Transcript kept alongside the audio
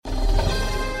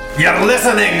You're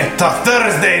listening to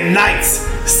Thursday Nights,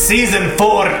 Season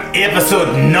 4,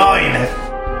 Episode 9.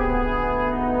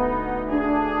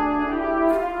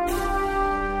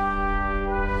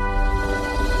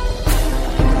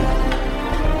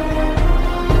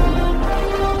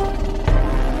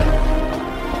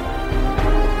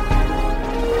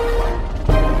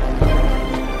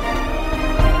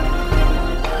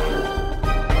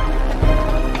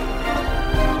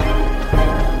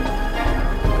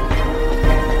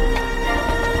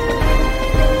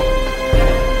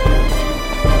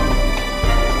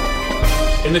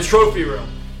 In the trophy room,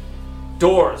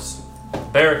 doors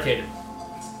barricaded.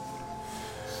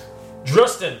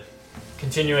 Drustin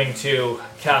continuing to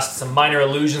cast some minor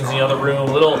illusions in the other room,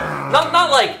 little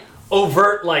not like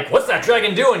overt, like what's that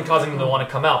dragon doing, causing them to want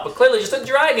to come out, but clearly just a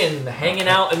dragon hanging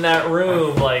out in that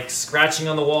room, like scratching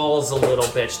on the walls a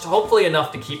little bit, just hopefully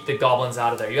enough to keep the goblins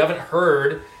out of there. You haven't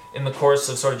heard in the course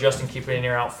of sort of Justin keeping an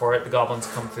ear out for it, the goblins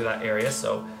come through that area,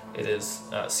 so it is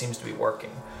seems to be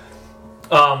working.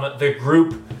 The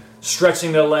group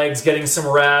stretching their legs, getting some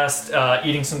rest,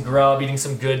 eating some grub, eating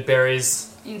some good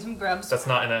berries. Eating some grubs. That's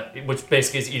not which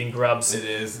basically is eating grubs. It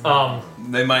is.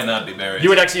 They might not be berries. You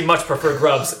would actually much prefer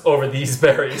grubs over these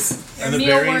berries. And the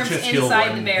mealworms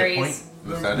inside the berries.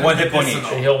 One hit point each.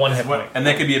 They heal one hit point. And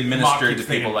they could be administered to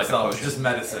people like a potion. Just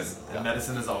medicine. And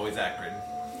medicine is always accurate.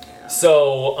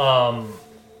 So, I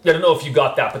don't know if you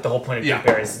got that, but the whole point of good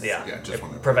berries is,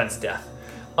 it prevents death.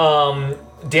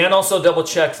 Dan also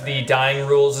double-checked the dying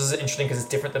rules. This is interesting because it's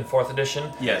different than 4th edition,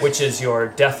 which is your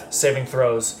death saving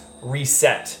throws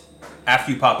reset.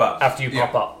 After you pop up.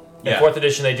 In 4th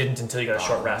edition, they didn't until you got a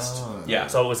short rest. Yeah.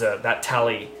 So it was that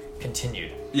tally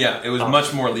continued. Yeah, it was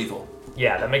much more lethal.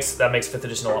 Yeah, that makes 5th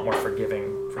edition a lot more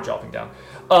forgiving for dropping down.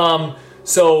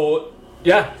 So,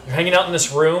 yeah, you're hanging out in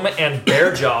this room, and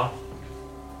Bearjaw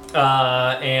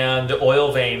and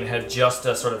Oilvein have just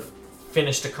sort of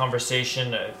finished a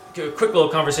conversation, a quick little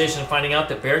conversation, finding out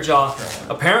that Bearjaw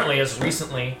apparently has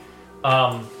recently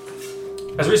met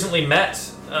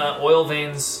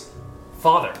Oilvein's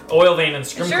father. Oilvein and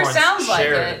Scrimcorn sure sounds like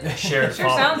it. Shared sure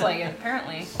father. Sounds like it,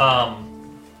 apparently.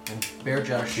 And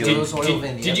Bearjaw shows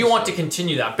Oilvein. Did you want to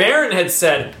continue that? Baron had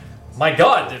said, "My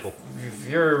God, if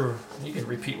you're." You can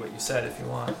repeat what you said if you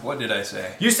want. What did I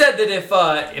say? You said that if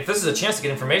this is a chance to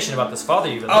get information about this father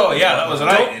you've been that was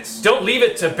right. Don't leave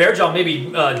it to Bearjaw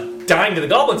maybe dying to the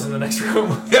goblins in the next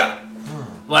room. Yeah.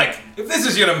 Like, if this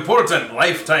is your important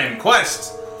lifetime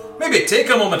quest, maybe take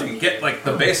a moment and get, like,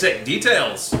 the basic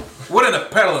details. We're in a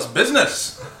perilous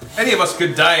business. Any of us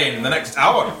could die in the next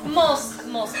hour. Most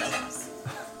of us.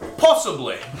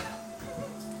 Possibly.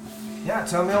 Yeah,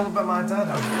 tell me all about my dad.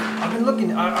 I've been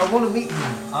looking. I want to meet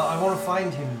him. I want to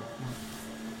find him.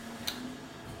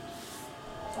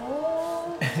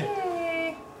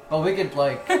 Okay. Well, we could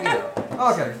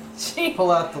okay.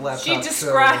 Pull out the laptop. She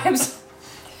describes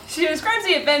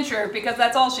the adventure because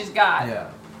that's all she's got. Yeah.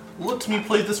 Let me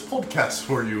play this podcast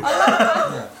for you.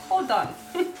 Hold on.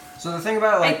 So the thing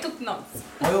about I took notes.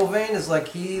 Oilvein is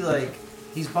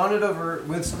he's bonded over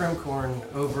with Scrimcorn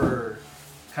over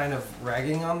kind of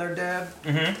ragging on their dad,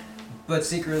 but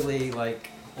secretly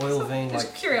Oilvein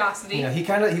Just curiosity. You know, he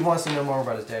wants to know more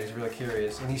about his dad. He's really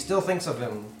curious, and he still thinks of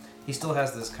him. He still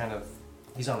has this kind of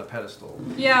he's on a pedestal.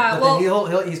 Yeah, but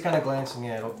then he's kind of glancing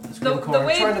at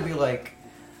Scrimcorn, trying to be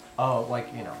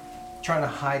trying to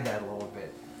hide that a little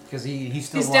bit because he's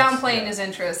still downplaying his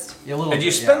interest. Yeah, a little. Did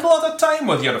you spend a lot of time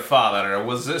with your father, or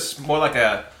was this more like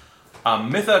a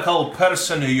mythical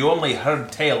person who you only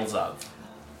heard tales of?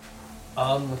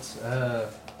 I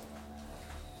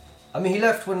mean, he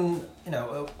left when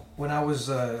I was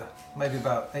maybe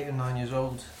about 8 or 9 years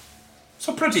old.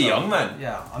 So pretty young then.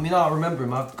 Yeah, I mean, I remember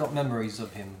him. I've got memories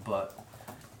of him, but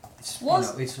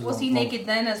was he naked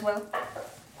then as well?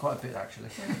 Quite a bit, actually.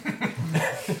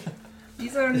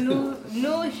 These are new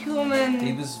human.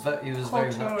 He was very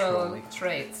natural. Cultural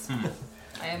traits.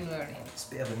 I am learning. It's a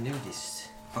bit of a nudist.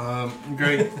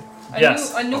 Great.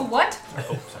 A new what?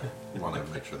 Oh, sorry. You want to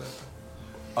make sure that.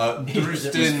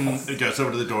 Drustin goes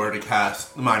over to the door to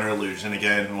cast the minor illusion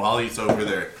again, and while he's over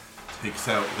there, takes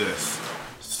out this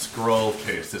scroll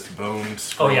case, this bone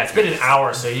scroll. Oh yeah, it's been an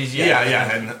hour, so he's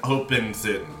and opens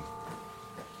it and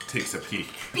takes a peek.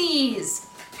 Bees.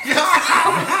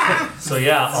 So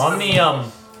yeah, on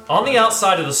the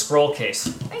outside of the scroll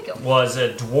case was a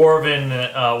dwarven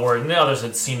word, and the others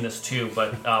had seen this too,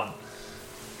 but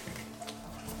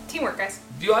teamwork, guys.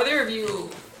 Do either of you?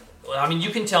 I mean, you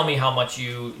can tell me how much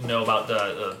you know about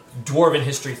the dwarven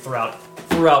history throughout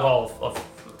all of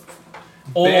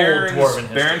old dwarven history.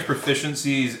 Baron's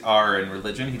proficiencies are in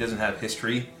religion. He doesn't have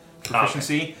history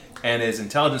proficiency. and his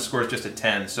intelligence score is just a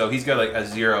 10, so he's got like a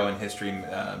 0 in history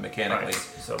mechanically.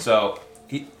 Right, So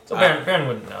Baron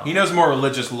wouldn't know. he knows more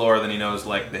religious lore than he knows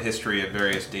like the history of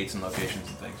various dates and locations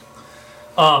and things.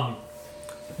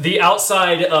 The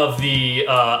outside of the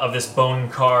of this bone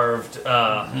carved.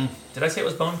 Did I say it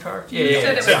was bone carved? Yeah, You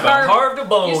said it was bone carved a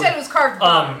bone. You said it was carved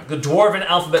bone. The dwarven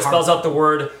alphabet spells out the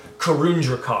word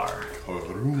Karunjakar,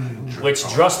 which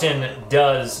Drustin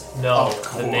does know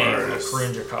Of the name of course.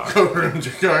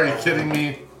 Karunjakar. Are you kidding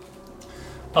me?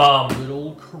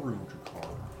 Little Karunjakar.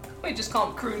 We just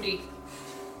call him Krundy.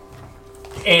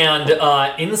 And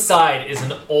inside is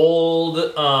an old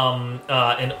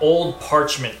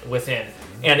parchment within.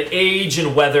 And age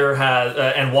and weather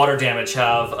and water damage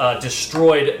have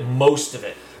destroyed most of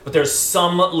it. But there's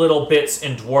some little bits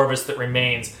in Dwarvish that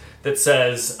remains that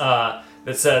says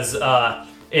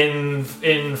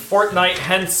in fortnight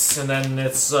hence, and then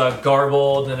it's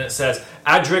garbled, and it says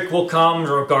Adric will come,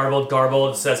 or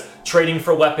garbled. It says trading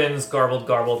for weapons, garbled,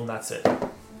 and that's it.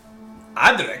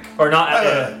 Adric? Or not.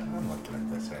 I'm looking at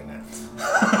this right now.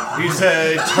 He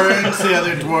turns to the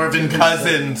other dwarven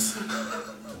cousins.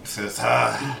 He says,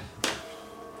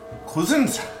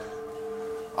 cousins,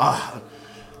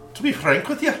 to be frank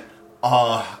with you,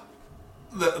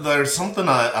 there's something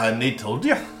I need told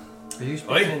you. Are you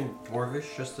speaking in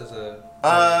Dwarvish just as a...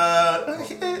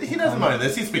 He doesn't mind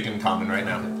this. He's speaking common right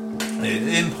now.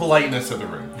 In politeness of the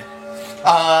room.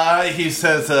 He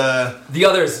says, The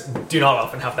others do not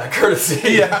often have that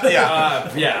courtesy.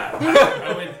 yeah. Yeah.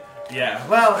 I would, yeah.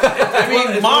 Well, I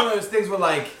mean, it's one of those things where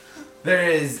like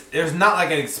there's not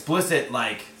like an explicit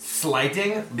like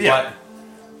slighting, but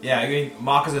yeah, I mean,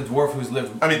 Mock is a dwarf who's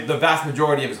lived. I mean, the vast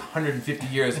majority of his 150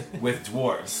 years with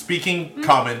dwarves. Speaking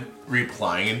common,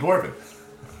 replying in dwarven.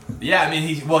 Yeah, I mean,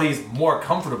 he's more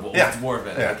comfortable Yeah. with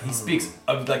dwarven. Yeah. Like, he speaks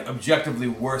like objectively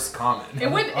worse common. It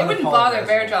wouldn't bother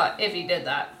Bearjaw if he did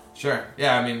that. Sure.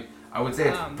 Yeah, I mean, I would say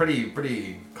it's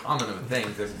pretty common of a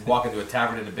thing to walk into a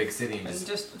tavern in a big city and There's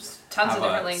just just tons of have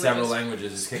different languages. several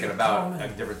languages just kicking about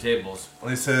at different tables.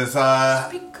 He says,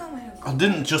 Speak common. I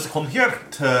didn't just come here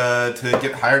to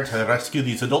get hired to rescue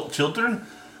these adult children.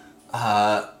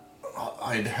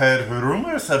 I'd heard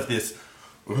rumors of this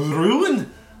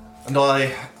ruin, and I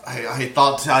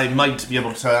thought I might be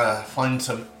able to find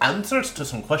some answers to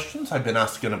some questions I've been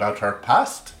asking about our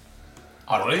past.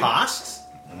 Our past?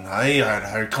 Aye,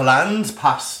 our clan's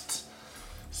past.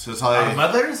 Says Our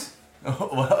mothers?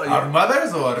 well, Our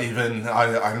mothers or even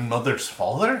our mother's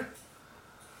father,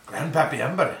 Grandpappy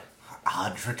Ember?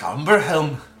 Adric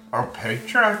Amberhelm, our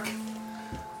patriarch.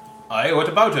 Aye, what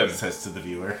about him? Says to the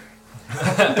viewer.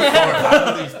 Our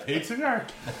family's patriarch.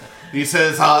 He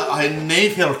says, I may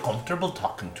feel comfortable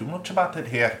talking too much about it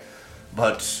here,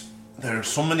 but there are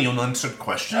so many unanswered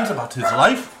questions about his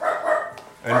life,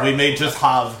 and we may just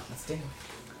have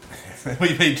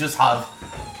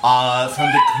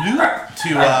found a clue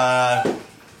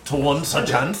to one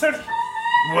such answer.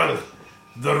 Well,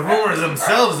 the rumors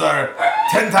themselves are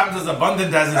 10 times as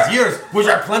abundant as his years, which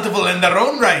are plentiful in their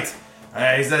own right.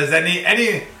 He says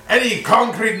any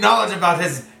concrete knowledge about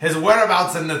his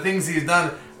whereabouts and the things he's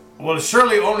done will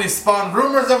surely only spawn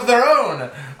rumors of their own.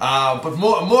 But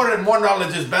more and more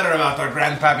knowledge is better about our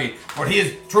grandpappy, for he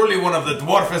is truly one of the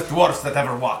dwarfest dwarfs that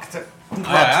ever walked.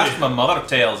 I asked my mother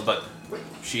tales, but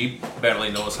she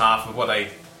barely knows half of what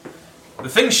the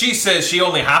things she says, she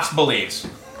only half believes.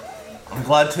 I'm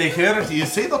glad to hear it. You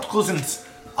say that, cousins.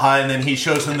 And then he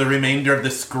shows him the remainder of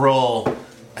the scroll,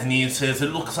 and he says,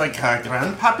 it looks like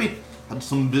grandpappy had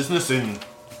some business in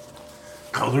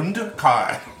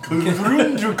Karunjakar. Is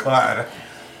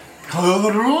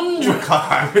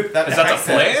that a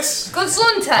place?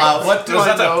 Gesundheit. What do Was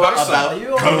I that a know person?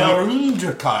 about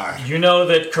Karunjakar? You know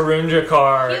that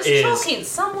Karunjakar He's is. choking.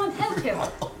 Someone help him.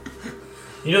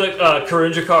 You know that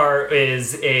Karunjakar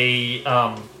is a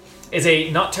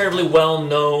not terribly well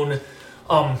known,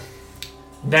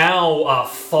 now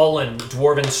fallen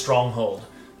dwarven stronghold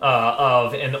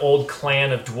of an old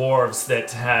clan of dwarves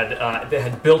that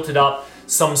had built it up.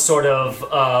 Some sort of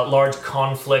large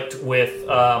conflict with,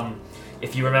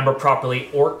 if you remember properly,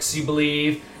 orcs, you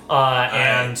believe,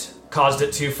 and caused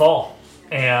it to fall.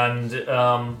 And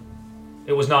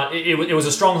it was not. It was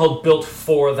a stronghold built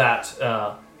for that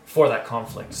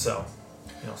conflict. So,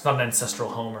 it's not an ancestral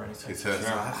home or anything. He says,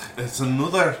 it's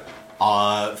another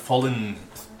fallen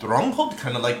stronghold,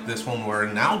 kind of like this one we're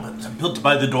in now, but built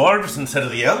by the dwarves instead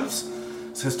of the elves.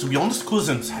 Says, to be honest,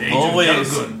 cousins, I've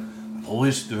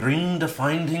always dreamed of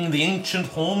finding the ancient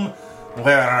home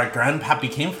where our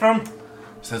grandpappy came from.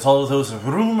 Says, all those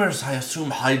rumors, I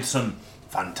assume, hide some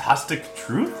fantastic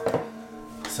truth.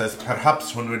 Says,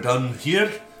 perhaps when we're done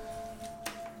here,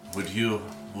 would you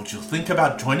think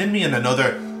about joining me in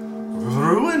another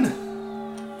ruin?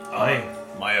 Aye.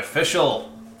 My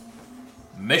official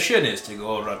mission is to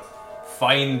go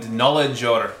find knowledge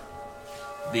or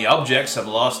the objects of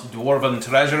lost dwarven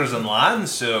treasures and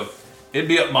lands, so it'd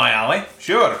be up my alley,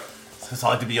 sure. Says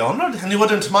I'd be honoured, and you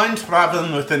wouldn't mind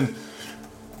travelling with an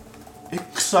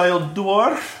exiled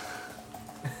dwarf?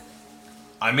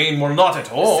 I mean, we're not at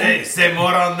home. Say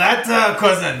more on that,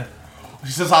 cousin. He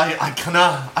says, I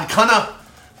kinda.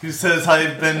 He says,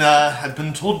 I've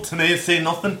been told to say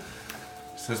nothing.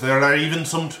 He says, there are even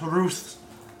some truths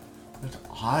that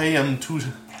I am too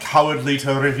cowardly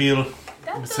to reveal.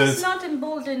 That He does says, not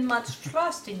embolden much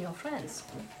trust in your friends.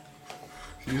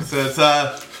 he says,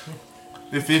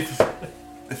 if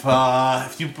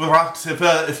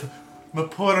my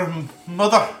poor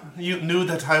mother, you knew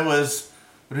that I was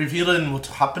revealing what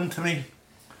happened to me,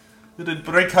 it'd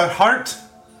break her heart.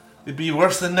 It'd be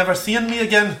worse than never seeing me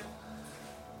again.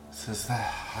 Says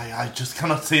that I just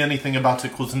cannot say anything about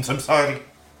it, cousins. I'm sorry.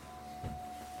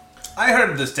 I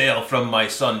heard this tale from my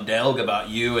son Delg about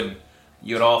you and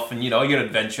you're off and your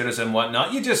adventures and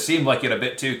whatnot. You just seem like you're a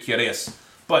bit too curious.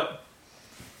 But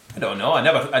I don't know. I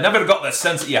never got the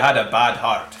sense that you had a bad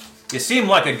heart. You seem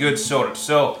like a good sort.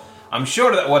 So I'm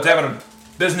sure that whatever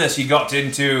business you got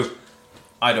into,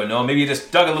 I don't know. Maybe you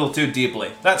just dug a little too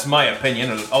deeply. That's my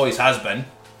opinion. It always has been.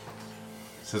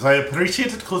 Says I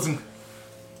appreciate it, cousin.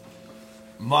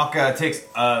 Mock takes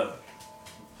a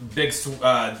big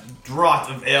draught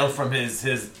of ale from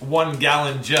his 1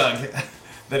 gallon jug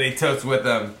that he totes with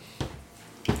him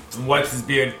and wipes his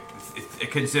beard,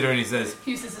 considering he says,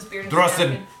 Uses his beard.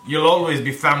 Drossin, you'll always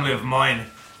be family of mine,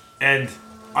 and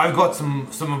I've got some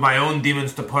of my own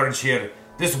demons to purge here.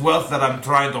 This wealth that I'm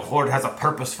trying to hoard has a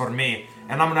purpose for me,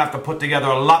 and I'm gonna have to put together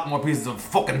a lot more pieces of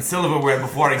fucking silverware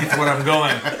before I get to where I'm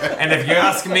going. And if you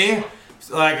ask me,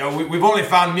 we've only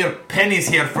found mere pennies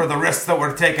here for the risks that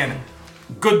we're taking.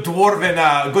 Good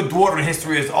dwarven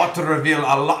history is ought to reveal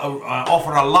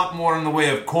offer a lot more in the way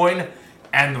of coin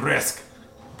and risk.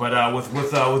 But with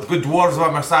good dwarves by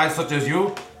my side, such as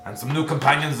you, and some new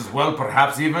companions as well,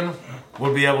 perhaps even,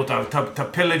 we'll be able to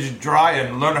pillage dry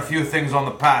and learn a few things on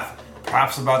the path.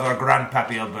 Perhaps about our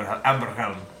grandpappy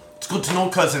Amberhelm. It's good to know,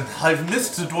 cousin. I've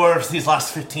missed the dwarves these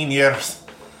last 15 years.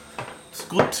 It's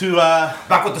good to,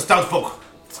 Back with the stout folk.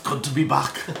 It's good to be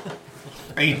back.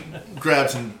 He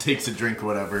grabs and takes a drink or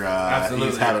whatever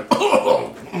he's having.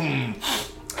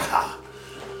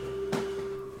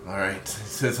 Alright. He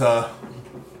says,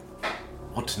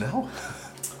 what now?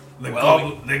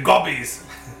 The gobbies.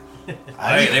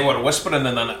 Aye, they were whispering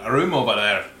in a room over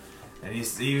there. And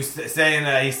he was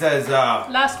saying, he says,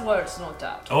 Last words, no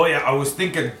doubt. oh yeah, I was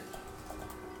thinking,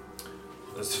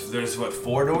 there's what,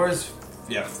 4 doors?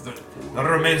 Yeah, there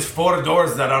remains 4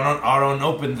 doors that are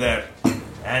unopened there.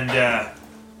 And,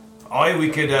 we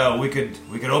could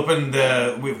open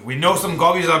we know some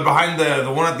gobbies are behind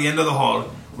the one at the end of the hall.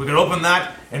 We could open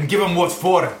that and give them what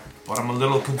for. But I'm a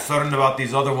little concerned about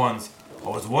these other ones. I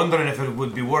was wondering if it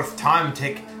would be worth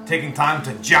taking time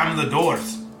to jam the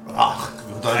doors. Good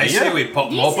I idea. say we pop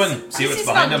them open, see what's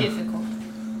behind them. Difficult.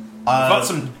 We've got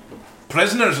some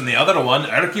prisoners in the other one.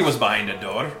 Erky was behind a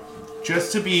door.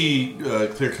 Just to be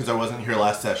clear, because I wasn't here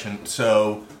last session,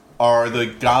 so are the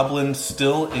goblins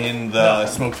still in the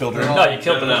smoke-filled room? No, you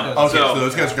killed them now. Okay, so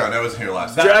those guys are gone. I wasn't here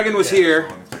last session. Dragon was here.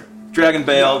 Dragon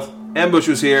bailed. Ambush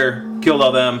was here. Killed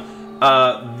all them.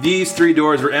 These 3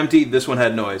 doors were empty. This one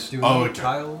had noise. Do we Oh, need okay.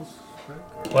 tiles? Rick?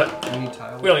 What? Do we need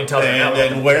tiles? We don't need to tell them And now.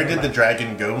 then where did the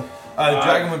dragon go? The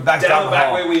dragon went back Down down the the back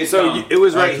hall. way we had So come. it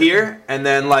was right here, and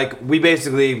then we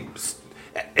basically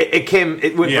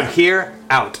it went Yeah. from here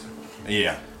out.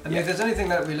 Yeah. And if there's anything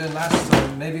that we learned last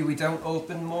time, maybe we don't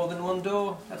open more than 1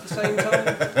 door at the same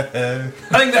time.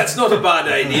 I think that's not a bad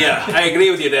idea. I agree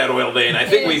with you there, Wildane. I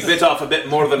think we bit off a bit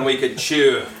more than we could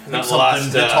chew. in That Something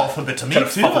last bit off a bit of me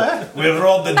too, eh? We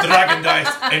rolled the dragon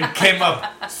dice and came up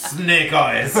snake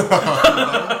eyes.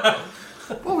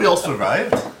 Well, we all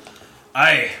survived.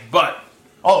 Aye, but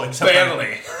Oh, except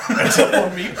barely. Except for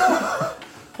me.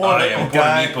 Poor I little am poor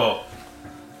guy. Meepo.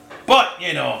 But,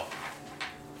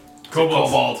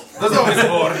 Kobold. There's always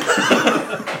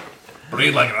 4.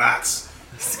 Breed like rats.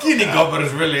 Skinny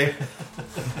gobbers, really.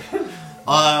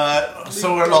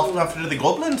 So we're off after the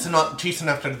goblins and not chasing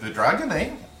after the dragon,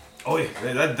 eh? Oh, yeah,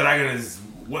 that dragon is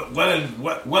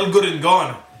well good and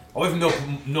gone. I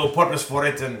have no purpose for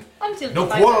it and Until no we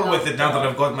find quarrel out. with it now that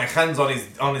I've got my hands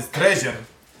on his treasure.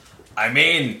 I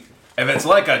mean, if it's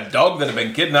like a dog that had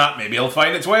been kidnapped, maybe it'll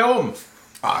find its way home.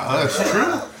 That's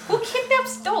true. Who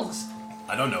kidnaps dogs?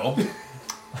 I don't know.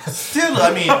 Still,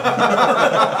 I mean,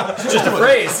 Just a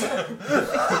phrase.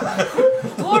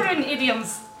 Dwarven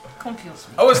idioms confuse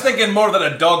me. I was thinking more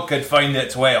that a dog could find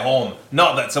its way home,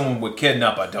 not that someone would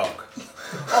kidnap a dog.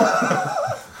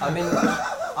 I mean,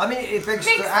 it begs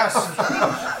to ask.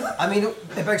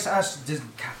 It begs to ask: did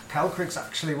Calcrix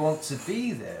actually want to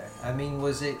be there? I mean,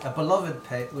 was it a beloved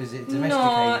pet? Was it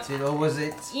domesticated, or was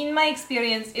it? In my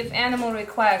experience, if animal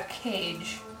require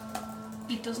cage,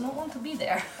 it does not want to be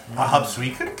there. perhaps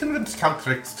we could convince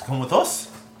Caltrix to come with us.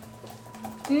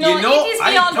 No, You know, it is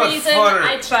I beyond reason. prefer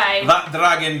I tried. That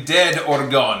dragon dead or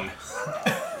gone.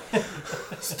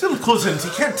 Still, cousins,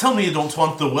 you can't tell me you don't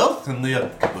want the wealth and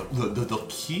the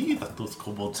key that those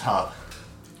kobolds have.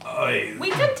 We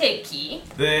can take key.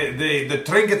 The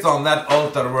trinkets on that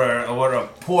altar were a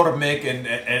poor make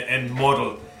and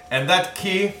model. And that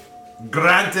key,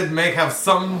 granted, may have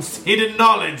some hidden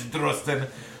knowledge, Drustin,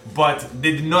 but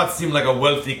they did not seem like a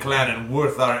wealthy clan and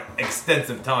worth our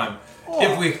extensive time.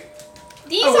 If we...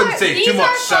 These I wouldn't are, say these too much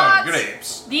are sour thoughts,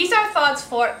 grapes. These are thoughts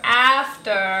for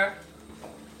after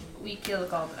we kill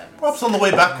goblins. Perhaps on the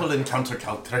way back we'll encounter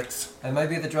Caltrix. And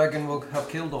maybe the dragon will have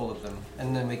killed all of them,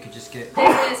 and then we could just get.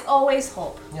 There is always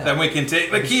hope. Yeah. Then we can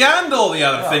take the key and all the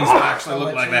other things that actually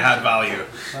look like they had value.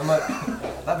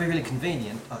 That'd be really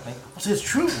convenient, I think. But it's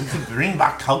true, we could bring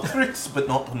back Caltrix, but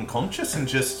not unconscious, and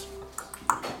just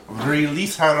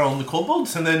release her on the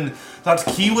kobolds, and then that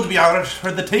key would be ours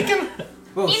for the taking.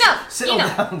 Well,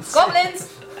 Enough!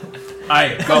 Goblins!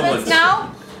 Aye, goblins.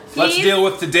 Now, Let's please. deal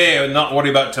with today and not worry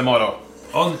about tomorrow.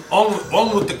 On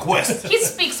with the quest. He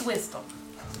speaks wisdom.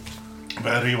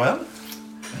 Very well.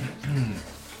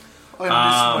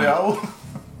 I'm disloyal.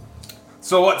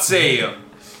 So what say you?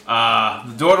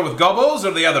 The door with gobbles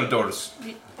or the other doors?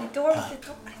 The door with the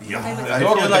door. Yeah, The I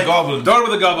door feel with like the goblin. Door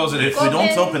with the gobbles it is. if we don't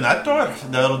Goblin. open that door,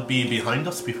 they'll be behind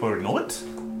us before we know it.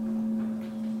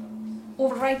 We'll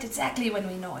write exactly when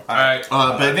we know it. Alright.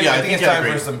 But I think, yeah, I think it's you had a time for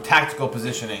great- some tactical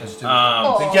positioning. I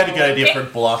think you had a good idea Okay. for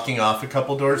blocking off a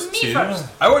couple doors Me too. first.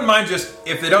 I wouldn't mind just,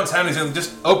 if they don't sound anything,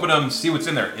 just open them, see what's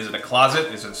in there. Is it a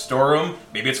closet? Is it a storeroom?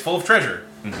 Maybe it's full of treasure.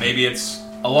 Maybe it's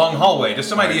a long hallway. Just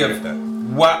some idea agree of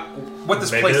with what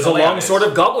this Maybe place there's the a layout long is. sort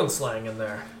of goblin slang in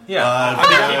there. Yeah.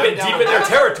 Keep it deep in their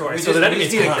territory so that we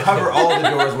enemies just need to can cover all the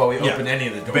doors while we open any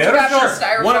of the doors. Bear Wrap jar. up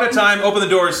styrofoam. One at a time, open the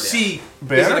doors, see, is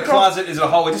Bear it a jar? closet, is it a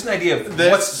hallway? Just an idea of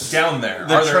This- what's down there.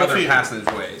 the Are there other trophy-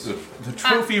 passageways? The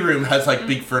trophy room has like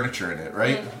big furniture in it,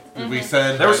 right? We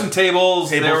said There were some tables,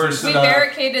 there Tables were and some, We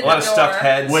barricaded a lot the of stuffed door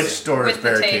heads. which door is With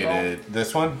the table. barricaded?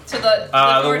 This one? to the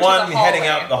The door one to the heading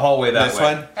hallway. out the hallway that This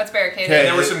way. one? That's barricaded. Okay.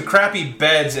 There were some crappy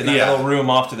beds in that Yeah. little room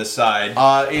off to the side, It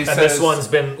And says, this one's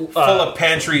been full of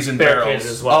pantries and barricaded barrels.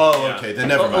 as well. Oh, Yeah. okay. Then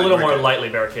never mind. a little we're more good. lightly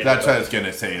barricaded. That's what I was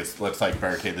gonna say. Is let's like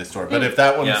barricade this door. But if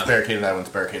that one's Yeah. barricaded, that one's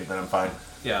barricaded, then I'm fine.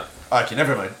 Yeah. Okay,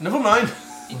 never mind. Never mind.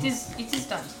 It is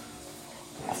done.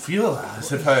 I feel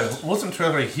as if I wasn't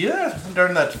really here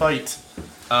during that fight.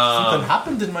 Something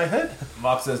happened in my head.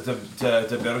 Mop says to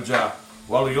Berja,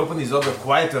 while we open these other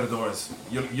quieter doors,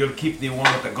 you'll keep the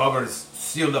one with the gobbers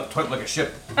sealed up tight like a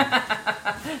ship.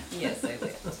 Yes, I will.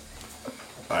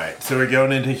 All right, so we're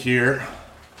going into here.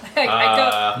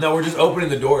 I No, we're just opening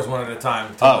the doors one at a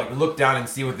time to Oh. like look down and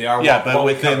see what they are. Yeah, while- but while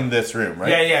we within come- this room,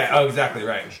 right? Yeah. Oh, exactly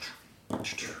right.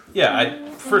 Yeah, I'd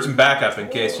prefer some backup in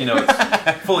case,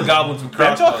 it's full of goblins with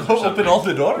Can't crossbows. y'all or something. open all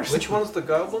the doors? Which one's the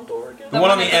goblin door again? The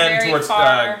one on the at the end very towards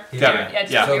far- Kevin. Yeah,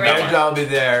 just Yeah. be So right there. Berja will be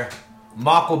there.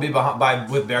 Mock will be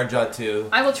with Berja too.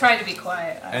 I will try to be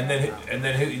quiet. And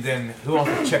then who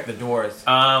wants to check the doors?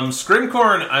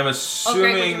 Scrimcorn, I'm Greg, would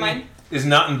assuming, you mind? is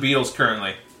not in Beatles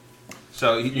currently.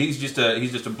 So he's just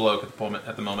a bloke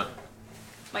at the moment.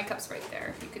 My cup's right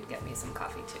there. If you could get me some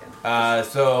coffee too.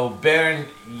 So Baron,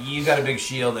 you got a big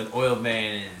shield, and Oil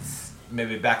Vein is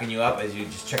maybe backing you up as you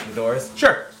just check the doors.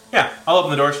 Sure. Yeah, I'll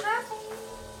open the doors.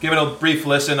 Give it a brief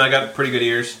listen. I got pretty good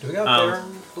ears. Do we got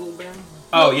Baron? Little Baron?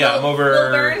 Oh yeah, I'm over.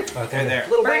 Little Baron. Okay, there.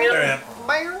 Little Baron.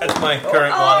 Baron? That's my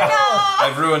current one.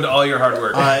 I've ruined all your hard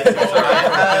work. I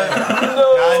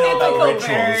know about Typical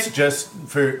rituals, bird. just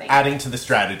for adding to the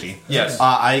strategy. Yes.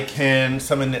 I can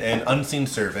summon an unseen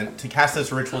servant. To cast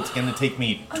this ritual, it's going to take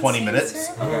me 20 Unseen minutes,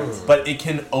 servant. but it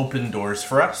can open doors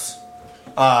for us.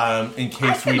 In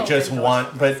case can we just open doors.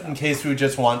 want, but in case we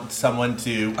just want someone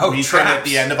to Oh, we stand at traps.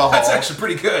 the end of a hall. That's actually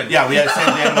pretty good. Yeah, we have to stand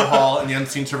at the end of the hall, and the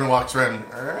unseen servant walks around,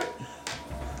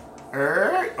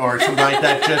 or something like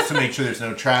that, just to make sure there's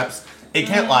no traps. It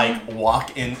can't like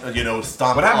walk in,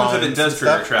 stomp. What happens if on it does some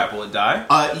trigger a stuff. trap? Will it die?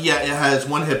 Yeah, it has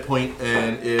 1 hit point,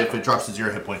 and if it drops to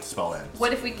 0 hit point, the spell ends.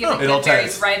 What if we give it it'll good berries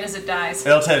taste. right as it dies?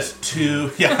 It'll test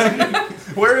 2. Yeah.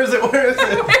 Where is it? Where is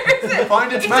it? Where is it?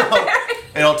 Find its mouth.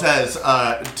 It also has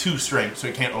 2 strength, so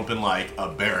it can't open like a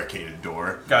barricaded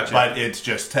door. Gotcha. But it's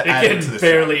just to It add it to can the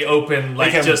barely open,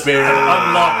 like can just barely- an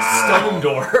unlocked stone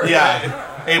door. Yeah.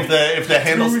 If the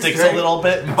handle sticks a little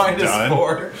bit, done.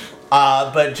 -4.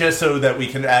 But just so that we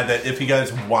can add that, if you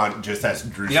guys want, just ask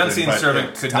Drew. The unseen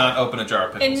servant could not open a jar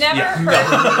of pickles. It never Yeah.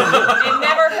 hurts. It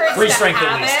never hurts Free to strength at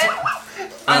have least.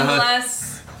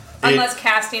 it, unless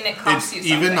casting it costs It's you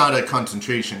something. even not a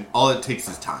concentration. All it takes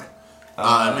is time,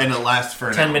 and it lasts for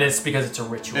an 10 hour. minutes because it's a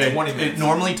ritual. It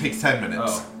normally takes 10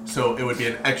 minutes, Oh. so it would be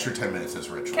an extra 10 minutes as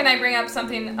a ritual. Can I bring up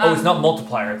something? Oh, it's not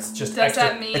multiplier. It's just Does extra.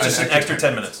 that mean? It's just an extra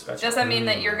 10 minutes. Does that mean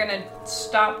that you're gonna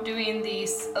stop doing the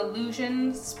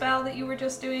illusion spell that you were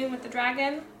just doing with the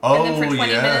dragon? Oh, and then for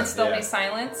 20 yeah. minutes there'll Yeah. be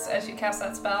silence as you cast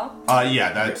that spell?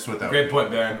 Yeah, that's what that. Great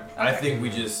point, Baron. I Okay. think we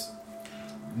just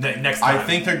next time. I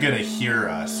think they're gonna hear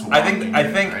us. I think walking I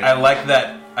in, think right? I like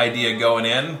that idea going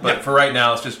in, but Yeah. for right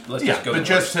now, let's just Yeah, go. but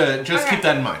just Okay. keep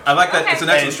that in mind. I like that. Okay. It's an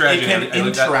excellent And strategy. it can I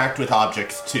like that. interact with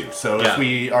objects too. So Yeah. if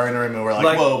we are in a room and we're like,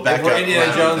 Like, whoa, back if we're up. Indiana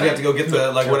wow. Jones, we have to go get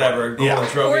the whatever golden Yeah.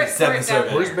 trophy, Or- seven or down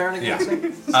servant. Where's Baron again?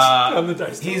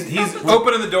 He's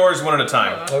Opening the doors one at a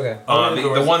time. Okay.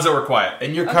 The ones that were quiet.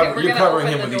 and you're Okay, covering we're you're gonna covering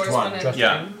open him the with each doors one. one at a Yeah,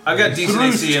 time. I've got decent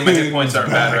AC and my hit points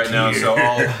aren't bad right now, so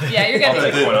I'll Yeah, you're I'll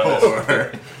gonna take point on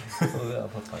this.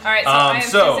 Alright, so I am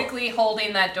so- physically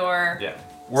holding that door. Yeah.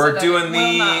 We're that doing it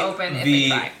will not open if we the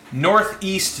try.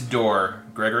 northeast door.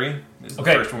 Gregory is the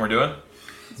Okay. first one we're doing.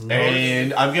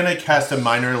 And I'm gonna cast a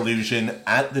minor illusion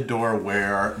at the door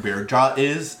where Bearjaw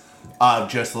is,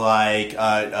 just like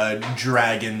a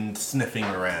dragon sniffing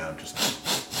around, just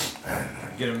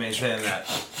Get him maintain that.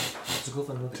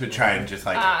 to try and just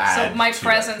like add. So my to it.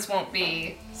 presence won't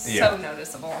be so Yeah.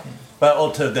 noticeable. But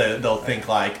also they'll think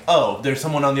like, oh, there's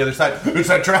someone on the other side. It's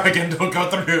that dragon. Don't go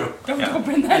through. Don't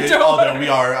open that door. Although we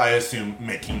are, I assume,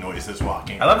 making noises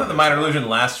walking. I love that the minor illusion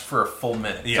lasts for a full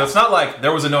minute. Yeah. So it's not like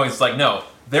there was a noise. It's like, no,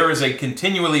 there is a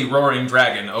continually roaring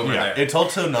dragon over Yeah, there. it's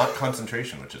also not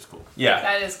concentration, which is cool. Yeah.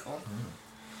 That is cool.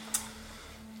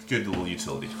 Good little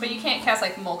utility. But you can't cast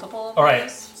like multiple. All right,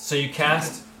 ways? so you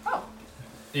cast. Oh.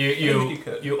 You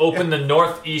could. you open the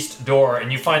northeast door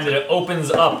and you find that it opens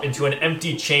up into an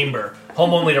empty chamber,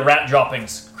 home only to rat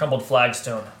droppings, crumbled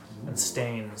flagstone, and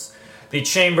stains. The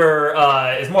chamber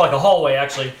is more like a hallway,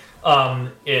 actually.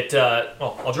 Well,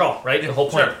 I'll draw, right? The whole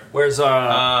point. Sure. Where's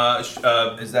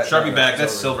Is that Sharpie bag.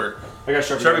 That's silver. I got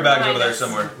Sharpie. Sharpie bag's Mine over there is-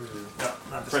 somewhere.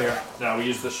 right here. No, we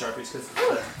use the Sharpies because.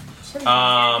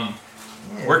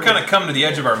 We're kind of coming to the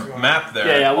edge of our map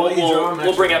there. Yeah, Well, you draw 'em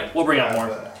we'll bring actually. up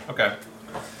more. Okay.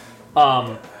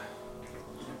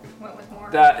 Went with more.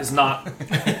 That is not.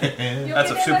 You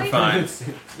That's okay a super there, buddy?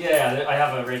 fine. Yeah, I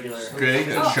have a regular. Greg,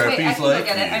 Oh, wait, I Sharpie's can like look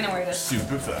at it. I know where it is.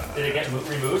 super fun. Did it get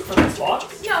removed from the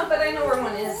slot? No, but I know where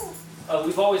one is.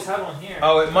 We've always had one here.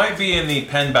 Oh, it might be in the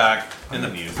pen back. In the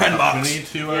pen box.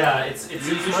 To, Yeah, it's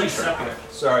usually separate.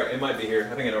 Sorry, it might be here.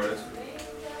 I think I know where it is.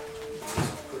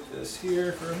 Put this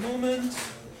here for a moment.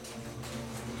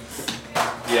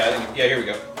 Yeah, here we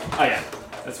go. Oh yeah,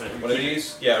 that's right. One of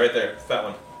these? Yeah, right there. That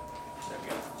one. There we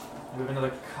go. Do we have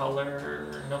another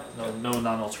color? No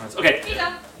non-ultrons. Okay, Here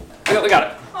you go. we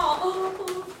got it.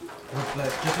 Oh.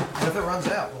 What if it runs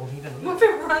out? Well, he didn't. What if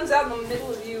it runs out in the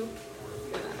middle of you?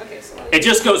 Okay, so. It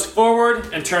just goes forward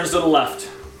and turns to the left.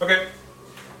 Okay.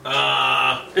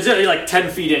 It's only like 10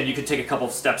 feet in. You could take a couple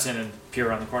of steps in and peer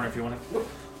around the corner if you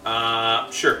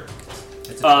want Sure.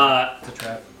 to. It's a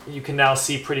trap. You can now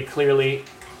see pretty clearly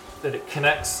that it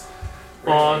connects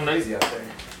on. Crazy out there.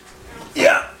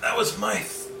 Yeah, that was my.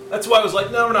 That's why I was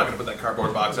like, no, we're not gonna put that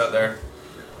cardboard box out there.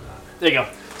 There you go.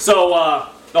 So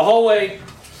the hallway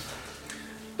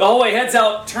heads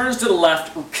out, turns to the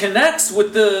left, connects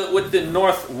with the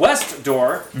northwest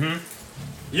door. Mm-hmm.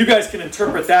 You guys can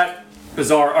interpret that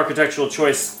bizarre architectural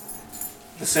choice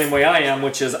the same way I am,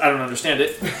 which is I don't understand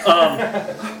it.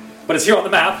 But it's here on the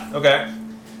map, Okay.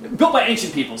 built by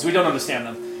ancient peoples. We don't understand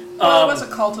them. Well, it was a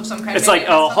cult of some kind. It's maybe like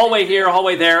it was a something- hallway here, a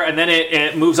hallway there, and then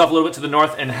it moves off a little bit to the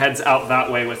north and heads out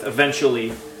that way with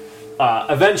eventually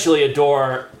a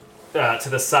door to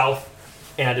the south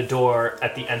and a door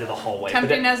at the end of the hallway.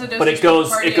 Tempting as it is but to it start goes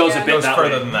the party it goes again. a bit Goes that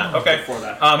further way. than that. Okay. Before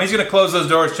that. He's gonna close those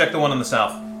doors. Check the one on the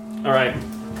south. All right.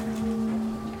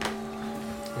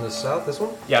 In the south, this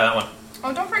one? Yeah, that one.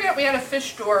 Oh, don't forget we had a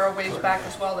fish door a ways back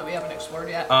as well that we haven't explored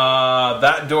yet.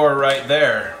 That door right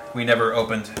there, we never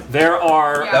opened. There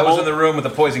are. Yeah. That was in the room with the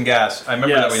poison gas. I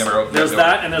remember that we Yes. never opened. There's door.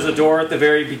 that, and there's a door at the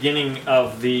very beginning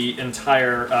of the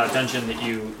entire dungeon that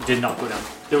you did not go down.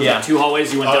 There was Yeah. like 2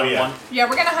 hallways. You went Oh, down yeah. one. Yeah,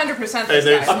 we're gonna 100% this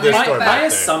there's- guy. there's Right door back. My there.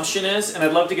 assumption is, and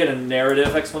I'd love to get a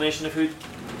narrative explanation of who.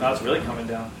 That's really coming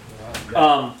down.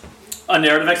 a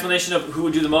narrative explanation of who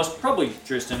would do the most, probably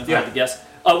Drustin, if I had to guess,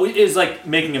 is like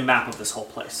making a map of this whole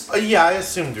place. Yeah, I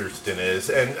assume Durston is,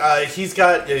 and he's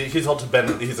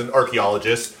an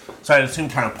archaeologist, so I assume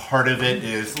kind of part of it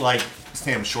is like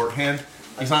Sam's shorthand.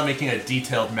 He's not making a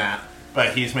detailed map,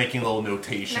 but he's making little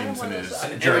notations in his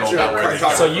journal about where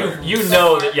they So you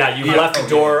know that you left the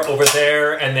door over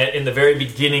there, and that in the very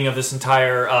beginning of this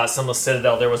entire Sunless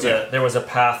Citadel, there was a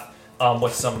path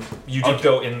with some. You did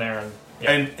go in there,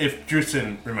 and if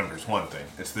Drustin remembers one thing,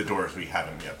 it's the doors we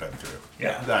haven't yet been through.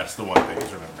 Yeah. That's the one thing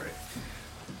he's remembering.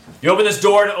 You open this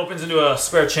door and it opens into a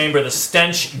square chamber. The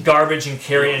stench, garbage, and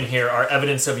carrion here are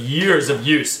evidence of years of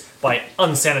use by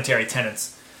unsanitary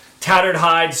tenants. Tattered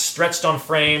hides stretched on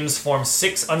frames form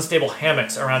 6 unstable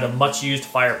hammocks around a much-used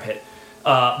fire pit.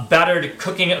 Battered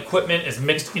cooking equipment is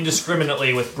mixed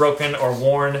indiscriminately with broken or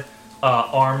worn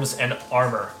arms and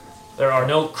armor. There are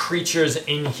no creatures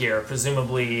in here.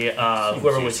 Presumably,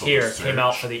 whoever was here came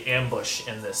out for the ambush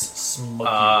in this smoky room.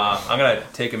 I'm gonna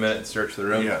take a minute and search the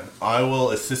room. Yeah, I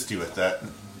will assist you with that.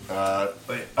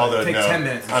 Although take 10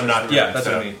 minutes. I'm not doing Yeah, that's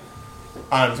so. what I mean.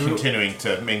 I'm continuing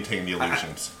to maintain the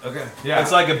illusions. Okay. Yeah.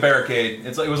 It's like a barricade.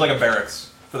 It was like a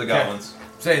barracks for the goblins.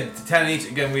 Say 10 each.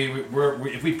 Again,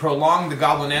 if we prolong the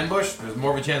goblin ambush, there's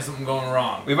more of a chance of something going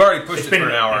wrong. We've already pushed it for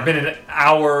an hour. It's been an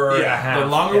hour and a half. The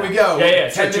longer we go, Yeah,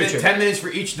 10 true. 10 minutes for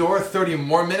each door, 30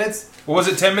 more minutes. What was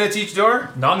it, 10 minutes each door?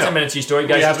 Not 10 minutes each door. You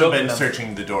guys We just haven't opened been them.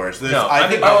 searching the doors. No, I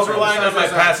was relying on my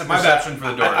passive perception for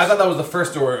the doors. I thought that was the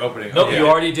first door opening. Nope, you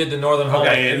already did the northern hallway.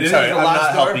 Okay, This is sorry, the I'm last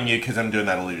not door? helping you because I'm doing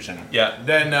that illusion. Yeah.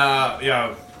 Then,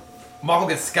 Michael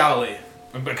gets scowly,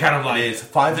 but kind of like It is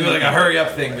 5 do in the like a evening. hurry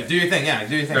up thing. But do your thing,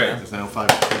 do your thing. Great. Man. It's now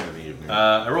 5:10 in the evening.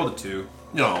 I rolled a 2.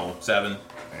 No. 7.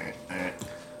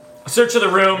 A search of the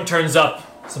room turns up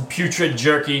some putrid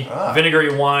jerky,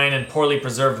 vinegary wine, and poorly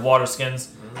preserved water skins,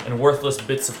 and worthless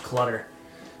bits of clutter.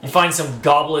 You find some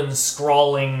goblin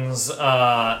scrawlings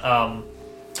that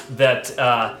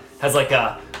has like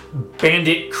a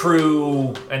bandit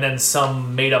crew, and then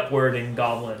some made-up word in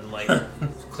goblin, like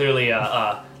clearly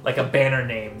like a banner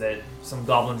name that some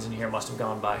goblins in here must have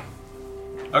gone by.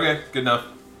 Okay, good enough.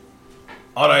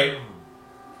 Alright.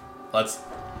 Let's...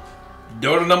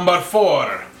 Door number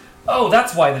 4. Oh,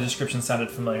 that's why the description sounded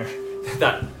familiar.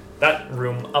 that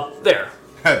room up there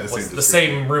was the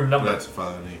same room number. That's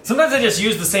funny. Sometimes they just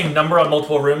use the same number on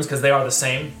multiple rooms because they are the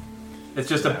same. It's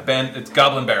just it's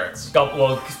goblin barracks.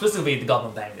 Well, specifically the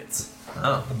Goblin Bandits.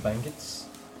 Oh. The Bandits?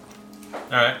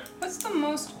 Alright. What's the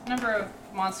most number of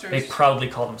monsters They proudly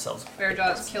call themselves.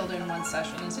 Bearjaw's killed in one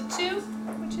session? Is it 2?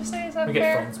 Would you say is that We get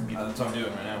fair? phones and people. That's what I'm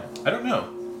doing right now. I don't know.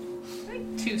 I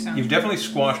think 2 sounds. You've definitely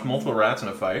squashed multiple rats in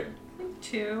a fight.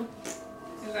 2.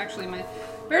 It was actually my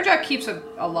Bearjaw keeps a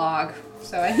log,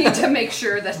 so I need to make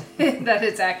sure that that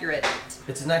it's accurate.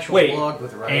 It's an actual Wait, log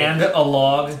with right. and a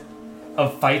log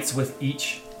of fights with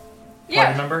each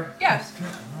party member? Yes.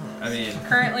 I mean,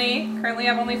 Currently,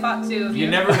 I've only fought 2 of you. you're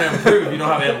never gonna improve if you don't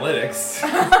have analytics.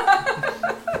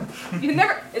 You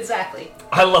never exactly.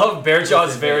 I love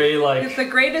Bearjaw's very like. The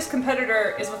greatest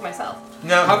competitor is with myself.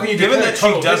 Now, How can you given declare that she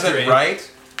total does victory? it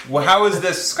right, well, how is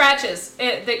this... Scratches.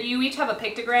 That you each have a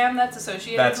pictogram that's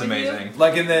associated That's with amazing.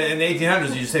 Like in the 1800s,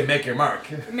 you just say make your mark.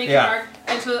 you. Make Yeah. a mark,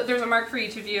 and so there's a mark for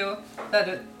each of you.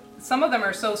 Some of them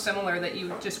are so similar that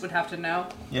you just would have to know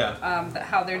Yeah.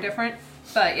 how they're different.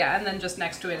 But yeah, and then just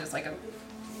next to it is like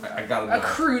I gotta a know.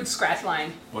 crude scratch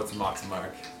line. What's Mock's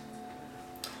mark?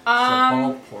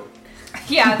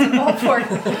 Yeah, it's a ballpark.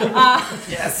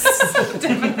 Yes.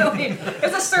 Definitely.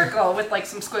 It's a circle with like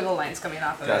some squiggle lines coming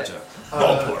off of Gotcha. it.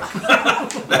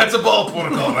 That's a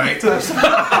ballpark, all right.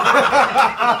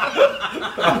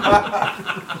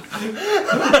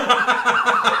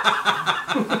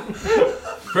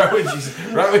 Right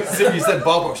when you said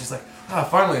ballpark, she's like,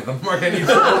 finally, the mark I need.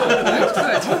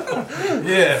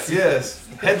 Yes.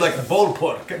 Head like the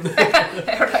ballpark.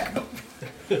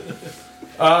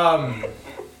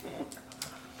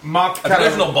 Mock A kind of,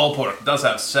 traditional ballpark does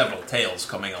have several tails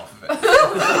coming off of it.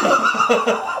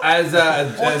 as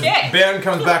Okay. Baron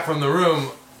comes back from the room,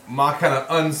 Mock kind of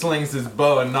unslings his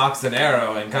bow and knocks an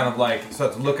arrow and kind of like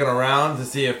starts looking around to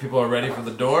see if people are ready for the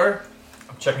door.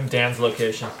 I'm checking Dan's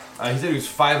location. He said he was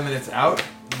 5 minutes out.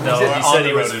 No, said he on said the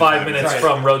he was road in 5 5 minutes minutes.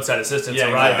 from roadside assistance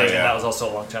Yeah, arriving, exactly, and yeah. that was also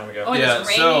a long time ago. Oh, and Yeah,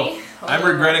 it's so rainy. I'm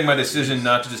regretting my decision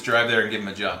not to just drive there and give him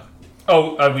a job.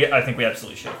 Oh, I think we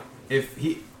absolutely should. If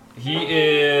he He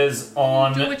is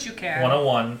on Do what you can.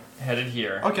 101, headed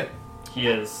here. okay, He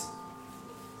is.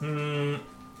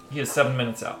 He is 7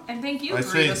 minutes out. And thank you, I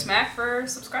Burrito see. Smack, for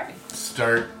subscribing.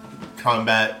 Start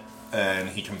combat, and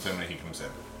he comes in when he comes in.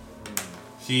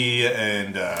 He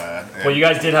and Well, you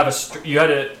guys did have you had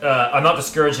a. I'm not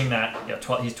discouraging that.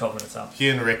 Yeah, he's 12 minutes out. he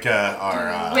and Rika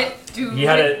are. He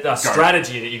had a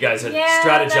strategy that you guys had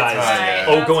strategized. right.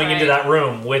 Oh, That's going into right. that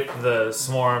room with the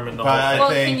swarm and the But whole.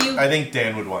 I think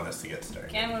Dan would want us to get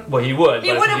started. Well, he would. He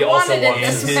but would he have also wanted it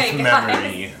wants. this In his way,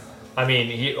 memory. I mean,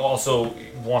 he also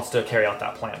wants to carry out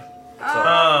that plan.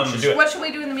 So we should do it. What should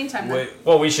we do in the meantime then?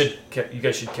 Well, we should. You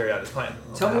guys should carry out his plan.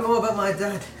 Tell me more about my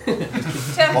dad.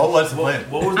 Tim, What was the plan?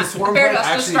 What was the swarm Bear plan? Dust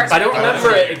just Actually, starts I don't remember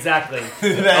it exactly.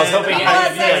 I was hoping. He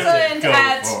was excellent Go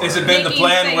at for Has it been the making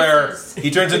plan where faces.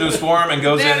 he turns into a swarm and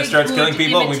goes in Very and starts good killing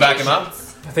people and we back him up?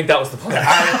 imitations. I think that was the plan.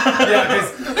 Yeah,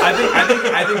 because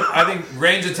I think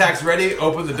range attacks ready.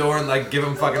 Open the door and like give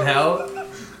him fucking hell,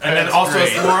 and then also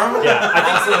great. a swarm. Yeah, I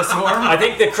think Also a swarm. I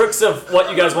think the crux of what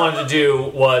you guys wanted to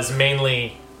do was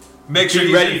mainly Make sure be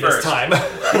he's ready ready this first. time.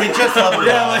 We just leveled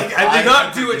Yeah, up. like I think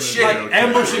not do it shitty. like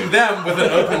ambushing them with an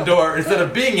open door instead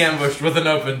of being ambushed with an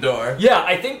open door. Yeah,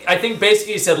 I think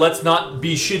basically he said let's not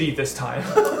be shitty this time.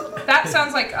 That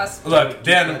sounds like us. Look,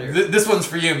 Dan, this one's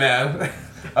for you, man.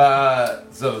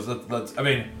 So let's. I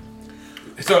mean,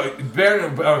 so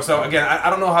so again, I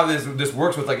don't know how this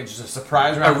works with like it's just a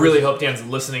surprise I round. really hope Dan's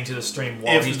listening to the stream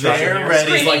while If he's trying they're to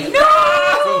ready- He's like,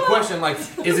 So the question, like,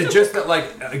 is it just that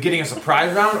like getting a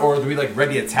surprise round, or do we like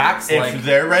ready attacks? If Like,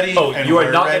 they're ready, oh, and you are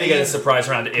we're not going ready, to get a surprise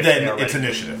round if then they're it's ready.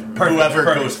 initiative. Perfect, Whoever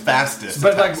perfect. goes fastest.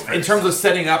 but like attacks in first. terms of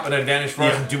setting up an advantage for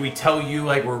us, Yeah. do we tell you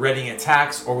like we're readying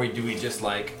attacks, or do we just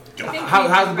like I think how's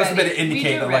we the do best way ready. to indicate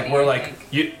We do that like ready, we're I like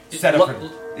think. You set up for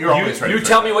You're always ready. You for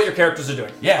tell it. me what your characters are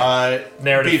doing. yeah.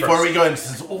 Narrative Before first. we go into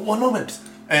this, one moment.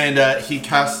 And he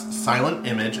casts Silent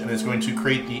Image and is going to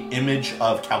create the image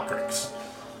of Calcrix.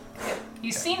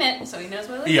 He's seen it, so he knows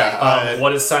what it looks Yeah. like.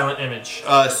 What is silent image?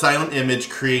 Silent Image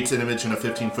creates an image in a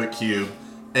 15-foot cube,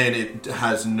 and it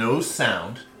has no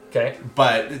sound, Okay.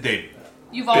 but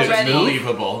You've it's already.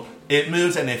 believable. It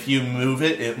moves, and if you move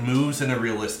it, it moves in a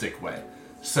realistic way.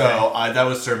 So that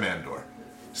was Sir Mandor.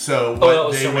 So that what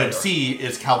was they Sir would Mandor. see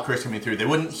is Calcrix coming through. They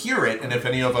wouldn't hear it, and if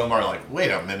any of them are like,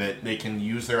 wait a minute, they can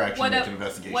use their action to make an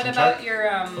investigation what check. about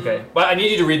your Okay. But I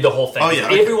need you to read the whole thing. Oh, yeah,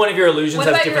 Every okay. one of your illusions What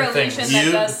has about your different illusion things. that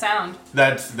You- does sound?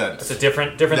 That's It's a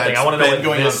different thing. That's I want to know been what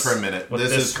going this, on for a minute. what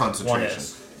This is one concentration.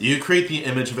 is. You create the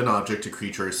image of an object, a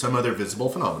creature, or some other visible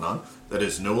phenomenon that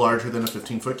is no larger than a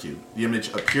 15-foot cube. The image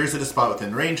appears at a spot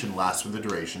within range and lasts for the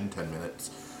duration, 10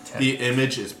 minutes. The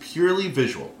image is purely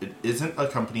visual. It isn't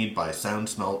accompanied by sound,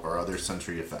 smell, or other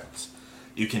sensory effects.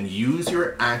 You can use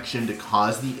your action to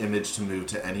cause the image to move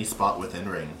to any spot within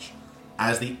range.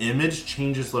 As the image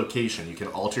changes location, you can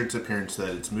alter its appearance so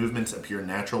that its movements appear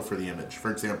natural for the image.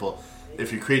 For example,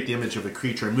 if you create the image of a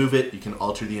creature and move it, you can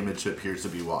alter the image so it appears to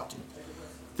be walking.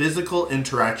 Physical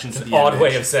interactions with the Odd image.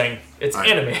 way of saying it's I-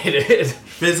 animated.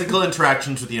 Physical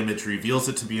interactions with the image reveals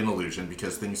it to be an illusion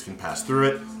because things can pass through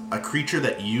it. A creature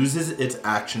that uses its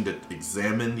action to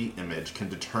examine the image can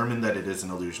determine that it is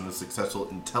an illusion with successful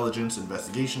intelligence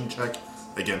investigation check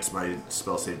against my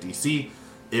spell save DC.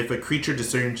 If a creature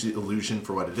discerns the illusion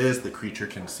for what it is, the creature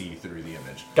can see through the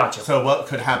image. Gotcha. So what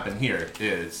could happen here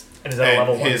is... And is that a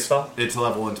level 1 spell? It's a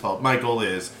level 1 spell. My goal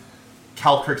is...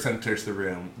 Calcrix enters the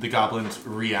room. The goblins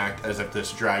react as if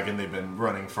this dragon they've been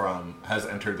running from has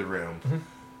entered the room.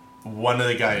 One of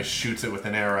the guys shoots it with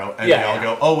an arrow, and they all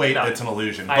go, "Oh wait, No. it's an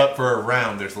illusion." I- But for a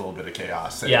round, there's a little bit of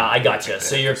chaos. Yeah, I gotcha.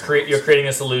 So you're creating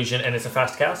this illusion, and it's a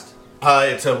fast cast.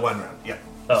 It's a 1 round. Yeah.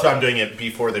 Oh. So I'm doing it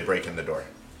before they break in the door.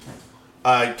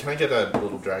 Can I get a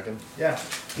little dragon? Yeah.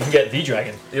 You can get the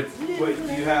dragon. Wait,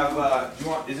 do you have? Do you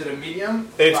want? Is it a medium?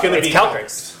 It's gonna It's be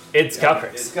Calcrix. It's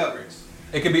Calcrix. It's Calcrix.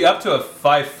 It could be up to a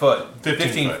 5 foot,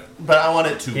 15 foot. But I want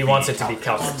it to. He wants it to be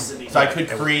Calcrix. So I could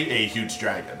create a huge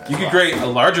dragon. as You could well. create a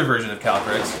larger version of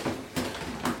Calcrix.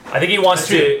 I think he wants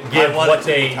That's to true. I give want it what to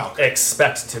be they Calcrix.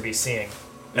 expect to be seeing,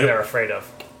 and Yep. they're afraid of.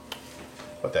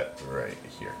 Put that right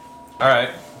here. All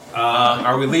right.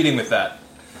 Are we leading with that?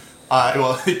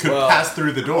 Well, it could Well- pass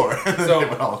through the door. So They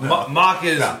would all know. Mock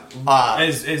is Yeah.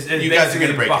 is you guys are basically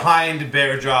gonna break it. behind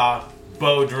Bearjaw,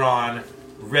 bow drawn,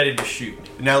 ready to shoot.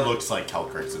 It now looks like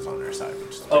Calcrix is on our side.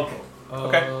 Which is Okay.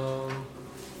 Okay.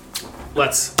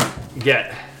 Let's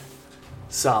get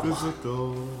some.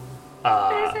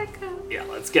 Yeah,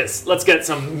 let's get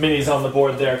some minis on the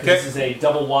board there. 'Cause This is a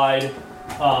double wide.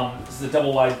 This is a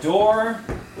double wide door,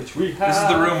 which we have. This is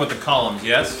the room with the columns,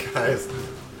 yes? Guys,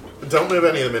 don't move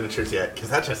any of the miniatures yet, because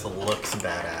that just looks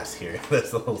badass here.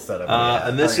 This little setup. we have.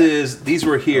 And this Okay. is, these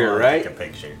were here, I'll right? Take a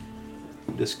picture.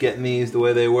 Just getting these the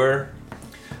way they were.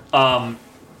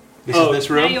 This Oh, is this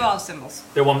Now room. you all have symbols.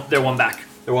 They're one back.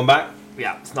 They're one back.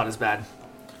 Yeah, it's not as bad.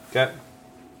 Okay.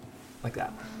 Like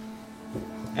that.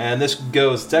 And this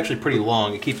goes, it's actually pretty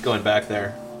long. It keeps going back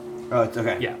there. Oh, it's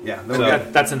okay. Yeah. Yeah. So-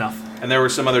 That's enough. And there were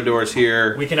some other doors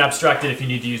here. We can abstract it if you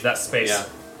need to use that space.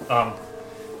 Yeah.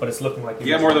 But it's looking like If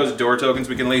you got more of those door tokens,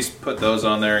 we can at least put those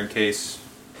on there in case.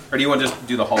 Or do you want to just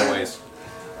do the hallways?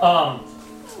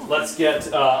 Let's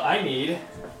get. I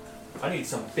need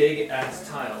some big ass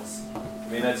tiles. I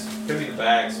mean, that's gonna be the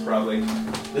bags probably.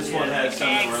 This one has some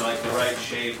that were like the right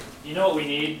shape. You know what we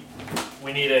need?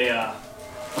 We need a.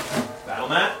 Battle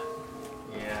mat.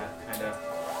 Yeah, kind of.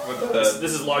 With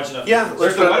This is large enough. Yeah, there's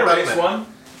let's the put wetter a race battle mat. one.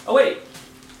 Oh wait.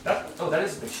 That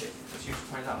is a big shape. As you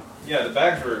point out. Yeah, the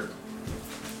bags were.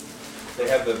 They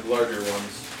have the larger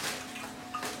ones.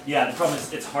 Yeah, the problem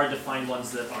is it's hard to find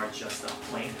ones that are just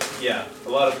plain. Yeah, a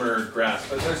lot of them are grass,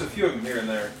 but there's a few of them here and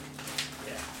there.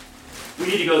 Yeah. We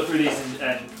need to go through these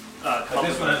and Like cover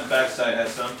this them. one at the backside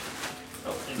has some.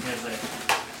 Oh, in here's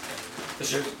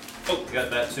there. Oh, got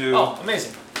that too. Oh,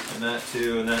 amazing. And that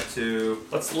too, and that too.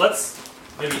 Let's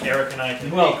maybe Eric and I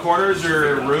can. Any corners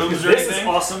or rooms or this anything? is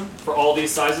awesome for all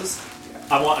these sizes.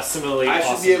 I want a similarly I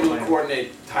awesome should be able to plan.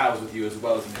 coordinate tiles with you as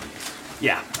well as me.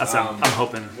 Yeah, that's what I'm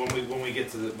hoping. When we get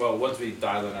to the once we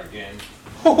dial in our game.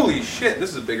 Holy shit,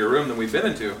 this is a bigger room than we've been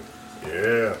into.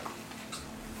 Yeah.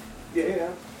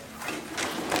 Yeah.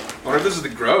 I wonder if this is the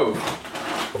Grove.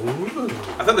 Ooh.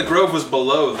 I thought the Grove was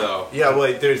below though. Yeah,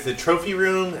 wait, there's the trophy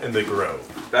room and the grove.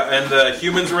 And the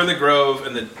humans were in the Grove,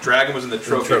 and the dragon was in the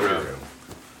trophy room.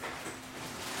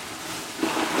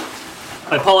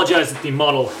 I apologize that the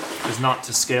model is not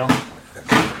to scale.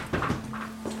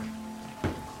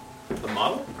 The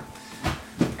model?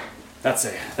 That's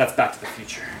Back to the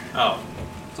Future. Oh.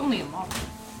 It's only a model.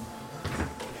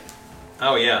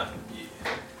 Oh yeah.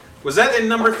 Was that in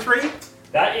number 3?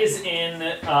 That is in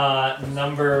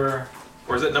number.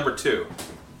 Or is it number 2?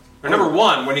 Or number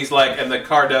 1 when he's like, and the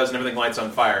car does and everything lights on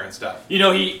fire and stuff. You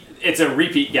know, it's a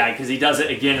repeat gag because he does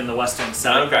it again in the Western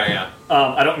setting. Okay, yeah.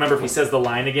 I don't remember if he says the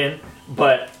line again,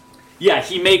 but yeah,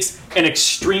 he makes an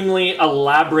extremely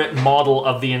elaborate model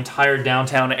of the entire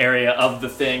downtown area of the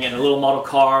thing, and a little model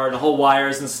car and the whole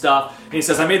wires and stuff. And he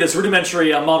says, "I made this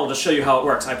rudimentary model to show you how it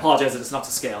works. I apologize that it's not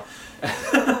to scale."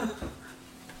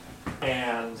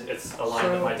 And it's a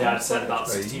line that my dad said about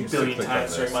 16 billion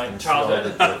times during my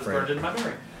childhood. It's burned in my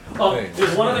memory.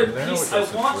 There's one other piece I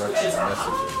want, which is...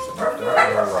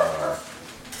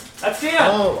 That's Dan!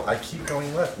 Oh, I keep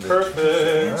going left. Perfect.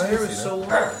 Hair is so long.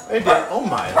 Hey, Dan. Oh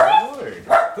my lord.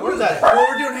 Who is that? Well,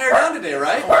 we're doing hair down today,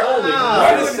 right?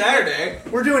 Wow. It's Saturday.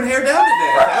 We're doing hair down today.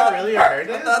 Is that really your hair, I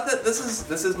Dan? thought that this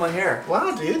is my hair.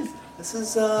 Wow, dude. This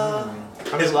is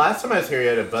I mean, last time I was here, you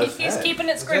had a buzz He's head. keeping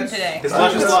it scrim today. His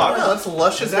luscious locks. Yeah, that's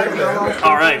luscious hair.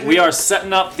 All right, we are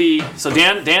setting up the... So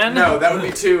Dan? No, that would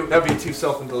be too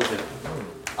self-indulgent.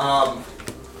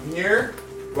 Here,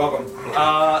 welcome.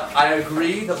 I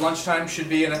agree that lunchtime should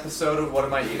be an episode of What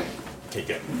Am I Eating?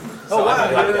 Take it. So wow.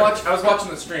 I was watching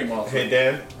the stream also. Hey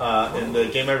Dan, in the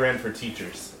game I ran for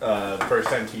teachers,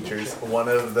 first-time teachers, one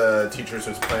of the teachers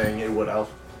was playing a Wood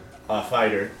Elf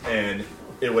fighter, and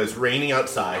it was raining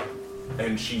outside,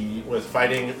 and she was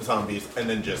fighting zombies, and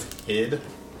then just hid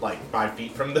like 5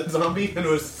 feet from the zombie, and it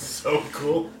was so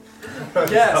cool.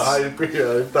 Yes. I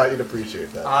thought you'd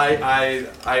appreciate that.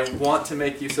 I want to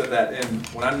make use of that, and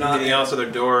when I'm not Anything else? Other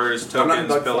doors, when I'm not in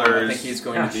tokens, bug form, I pillars. think he's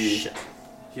going to be Shit.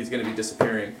 he's going to be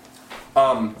disappearing.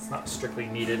 It's not strictly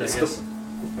needed, I It's guess.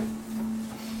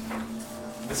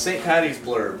 The St. Patty's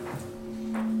blurb.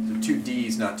 The 2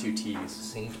 D's, not 2 T's.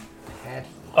 St. Patty.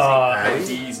 St.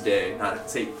 D's Day, not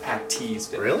St. Patty's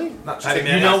Day. Really? Not Patty St.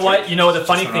 Man. You know what? You know what the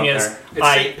funny Just thing throw it is? out there.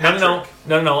 It's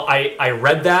St. No. I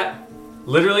read that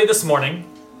literally this morning.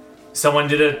 Someone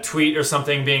did a tweet or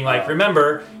something being like,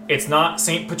 remember, it's not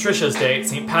St. Patricia's Day, it's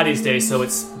St. Patty's Day, so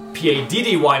it's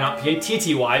P-A-D-D-Y, not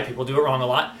P-A-T-T-Y. People do it wrong a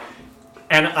lot.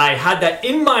 And I had that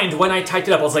in mind when I typed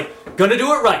it up. I was like, gonna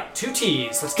do it right. 2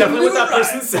 T's. That's definitely what that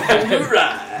person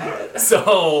said.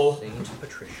 So, St.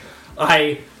 Patricia.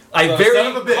 I son very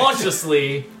of a bitch.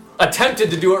 consciously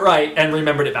attempted to do it right and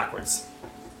remembered it backwards.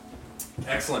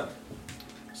 Excellent.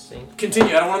 Saint.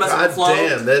 Continue. I don't want to mess God with the flow.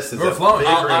 damn, this is We're a flowing.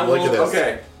 big room. Look at this.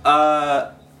 Okay.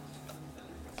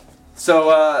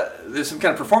 So there's some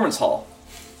kind of performance hall.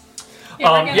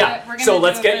 Yeah, we're gonna So do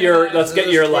let's a get bit your of a- let's get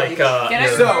your like Get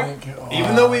it? So,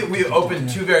 even though we opened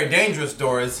 2 very dangerous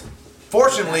doors,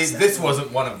 fortunately, this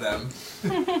wasn't one of them.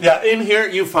 Yeah, in here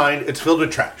you find it's filled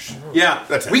with trash. Yeah,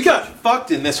 That's it. we got fucked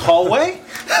in this hallway.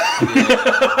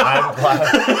 I'm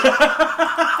glad.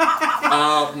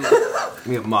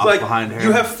 We have mob Like, behind her.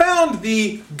 you have found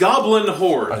the goblin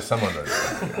horde. Someone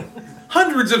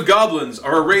Hundreds of goblins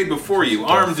are arrayed before you,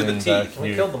 armed to the teeth.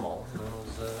 we killed them all.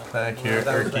 back here,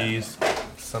 turkeys.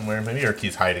 somewhere. Maybe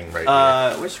Erky's hiding right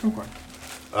Where's Scrimcorn?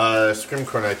 here.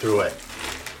 Scrimcorn I threw away.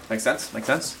 Makes sense.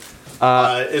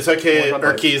 It's okay. What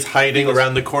about Erky's hiding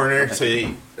around the corner, so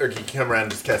Erky can come around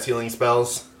and just cast healing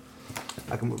spells.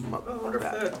 I can move him up. I wonder if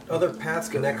that other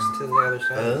path connects to the other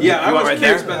side. Yeah, I You was want right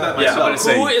curious there? about that Yeah,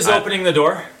 myself. Who is opening the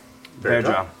door?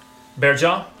 Bearjaw.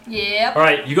 Bearjaw? Yep. All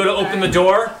right, you go to open the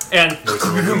door, and There's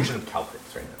an illusion of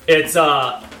Caltrix right now. it's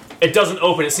it doesn't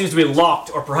open. It seems to be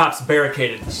locked or perhaps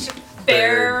barricaded.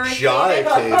 Barricaded.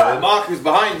 Mock, who's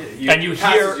behind you, And you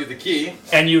passes hear- you the key.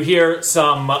 And you hear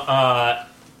some.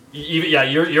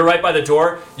 You're right by the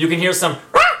door. You can hear some.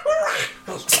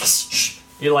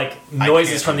 You like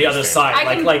noises can't from the other understand.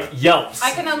 side, like yelps. I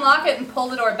can unlock it and pull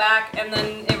the door back, and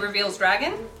then it reveals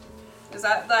dragon. Is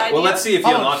that the idea? Well, let's see if the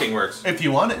unlocking works. If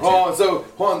you want it to. Oh, so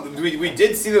hold on. We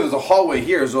did see there was a hallway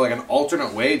here. Is there like an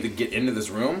alternate way to get into this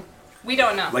room? We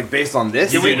don't know. Like based on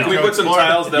this? You We know. put some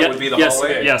tiles that would be the yes,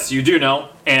 hallway. yes, you do know,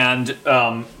 and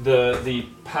the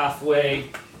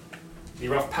pathway, the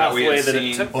rough That we pathway had that it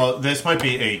seen. took. Well, this might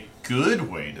be a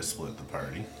good way to split the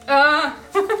party.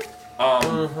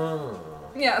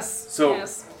 Yes. So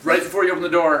yes. right before you open the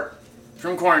door,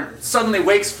 Scrimcorn suddenly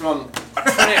wakes from a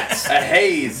trance, a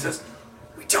haze.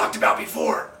 We talked about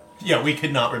before. Yeah, we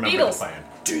could not remember Beatles. the plan.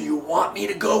 Do you want me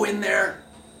to go in there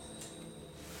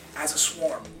as a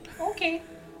swarm? Okay.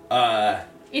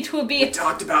 It will We be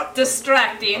talked about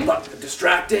distracting.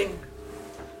 distracting.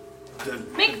 The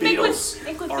Make beetles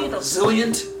good are beetles.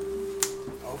 resilient.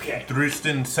 Okay.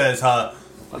 Drustin says,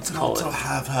 Let's we call also it.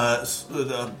 have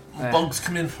bugs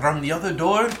come in from the other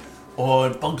door, or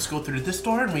bugs go through this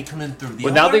door and we come in through the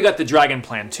Well, other. now they got the dragon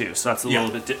plan too, so that's a Yeah.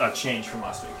 little bit change from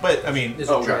last week. But, I mean, Is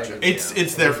a dragon.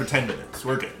 it's there for 10 minutes.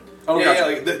 We're good. Oh, Yeah, gotcha.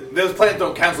 like those plans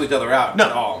don't cancel each other out No.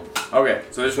 at all. Okay,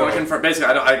 so I just want to confirm. Basically,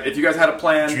 if you guys had a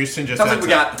plan, Drustin just sounds like adds we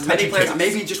got a many touch of plans, chaos.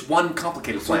 maybe just one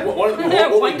complicated plan. What Yeah, we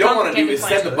don't one want to do complicated is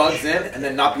plan. send the bugs in and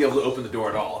then not be able to open the door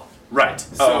at all. Right.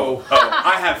 So-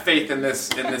 I have faith in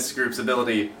this group's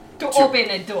ability To open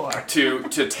a door. to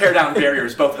tear down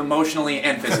barriers, both emotionally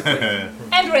and physically.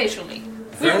 And racially.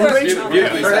 We Friends- work beautiful- on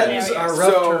beautifully those said. Friends areas. are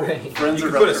rough So, terrain. friends You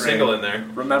are could put a rough single terrain. in there.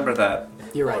 Remember that.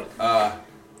 You're right.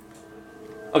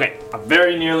 Okay, I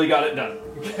very nearly got it done.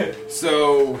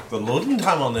 So The loading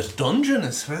time on this dungeon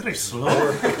is very slow.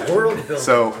 World building.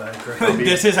 So-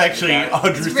 This is actually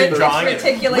Drustin drawing it.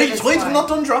 reticulated Wait, spine. I'm not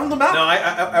done drawing the map. No,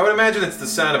 I would imagine it's the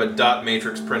sound of a dot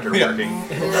matrix printer Yeah. working.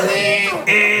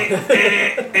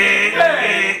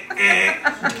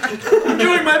 I'm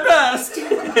doing my best.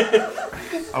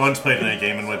 I once played in a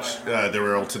game in which there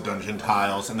were also dungeon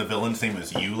tiles, and the villain's name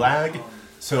was Ulag.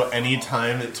 So any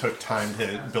time it took time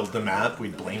to build the map, we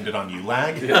blamed it on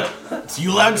Ulag. It's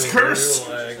Ulag's curse.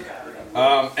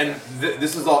 and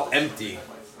this is all empty.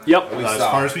 Yep. As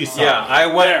far as we saw. Yeah, I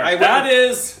went. That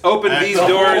is. Open That's these a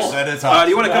doors. hole. That is Do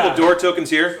you want a couple awesome. door tokens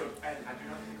here?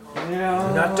 You're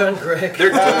not done, Greg. They're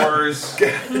doors, We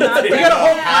got a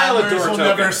whole pile of doors will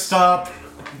never tokens. stop.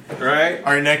 right?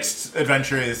 Our next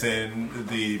adventure is in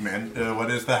the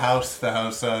what is the house? The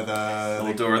house, the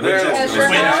Little door there. Winchester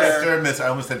Winchester. Miss, I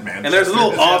almost said Manchester. And there's a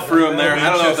little off room there. I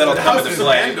don't know if that'll come into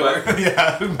play, but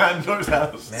Yeah, Mandor's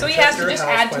house. So he has to just Manchester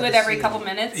add House to by it the every sea. couple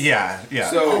minutes. Yeah, yeah.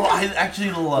 So- oh, I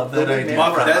actually love that idea.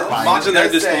 Mock isn't there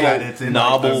just a say- That it's little in,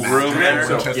 novel the room there?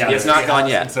 Winchester Yeah, it's not gone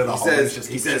yet. Instead of the He hallways says, just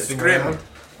he keep says, twisting Scrim, around.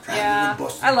 Yeah.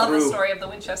 I love the story of the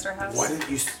Winchester house. Why don't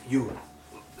you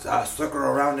circle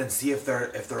around and see if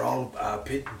they're all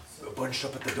bunched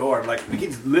up at the door? Like we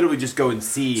can literally just go and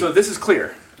see. So this is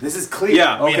clear. this is clear.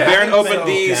 yeah. Okay. Baron haven't opened been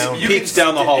these, down. peeks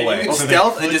down the hallway. You So can there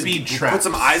stealth and could just be put traps.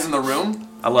 some eyes in the room.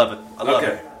 I love it. I love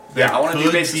Okay. it. Yeah, I want to do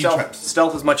could basic be stealth, traps.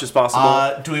 stealth as much as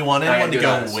possible. Do we want I anyone to do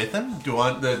go that. with him? Do you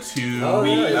want the two Oh,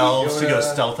 yeah, you elves to go go to-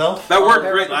 stealth elf? That worked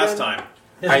Never great forget. last time.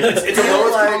 It's a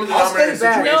lowest common I'll stay denominator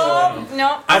back. situation.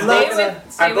 No, I'm stay both,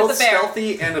 with, stay I'm with both the bear.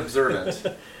 stealthy and observant,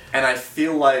 and I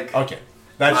feel like Okay,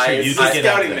 that's true. You it's can a get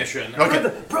out scouting there. mission.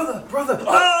 Okay, Brother.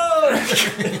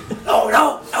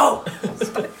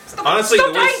 Honestly,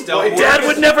 the way stealth works. Dad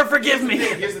would never forgive me.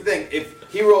 Here's the thing: if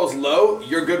he rolls low,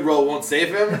 your good roll won't save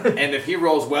him, and if he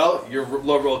rolls well, your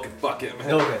low roll can fuck him.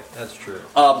 Okay, that's true.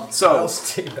 So I'll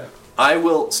stay back. I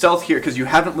will stealth here because you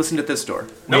haven't listened at this door.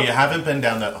 no, you haven't been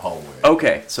down that hallway,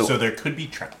 Okay, so, so there could be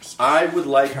traps. I would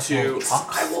like to.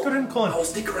 I will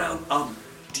stick around.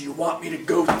 Do you want me to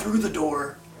go through the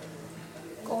door?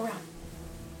 Go around.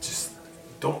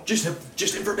 Don't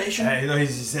Just information. No, he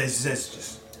says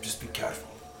just be careful.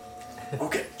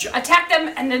 Okay. Attack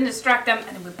them and then distract them,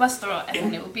 and then we bust through, and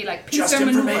then it would be like Just pincer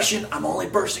maneuver. information. I'm only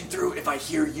bursting through if I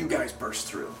hear you guys burst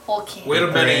through. Okay. Wait a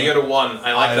minute, you're one.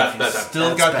 I like that better.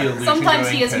 Still got the illusion Sometimes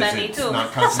going he is 'cause many, it's too.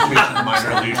 Not concentration,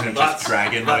 minor illusion, just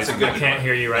dragon noise. I can't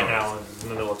hear you right now in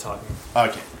the middle of talking.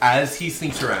 Okay, as he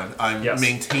sneaks around, I'm Yes.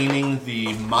 maintaining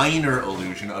the minor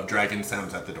illusion of dragon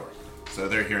sounds at the door. So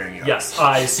they're hearing you. Yes,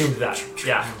 I assumed that.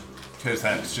 Yeah. Because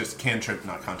that's just cantrip,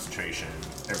 not concentration,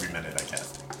 every minute I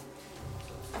cast.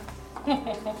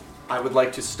 I would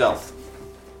like to stealth.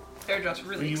 They're just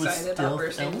really You would excited still about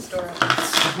bursting the store.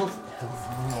 How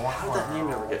did that name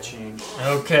never get changed?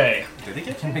 Okay. Did it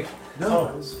get changed? No,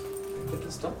 it was put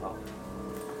the stuff out.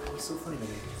 It's so funny to me.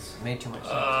 Made too much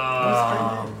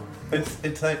sense.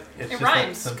 It's like it's It just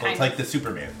rhymes, that simple. kind It's like the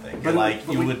Superman thing. But- like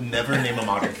but you we- would never name a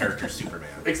modern character Superman,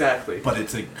 Exactly. but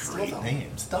it's a great name.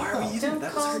 Why are we using Don't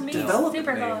that? call That's her me development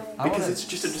Superboy. name. I Because wanna it's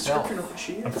just a description of what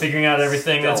she is. I'm figuring out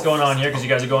everything that's going on here because you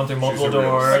guys are going through multiple She's a real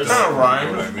doors. psycho. All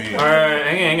You know what I mean? right,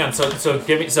 hang on. So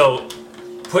give me. So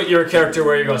put your character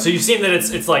where you're going. So you've seen that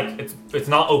it's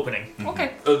not opening.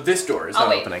 Okay. This door is Oh, not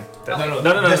wait. opening.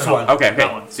 No. This one. Okay,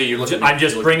 That one. So you look. I'm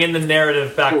just you look- bringing the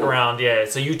narrative back Cool. around. Yeah.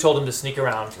 So you told him to sneak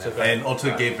around. So And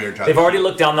also gave Bearjaw. they've already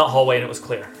looked down that hallway and it was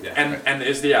clear. And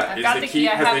is the I've got the key,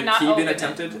 I have has the not key been opened it.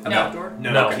 attempted at No. that door?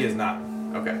 No, No. he is not.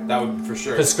 Okay. That would for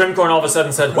sure. Because Scrimcorn all of a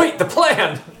sudden said, "Wait, the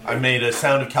plan." I made a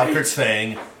sound of Calcrick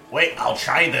saying, "Wait, I'll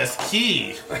try this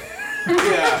key."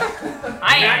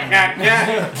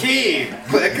 I Key.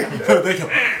 Click. They go,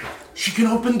 she can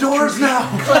open doors now.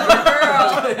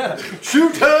 girl.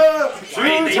 Shoot her!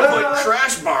 Wait, they put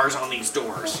crash bars on these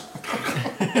doors.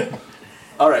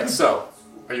 Alright, so,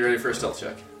 are you ready for a stealth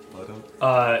check?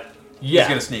 Yeah. He's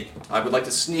gonna sneak. I would like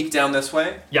to sneak down this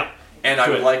way, Yeah. and I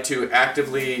Do would it. like to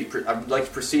I would like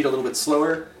to proceed a little bit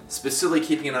slower, specifically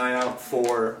keeping an eye out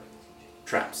for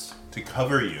traps. To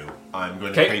cover you, I'm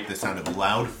going to Okay. create the sound of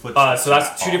loud footsteps. So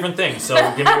that's two different things. So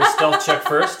give me your stealth check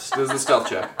first, This is a stealth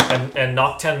check. and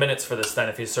knock 10 minutes for this. Then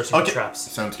if he's searching Okay. for traps.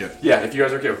 Sounds good. Yeah, if you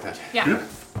guys are okay with that. Yeah.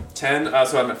 10,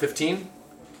 so I'm at 15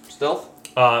 stealth.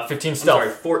 15 I'm stealth. sorry,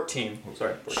 14.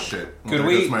 Sorry. 14. Shit. Well, Could there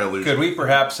we goes my illusion. could we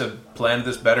perhaps have planned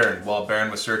this better? And while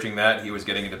Baron was searching that, he was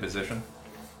getting into position.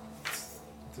 It's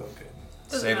okay.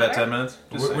 Doesn't Save that matter. 10 minutes.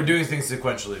 Just We're saying. doing things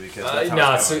sequentially because that's how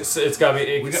No, it's going. it's got to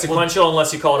be We got- sequential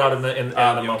unless you call it out in the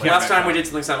moment. Last time we did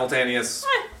something simultaneous.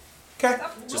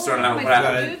 Just throwing it out what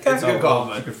happened. It's a good call,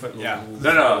 but yeah.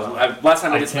 No. Last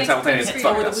time we did something Like, simultaneous. three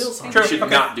Fuck over the us. wheels. You True, should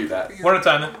okay. not do that. One at a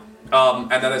time then.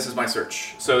 And then this is my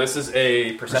search. So this is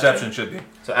a Perception should be.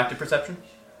 So active perception.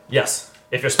 Yes,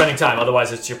 if you're spending time.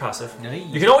 Otherwise, it's your passive.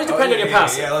 You can always depend on your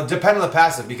passive. Yeah, it'll depend on the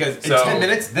passive because in So- 10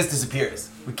 minutes this disappears.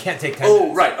 We can't take 10 Oh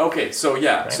minutes. right. Okay. So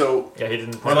yeah. Right. So Yeah, he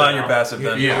didn't. Rely on your passive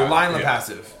then. Yeah, rely on the Yeah.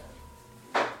 passive.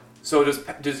 so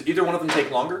does either one of them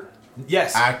take longer?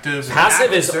 Yes. Active.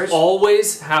 Passive is search.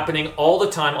 always happening all the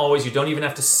time. Always. You don't even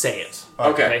have to say it.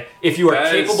 Okay. If you are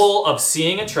That is- capable of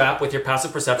seeing a trap with your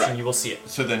passive perception, Right. you will see it.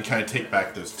 So then can I take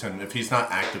back those 10? If he's not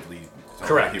actively...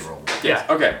 Correct. He rolled. Yeah.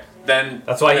 Okay. Then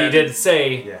That's why he then- did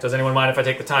say, Yeah. "Does anyone mind if I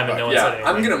take the time?" And no one said Yeah, anything.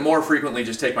 I'm gonna more frequently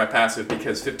just take my passive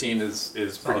because 15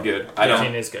 is pretty good. I 15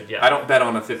 don't is good. Yeah. I don't bet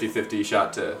on a 50-50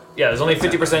 shot to. Yeah. There's only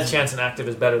 50% chance an active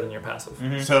is better than your passive.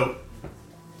 So,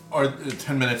 are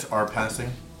 10 minutes are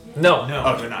passing? No. No,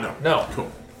 Okay, they're not. No.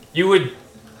 Cool. You would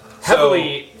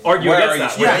heavily argue where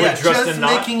against are you? that. Yeah, Would yeah, Justin just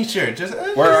not? making sure. Just,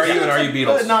 Where are you and are you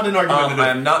Beatles? Not an argument.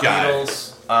 I'm not guy. Beatles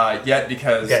yet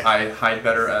because Okay. I hide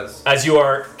better as. As you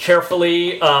are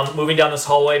carefully moving down this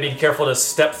hallway, being careful to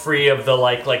step free of the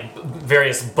like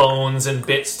various bones and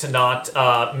bits to not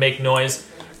make noise.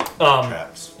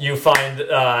 Traps. You find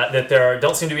that there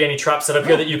don't seem to be any traps set up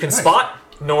here that you can spot,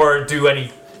 nor do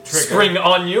any spring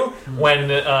on you when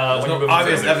you move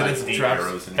obvious through. evidence of Eight traps.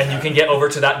 arrows in And you can get over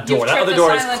to that door. You've That other tripped door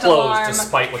the is silent closed alarm.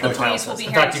 despite what the The tile police will says. be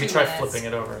In here fact, in you can 2 try minutes. flipping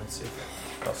it over and see.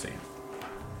 I'll see.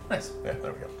 Nice. Yeah,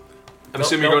 there we go. I'm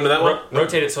assuming you're going to that one.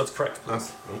 Rotate it so it's correct.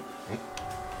 That's,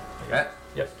 Okay.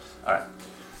 Yep. All right.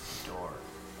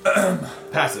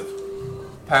 Passive.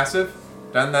 Passive.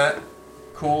 Done that.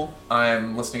 Cool.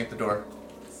 I'm listening at the door.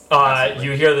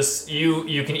 You hear this.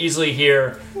 You can easily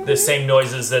hear the same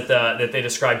noises that they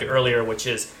described earlier, which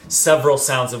is several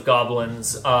sounds of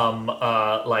goblins.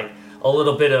 Like a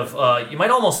little bit of. You might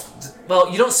almost. Well,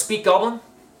 you don't speak goblin,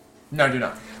 No, I do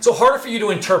not. so harder for you to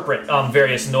interpret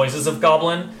various noises of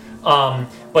goblin.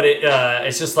 But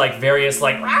it's just like various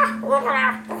like.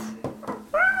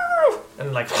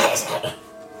 And like.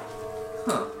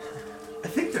 I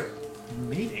think they're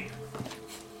mating.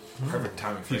 Perfect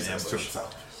timing for an ambush.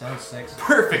 Sounds sexy.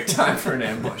 Perfect time for an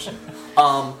ambush.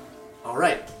 All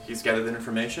right. He's gathered the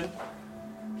information.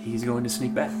 He's going to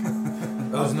sneak back.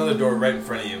 there's another door right in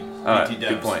front of you. Alright, BT good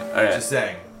Dubs. point. Alright. Just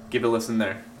saying. Give it a listen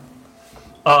there.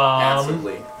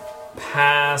 Passively.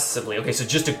 Okay, so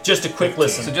just a quick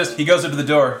listen. So just he goes up to the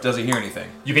door. Does he hear anything?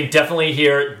 You can definitely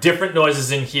hear different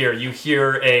noises in here. You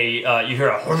hear a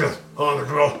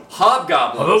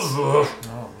Hobgoblins.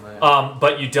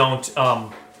 But you don't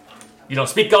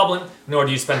speak Goblin, nor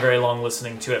do you spend very long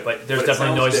listening to it. But there's But it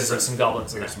definitely sounds noises different. of some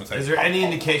goblins in there. Is there any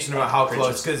indication about how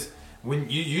close? Because when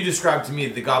you described to me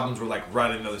the goblins were like right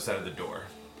on the other side of the door.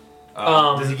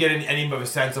 Does he get any of a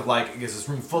sense of like, is this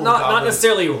room full of Not goblins?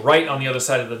 necessarily right on the other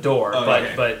side of the door,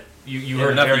 but you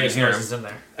heard enough that you various can hear noises in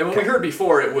there. And when we heard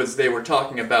before, it was they were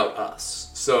talking about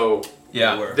us. So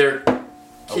Yeah. they're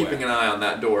keeping an eye on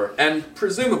that door, and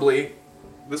presumably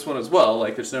this one as well.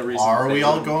 Like, there's no reason. Are they we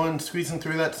all wouldn't- going squeezing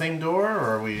through that same door,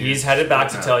 or are we? He's headed back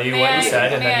to tell you what May he I-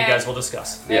 said, and may then you I- guys will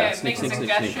discuss. May Yeah, I sneak, make a sneak,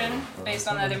 sneak, sneak. suggestion based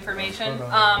on that information?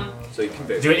 So you can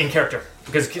Do it in character.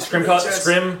 Because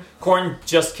Scrimcorn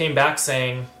just came back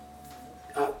saying,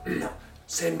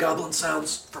 Same goblin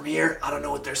sounds from here. I don't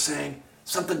know what they're saying.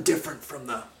 Something different from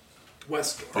the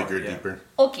west door. Bigger, deeper.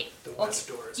 Okay. The west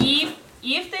door is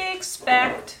If they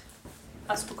expect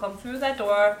us to come through that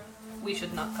door, we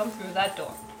should not come through that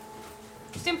door.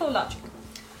 Simple logic.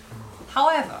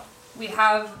 However, we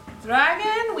have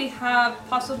dragon, we have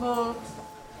possible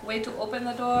way to open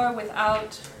the door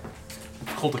without...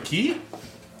 Hold a key?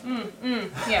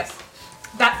 Yes.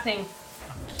 That thing.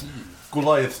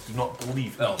 Goliaths do not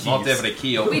believe in keys. Not every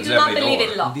key opens We do not every believe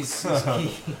door. in locks. This is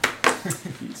key.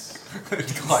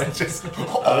 Goliath just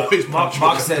always Mark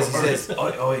says,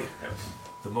 oi,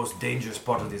 the most dangerous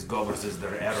part of these goblins is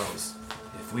their arrows.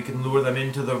 If we can lure them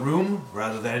into the room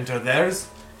rather than enter theirs,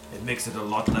 it makes it a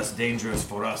lot less dangerous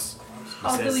for us. He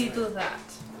How do says, we do that?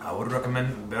 I would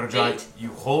recommend Berjai, you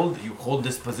hold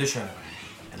this position,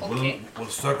 and Okay. we'll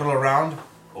circle around,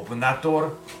 open that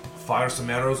door, fire some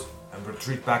arrows, and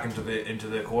retreat back into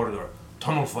the corridor.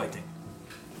 Tunnel fighting.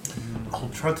 I'll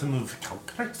try to move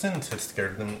Calcrix in to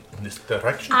scare them in this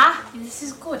direction. Ah, this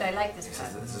is good. I like this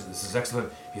plan. This is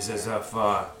excellent. He says, if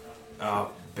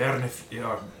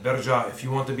Berja, if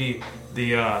you want to be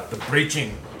the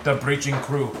breaching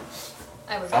crew,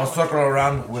 I'll circle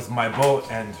around with my bow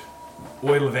and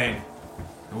oil vein.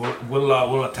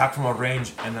 We'll attack from a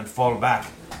range and then fall back.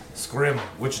 Scrim,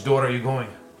 which door are you going?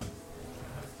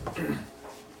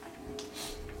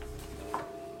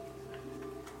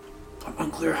 I'm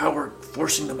unclear how we're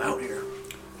forcing them out here.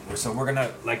 So we're gonna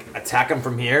like attack them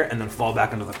from here and then fall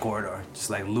back into the corridor. Just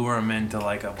like lure them into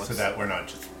like a. So that we're not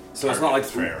just. So it's not like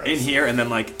targets for arrows. in here and then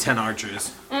like 10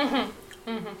 archers.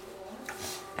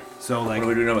 So like. What do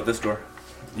we do now with this door?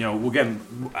 You know,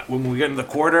 when we get in the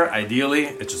corridor, ideally,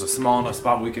 it's just a small enough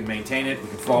spot where we can maintain it. We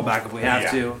can fall back if we have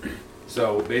to.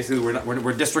 So basically,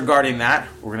 we're disregarding that.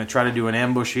 We're gonna try to do an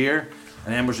ambush here,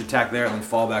 an ambush attack there, and then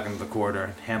fall back into the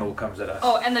corridor. Handle comes at us.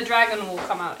 Oh, and the dragon will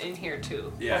come out in here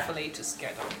too, Yeah. hopefully to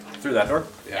scare them. Through that door?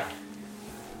 Yeah.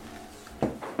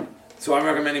 So I'm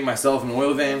recommending myself an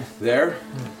oil vein there.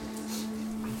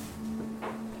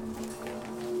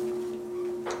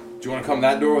 Do you want to come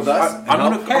that door with us? I'm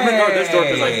gonna go to this door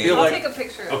because I feel I'll like take a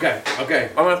picture. Okay.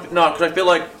 I'm gonna because I feel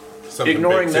like Something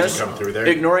ignoring big to this, come through there.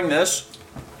 ignoring this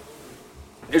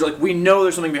is like we know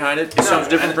there's something behind it. It sounds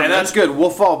different from and that's this. good. We'll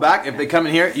fall back. If they come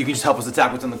in here, you can just help us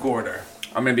attack what's in the corridor.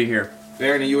 I'm gonna be here.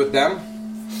 Baron, are you with them?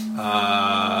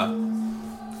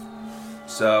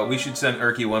 So we should send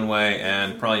Urki one way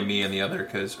and probably me in the other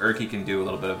because Urki can do a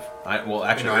little bit of.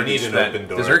 Actually, I need Urki's an spent. open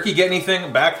door. Does Urki get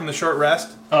anything back from the short rest,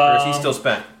 or is he still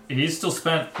spent? he's still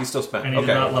spent, He's still spent. and he Okay.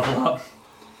 did not level up.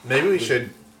 Maybe we should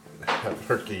have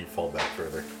Herky fall back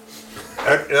further.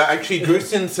 Actually,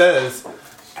 Drustin says,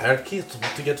 Herky, it's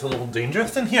about to get a little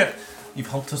dangerous in here. You've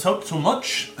helped us out so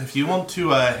much. If you want to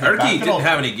head Urki back at all- didn't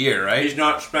have any gear, right? He's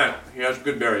not spent. He has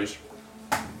good berries.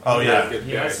 Oh yeah.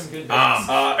 He has some good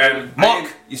And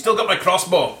Mock, you still got my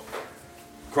crossbow.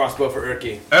 Crossbow for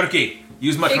Urki. Urki,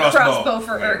 use my Big crossbow. crossbow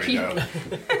for There we Urki. go.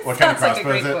 What kind of Sounds like a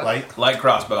crossbow is great it? book. Light? Light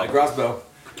crossbow. Crossbow.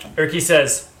 Urki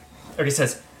says,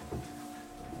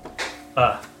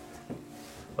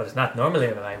 what is not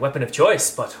normally my weapon of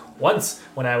choice, but once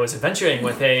when I was adventuring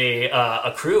with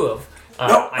a crew of...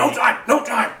 No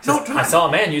time. I saw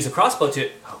a man use a crossbow to...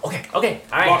 Okay, all right.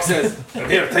 Box says,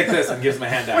 here, take this, and gives my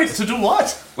hand out. Wait, to do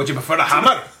what? Would you prefer a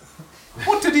hammer?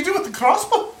 What did he do with the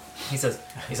crossbow? He says,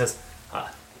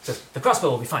 the crossbow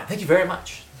will be fine. Thank you very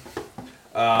much.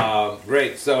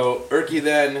 Great. So Urki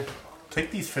then. Take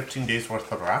these 15 days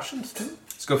worth of rations too.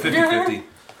 Let's go 50-50.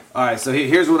 All right. So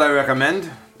here's what I recommend.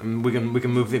 And we can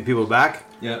move the people back.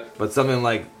 Yeah. But something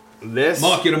like this.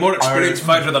 Mock, you're a more experienced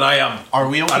fighter than I am. Are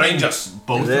we opening Arrange us.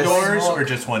 both This- doors or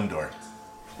just one door?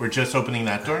 We're just opening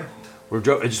that door? We're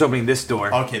just opening this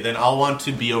door. Okay, then I'll want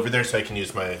to be over there so I can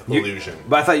use my illusion.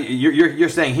 But I thought you're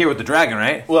staying here with the dragon,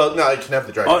 right? Well, no, I can have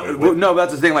the dragon. Oh, well, no,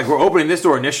 that's the thing. Like, we're opening this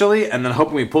door initially, and then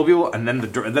hoping we pull people, and then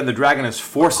the dragon is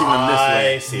forcing them this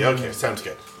way. I see. Okay, sounds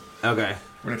good. Okay.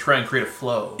 We're gonna try and create a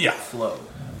flow. Yeah. Flow.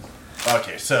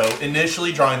 Okay, so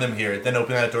initially drawing them here, then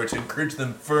open that door to encourage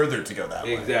them further to go that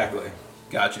way. Exactly.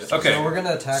 Gotcha. Okay. So we're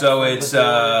gonna attack. So from it's the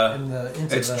door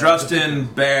into it's the-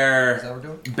 Drustin, Bear, Is that what we're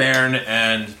doing? Bairn,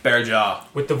 and Bearjaw.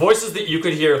 With the voices that you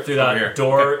could hear through Over here. that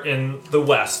door in the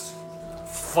west,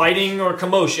 fighting or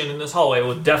commotion in this hallway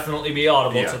will definitely be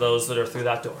audible to those that are through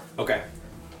that door. Okay.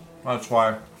 That's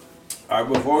why. All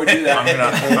right. Before we do that,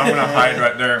 I'm gonna hide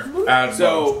right there.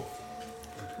 So,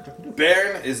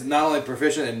 Baron is not only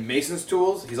proficient in Mason's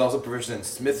tools, he's also proficient in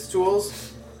Smith's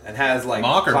tools, and has like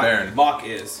Mock or Baron? Mock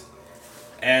is,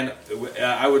 and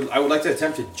I would like to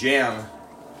attempt to jam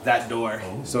that door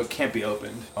so it can't be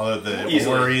opened. Although the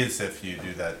Easily. worry is if you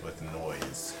do that with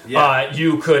noise.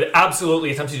 You could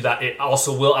absolutely attempt to do that. It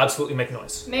also will absolutely make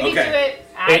noise. Maybe do it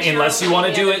as unless you're you want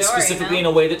to opening do the it door, specifically you in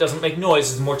know? a way that doesn't make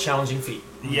noise. It's a more challenging feat.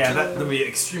 Yeah, that would be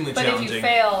extremely But challenging. if you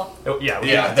fail, then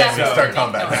definitely we start make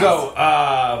combat. noise.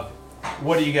 So,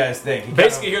 what do you guys think?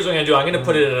 Basically, here's what I'm going to do. I'm going to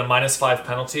put it at a -5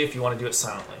 penalty if you want to do it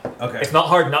silently. Okay. It's not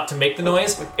hard not to make the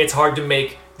noise. It's hard to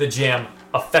make the jam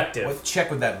effective. What check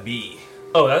would that be?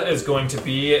 Oh, that is going to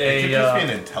be It could a... just be an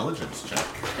intelligence check.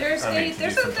 There's I mean, a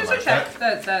there's do a something there's a like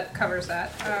check that covers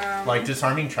that. Like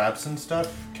disarming traps and stuff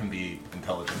can be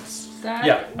intelligence. That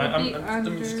Yeah, would be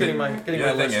I'm just under- getting my The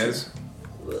other thing is,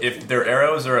 if their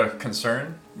arrows are a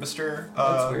concern, Mr.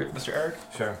 Mr. Eric,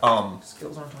 Sure.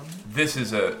 Skills aren't on me.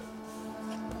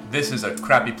 this is a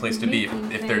crappy place to be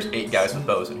if there's 8 guys with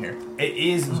bows in here. It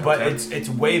is, but it's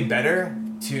way better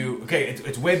to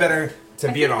it's way better to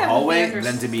I be in think a that would be hallway under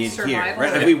than to be in here. survival.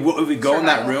 Right? If we go in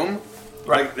that Survival. room,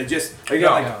 right? It just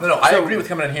No, I agree with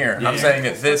coming in here. I'm Yeah. saying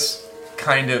that this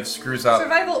kind of screws up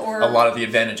Survival or a lot of the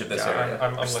advantage of this area.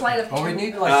 I'm sleight of Well, we hand.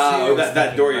 need like two.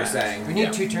 that door you're saying. We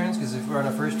need 2 turns because if we're on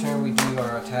our first turn, we do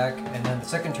our attack, and then the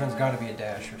second turn's got to be a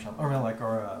dash or something, or like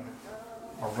or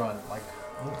run, like.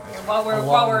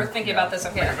 while we're thinking about this,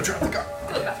 okay.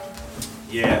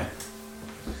 Yeah.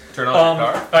 Turn on the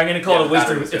car. I'm going to call it a wisdom.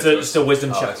 batteries, It's yeah, just a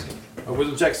wisdom Oh, I check. see. A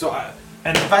wisdom check. So,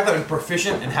 and the fact that I'm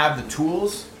proficient and have the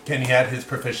tools, Can he add his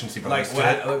proficiency like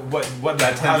bonus to it? what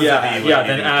That how tends does to that- be Yeah, what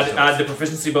then you do add with add the those.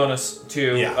 proficiency bonus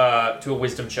to a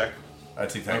wisdom check.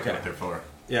 That's exactly Okay. what they're for.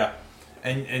 Yeah,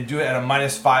 and do it at a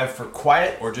 -5 for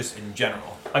quiet or just in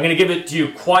general. I'm going to give it to you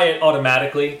quiet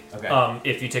automatically. Okay.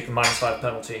 If you take the -5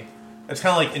 penalty. It's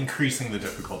kind of like increasing the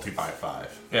difficulty by 5.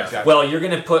 Yeah. Well, you're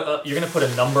going to put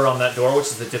a number on that door, which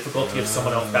is the difficulty of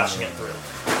someone else bashing it through,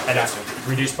 and it's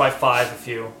reduced by 5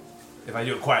 If I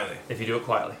do it quietly. if you do it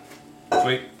quietly.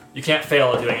 Sweet. You can't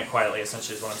fail at doing it quietly.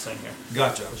 Essentially, is what I'm saying here.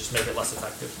 Gotcha. We'll just make it less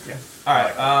effective. Yeah. All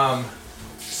right.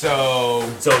 So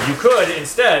So you could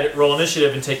instead roll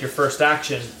initiative and take your first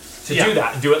action to do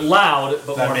that and do it loud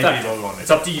but That more may be effective. what we want to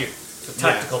It's up to you. It's a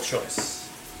tactical choice.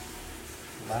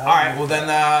 all right. Well then,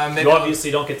 maybe You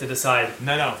obviously don't get to decide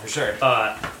no, for sure. In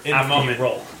the after moment. you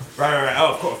roll. Right.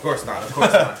 Oh, of course not. Of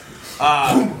course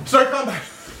not. Start combat!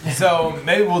 So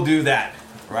maybe we'll do that,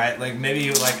 right? Like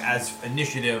maybe like as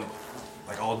initiative,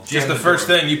 like I'll jam Just the first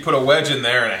door. thing, you put a wedge in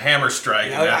there and a hammer strike.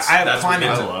 And I that's, have that's climbing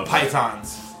what I gets it. love.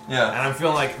 pythons, Yeah. and I'm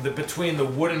feeling like between the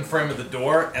wooden frame of the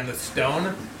door and the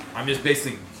stone, I'm just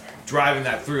basically driving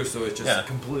that through, so it's just Yeah.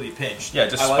 completely pinched. Yeah,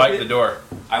 just I like spike it. the door.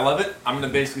 I love it. I'm gonna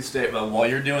basically stay while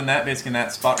you're doing that, basically in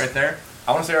that spot right there.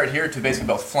 I want to stay right here to basically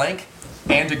both flank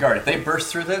and to guard. If they burst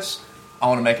through this, I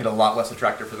want to make it a lot less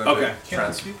attractive for them. Okay. to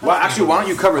trans- Well, actually, why don't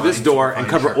you cover this door and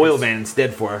cover Oilbane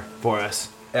instead for us?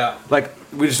 Yeah. Like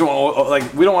we just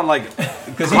don't we don't want to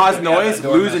like cause noise, that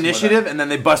door lose messing with initiative, and then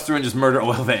they bust through and just murder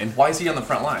Oilbane. Why is he on the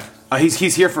front line?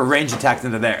 He's here for range attacks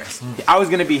into theirs. I was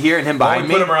gonna be here and him Why behind don't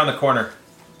me. we put him around the corner?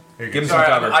 Give him Sorry,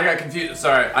 some cover. I got confused.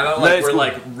 Sorry, I know That's we're cool.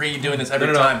 like redoing this every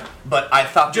No. time, but I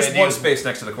thought Just the idea one was space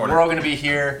next to the corner. we're all gonna be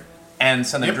here and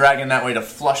send the dragon that way to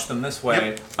flush them this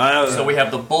way. I know. So we have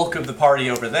the bulk of the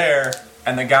party over there,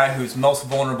 and the guy who's most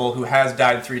vulnerable, who has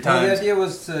died 3 Well, the times. idea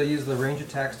was to use the range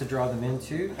attacks to draw them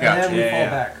into, and Gotcha. then we Yeah, fall yeah.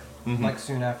 back like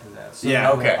soon after that. So,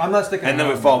 Yeah, okay. I'm not sticking. and then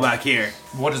we around. fall back here.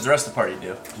 What does the rest of the party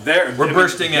do? We're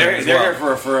bursting in They're, as they're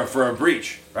well. here for a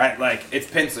breach, right? Like it's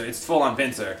pincer. It's full on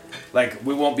pincer. Like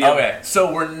we won't be able. Okay,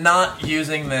 so we're not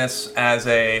using this as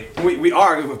a. We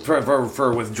are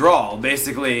for withdrawal.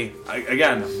 Basically,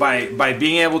 again, by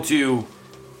being able to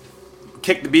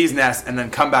kick the bee's nest and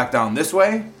then come back down this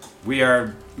way, we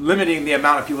are limiting the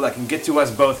amount of people that can get to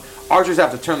us. Both archers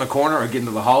have to turn the corner or get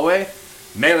into the hallway,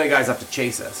 melee guys have to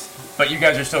chase us. But you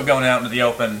guys are still going out into the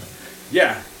open.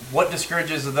 Yeah. What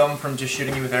discourages them from just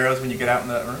shooting you with arrows when you get out in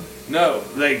that room? No,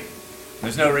 like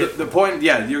there's no the point.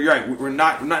 Yeah, you're right. We're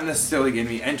not necessarily going to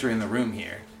be entering the room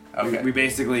here. Okay. We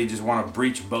basically just want to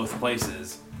breach both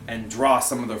places and draw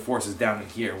some of their forces down in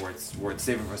here where it's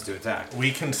safer for us to attack.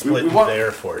 We can split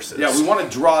their forces. Yeah, we want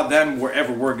to draw them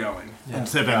wherever we're going.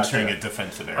 Instead of entering a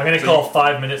defensive area. I'm gonna call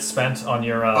 5 minutes spent on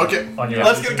your. Okay. On your.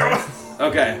 Let's get going.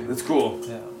 Okay, that's cool.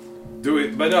 Yeah. Do we?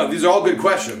 But no, these are all good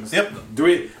questions. Yep. Do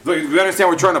we understand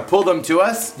we're trying to pull them to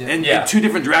us in two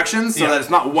different directions so that it's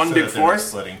not one So big that they're not force?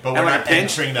 splitting. But and we're like not a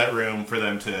pinch? entering that room for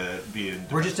them to be in.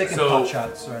 We're just taking So- pot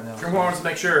shots right now. Grimwar wants to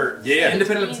make sure, Yeah.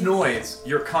 independent of its noise,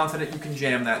 you're confident you can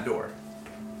jam that door.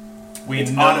 We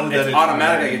It's know that it's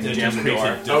automatic. I get to it jam just the makes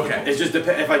door. it difficult. Okay. It's just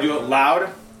if I do it loud,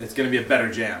 it's going to be a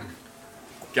better jam.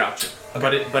 Gotcha.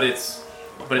 But it's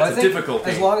I a think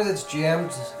difficulty. As long as it's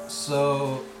jammed,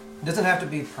 so it doesn't have to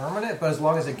be permanent, but as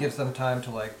long as it gives them time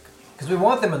to because we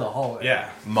want them in the hallway. Yeah.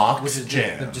 Mock's Which is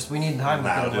jam. just we need time to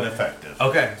Loud get and away. effective.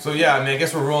 Okay, so yeah, I mean, I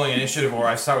guess we're rolling initiative, or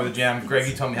I start with a jam. Greg,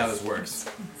 you tell me how this works.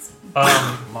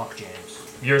 Mock jams.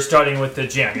 You're starting with the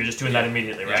jam. You're just doing that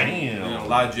immediately, right? You know,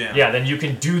 loud jam. Yeah. Then you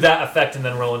can do that effect and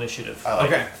then roll initiative.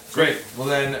 Okay, great. Well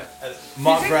then,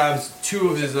 Mock grabs two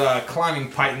of his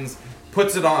climbing pythons,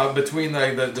 puts it on between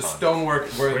the stonework.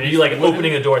 Where Are you like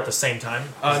opening a door at the same time?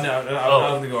 No, I'm not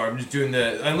opening the door. I'm just doing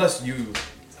unless you.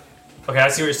 Okay, I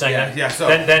see what you're saying. Yeah, then. yeah, so-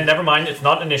 then never mind. It's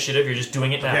not initiative. You're just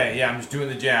doing it now. Okay, yeah, I'm just doing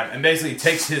the jam, and basically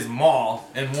takes his maul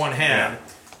in one hand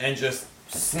and just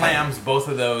slams both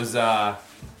of those kind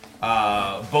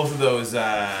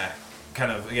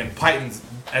of again pythons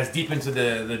as deep into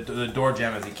the door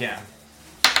jam as he can.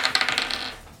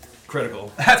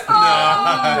 Critical. There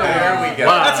we go.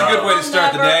 Wow. That's a good way to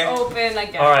start the Never day. Open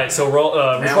again. All right. So roll.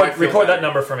 Now I feel Record that better.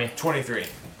 number for me. 23.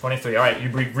 23. All right. You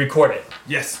record it.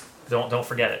 Yes. Don't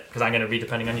forget it because I'm going to be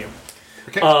depending on you.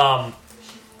 Okay.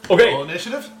 Okay. Roll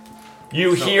initiative?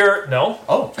 You hear no?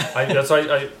 Oh. That's why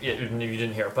you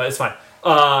didn't hear it, but it's fine.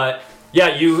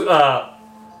 Yeah,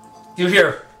 you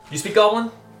hear. You speak Goblin?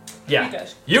 Yeah. He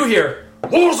does. You hear.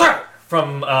 What was that?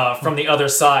 From the other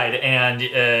side, and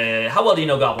how well do you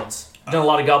know goblins? You done a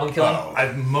lot of goblin killing?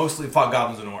 I've mostly fought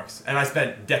goblins and orcs, and I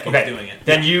spent decades doing it.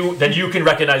 Then you can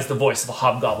recognize the voice of a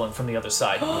hobgoblin from the other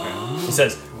side. He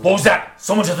says, "What was that?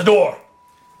 Someone's at the door."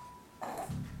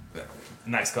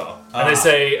 Nice call. And they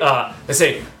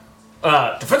say,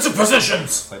 defensive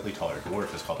positions. Slightly taller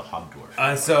dwarf is called a hobdwarf.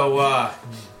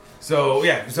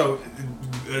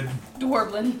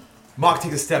 Dwarblin. Mock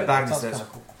takes a step back and Sounds says, kinda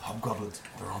cool. "Hobgoblins,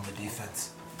 they're on the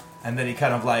defense." And then he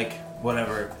kind of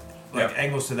whatever, Yep.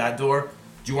 angles to that door.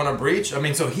 Do you want to breach? I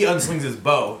mean, so he unslings his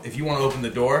bow. If you want to open the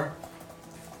door,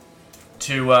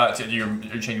 You're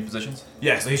changing positions?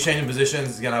 yeah. So he's changing positions.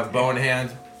 He's gonna have bow in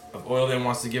hand. Oilden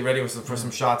wants to get ready for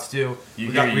some shots too. You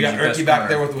we got use your Erky best back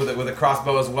there corner. with a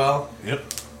crossbow as well. Yep.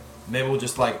 Maybe we'll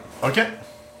just Okay.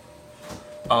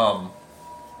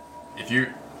 If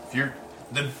you're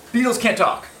the beetles can't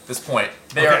talk at this point.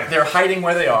 Okay. They're hiding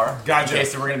where they are. Gotcha. In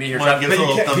case we're gonna be here. Well, trapped. give us a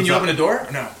little Can thumbs you up. open the door?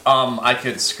 Or no. I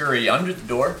could scurry under the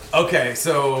door. Okay,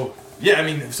 so yeah, I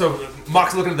mean, so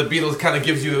Mock's looking at the beetles, kind of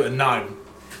gives you a nod.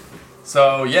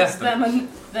 So yes, the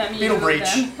Them, beetle you,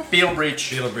 breach. them. Beetle breach.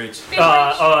 Beetle breach.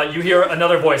 You hear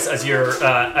another voice as you're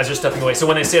stepping away. So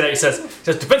when they say that, he says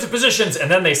defensive positions, and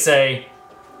then they say,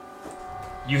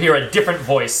 you hear a different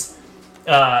voice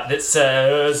that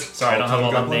says, sorry, I don't have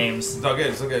all the names. It's all good.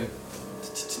 It's all good.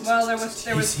 Well,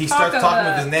 there was He talk starts of talking a-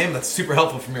 with his name. That's super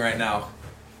helpful for me right now.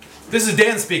 This is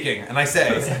Dan speaking, and I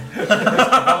say,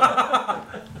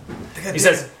 He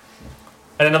says,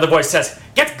 and another voice says,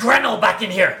 "Get Grenell back in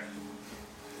here."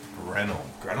 Grenell.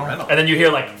 And then you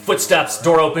hear footsteps,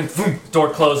 door open, boom, door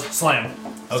closed, slam.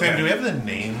 Sam, do we have the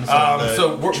names of the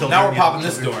so now we're popping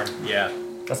this door. Yeah.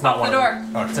 That's not one The of door.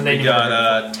 them. It's a name We you never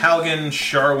heard got Talgan,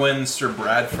 Sharwin, Sir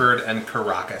Bradford, and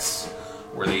Caracas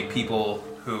were the people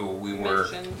who we were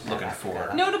Mentioned. looking for.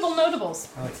 Notables.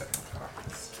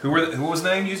 Who was the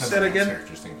name you said again?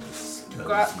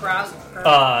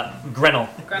 Grenell.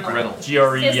 Grenell.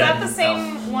 G-R-E-N. Is that the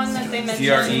same one that they mentioned?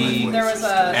 G-R-E-N-L? There was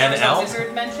a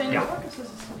wizard mentioned. Yeah.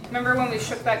 Remember when we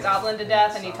shook that goblin to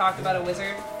death and he talked about a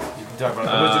wizard? You talk about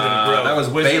the wizard in the grove. That was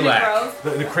wizard. In the Balak.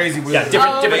 grove? The crazy wizard. Yeah,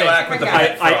 different Oh, name. Balak with the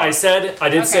okay. I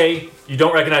did say you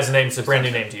don't recognize the name. It's a brand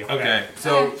new name to you. Okay,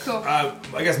 so Okay, cool.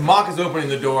 I guess Mock is opening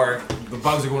the door. The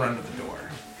bugs are going under the door.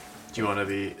 Do you want to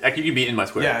be? You can be in my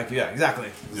square. Yeah, exactly.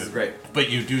 This is great. But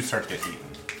you do start to get eaten.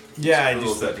 Yeah, I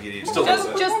just start to get eaten. Just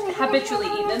habitually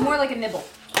eaten. It's more like a nibble.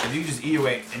 If you just eat your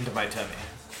way into my tummy.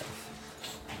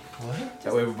 What?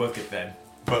 That way we both get fed.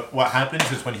 But what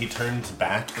happens is when he turns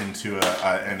back into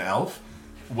an elf,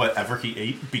 whatever he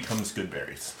ate becomes good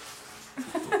berries.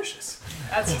 Delicious.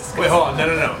 That's Wait, hold on.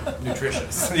 No.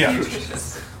 Nutritious. Yeah.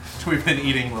 So we've been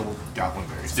eating little goblin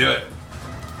berries. Do it.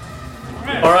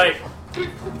 All right.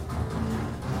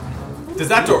 Does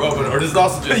that door open, or does it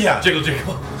also just jiggle?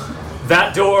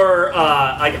 That door.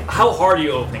 How hard are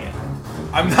you opening it?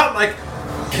 I'm not like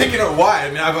kicking it wide. I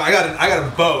mean, I got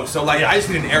a bow, so like I just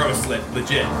need an arrow slit,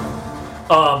 legit.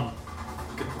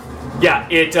 Yeah.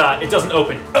 It doesn't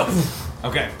open.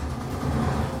 Okay.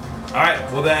 All right.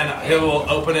 Well then, he will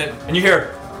open it, and you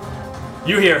hear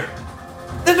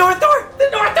the north door. The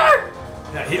north door.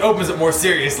 Yeah, he opens it more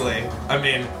seriously. I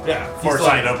mean, yeah.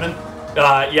 Forcing it open.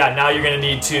 Yeah. Now you're gonna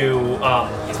need to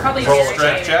It's probably Roll a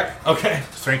irritating. strength check. Okay.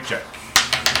 Strength check.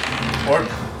 Or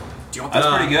That's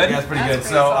pretty good. Yeah, that's pretty good. That's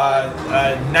So,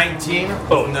 pretty 19.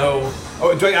 Oh. No.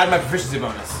 Oh, do I add my proficiency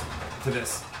bonus to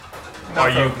this? Are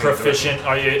you proficient?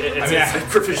 Are you? It's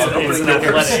proficient. It's an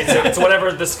athletics. It's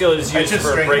whatever the skill is used just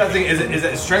for strength. breaking. Is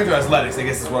it strength or athletics? I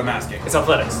guess is what I'm asking. It's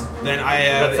athletics. Then I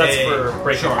have That's a, for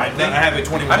breaking. Sure, then I have a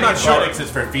 21. I'm not sure. Athletics is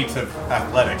for feats of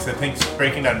athletics. I think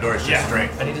breaking down doors is just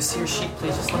strength. I need to see your sheet,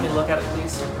 please. Just let me look at it,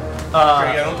 please.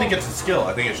 I don't think it's a skill.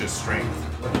 I think it's just strength.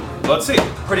 Let's see.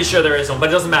 Pretty sure there is one, but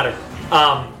it doesn't matter.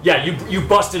 Yeah, you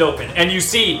bust it open, and you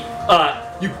see,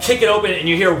 you kick it open, and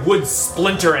you hear wood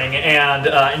splintering,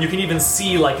 and you can even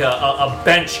see like a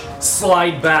bench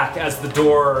slide back as the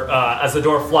door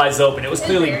flies open. It was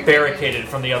clearly barricaded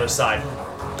from the other side.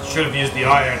 Should have used the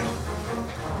iron.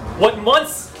 What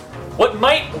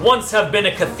might once have been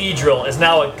a cathedral is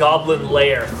now a goblin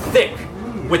lair, thick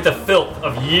with the filth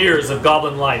of years of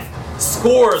goblin life.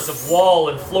 Scores of wall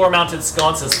and floor-mounted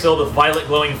sconces filled with violet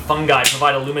glowing fungi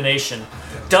provide illumination.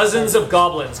 Dozens of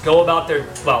goblins go about they're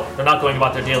not going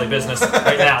about their daily business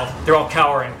right now. They're all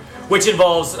cowering, which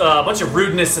involves a bunch of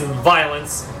rudeness and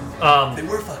violence. They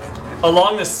were fucking.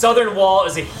 Along the southern wall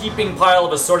is a heaping pile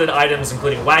of assorted items,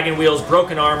 including wagon wheels,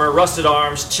 broken armor, rusted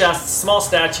arms, chests, small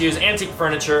statues, antique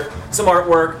furniture, some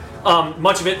artwork.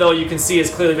 Much of it, though, you can see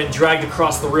has clearly been dragged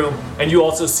across the room, and you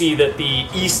also see that the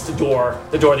east door,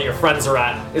 the door that your friends are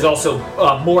at, is also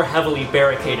more heavily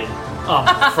barricaded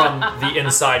from the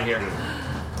inside here.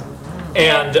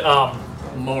 And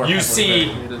you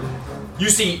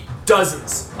see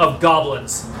dozens of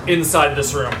goblins inside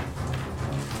this room.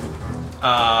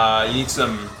 You need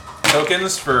some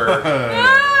tokens for.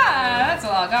 That's a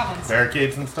lot of goblins.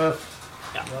 Barricades and stuff.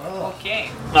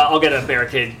 Okay. I'll get a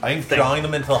barricade. I think thing. drawing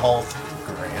them into the hall.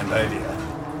 Grand idea.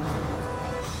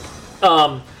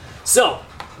 So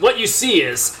what you see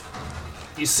is,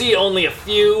 you see only a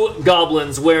few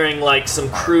goblins wearing like some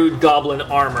crude goblin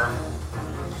armor.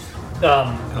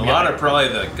 And a lot are probably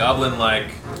the goblin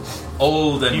like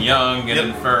old and young and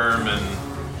infirm and.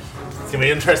 It's gonna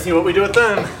be interesting what we do with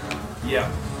them.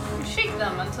 Yeah. We shake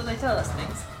them until they tell us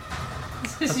things.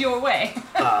 This is your way.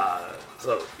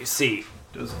 So you see.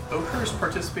 Does Oakhurst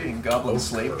participate in goblin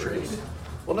slave trade?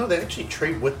 Well, no, they actually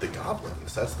trade with the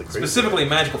goblins. That's the crazy. Specifically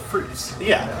magical fruits.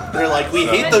 Yeah, they're like, we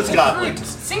hate those goblins.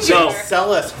 Singular. So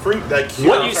sell us fruit that cures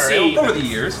What you our see- ailments. Over the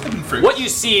years, they've been fruits. What you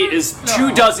see is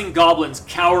 24 goblins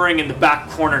cowering in the back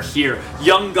corner here.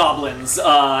 Young goblins,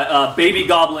 baby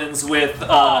goblins with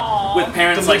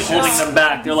parents like holding them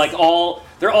back.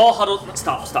 They're all huddled.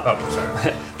 Stop. Oh,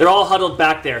 sorry. They're all huddled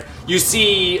back there. You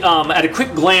see, at a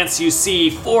quick glance, you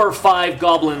see 4 or 5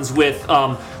 goblins with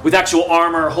actual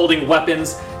armor, holding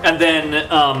weapons, and then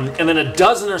a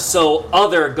dozen or so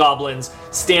other goblins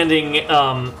standing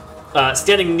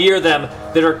near them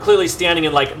that are clearly standing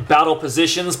in like battle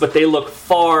positions, but they look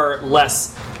far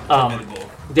less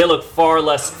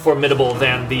formidable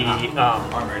than the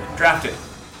Armored. Drafted.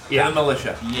 yeah. The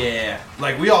militia. Yeah.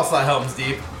 Like we all saw Helm's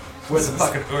Deep. Where's the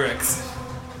fucking Uryx?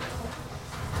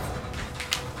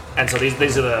 And so these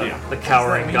are the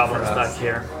cowering mean goblins for us? back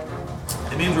here.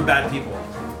 It means we're bad people.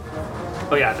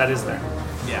 Oh yeah, that is there.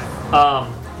 Yeah.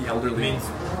 The elderly. It means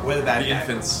we're the bad the guys.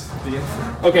 infants. The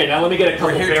infants. Okay, now let me get a couple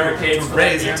We're here to barricades.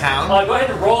 raise here. the town. Go ahead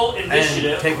and roll And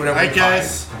initiative. take whatever Alright, we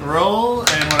guys, roll,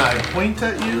 and when I point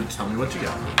at you, tell me what you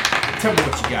got. find. Tell me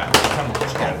what you got. Tell me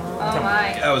what you got. Oh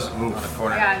my. That was on the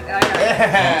corner. I got it.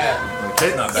 Yeah.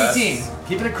 Okay, Not bad. 18.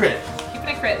 Keep it a crit. Keep it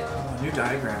a crit. New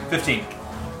diagram. 15.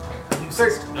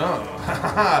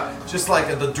 Oh. Just like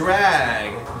the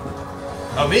drag.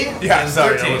 Oh, me? Yeah,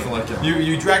 sorry, I 13. wasn't looking.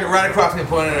 You drag it right across me and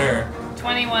point it at her.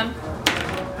 21.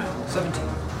 17.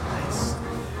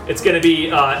 It's going to be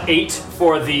 8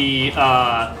 for the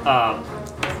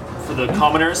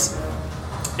commoners,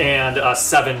 and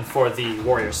 7 for the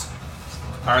warriors.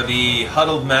 Are the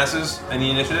huddled masses in the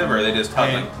initiative, or are they just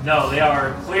huddling? No, they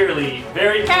are clearly,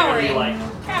 very clearly,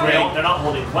 Cowering. they're not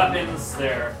holding weapons,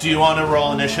 they're... Do you want to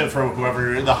roll initiative for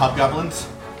whoever the hobgoblins?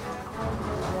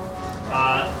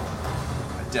 I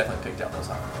definitely picked out those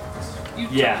hobgoblins. You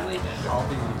Yeah. totally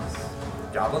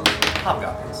did. Goblins?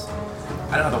 Hobgoblins.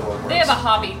 I know how the world works. They have a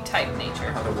hobby type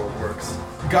nature. how the world works.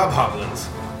 Gobhoblins.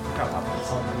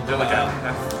 Hobgoblins. They're like a...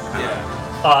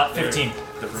 Yeah. 15.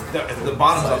 The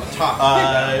bottom's on the top.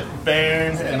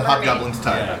 Bairn and the hobgoblins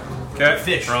tied. Okay,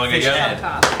 Fish. rolling Fish again.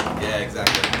 head. Yeah,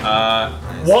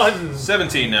 exactly.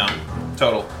 17 now,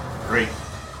 total. Great.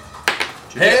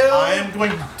 Hail I am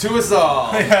going to us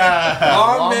all.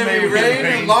 Long may we reign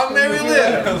and long may we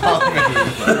live.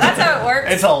 That's how it works.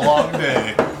 It's a long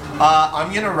day.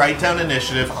 I'm gonna write down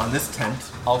initiative on this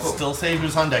tent. I'll still say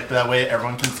who's on deck, but that way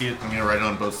everyone can see it. I'm gonna write it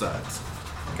on both sides.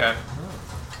 Okay.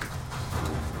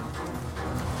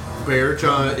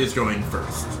 Bearjaw is going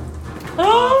first,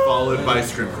 followed by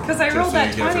Scrimcorn. Because I just rolled so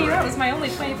that you guys 20. are That ready. was my only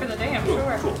 20 for the day, I'm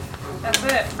sure. That's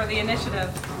it for the initiative.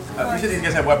 You said these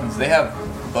guys have weapons. They have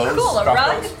bows. Cool, a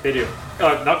crossbows? rug? They do.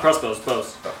 Not crossbows,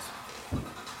 bows.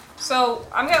 So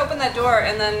I'm gonna open that door,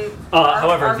 and then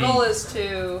however, our the- goal is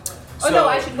to. Oh So, no,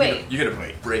 I should wait. You gotta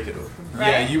break it open.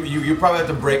 Yeah, Right? you probably have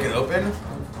to break it open.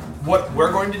 What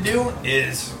we're going to do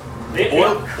is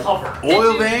They'll cover.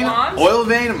 Oil Did you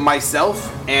vein, want- myself,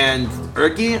 and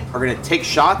Erky are gonna take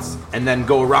shots and then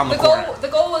go around the corner. The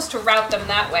goal was to route them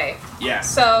that way. Yeah.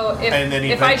 So if And then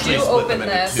if I eventually do split open them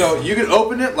into this, two. So you can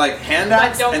open it like hand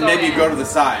axe, But don't and go maybe in. go to the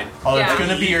side. Oh, Yeah. it's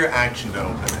gonna be your action to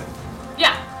open it,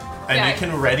 yeah, and yeah. you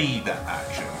can ready that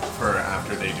action for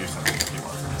after they do something if you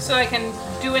want. So I can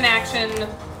do an action.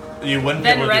 You wouldn't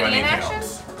Then be able to do ready an anything action?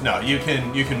 else. No, you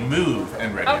can move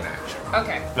and ready Oh. an action.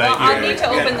 Okay. But Well, I'll you're- need to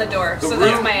open the door, The so room,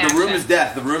 that's my action. the room is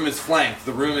death. The room is flanked.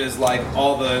 The room is like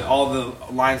all the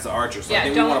lines to archers. So I Yeah,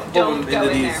 think we want to pull don't them go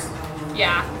into in these there.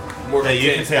 Yeah. more Yeah, you can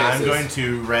contained say I'm spaces. going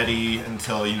to ready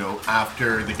until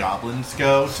after the goblins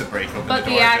go to break open But the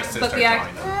the door act, just to but start the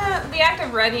act, drawing them. the act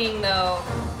of readying though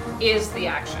is the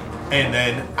action. And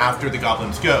then after the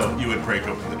goblins go, you would break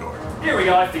open the door. Here we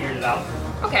go, I figured it out.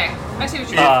 Okay, I see what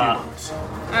If you're you doing.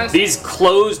 want. These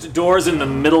closed doors in the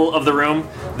middle of the room,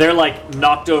 they're like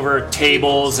knocked over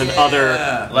tables and other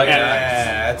Like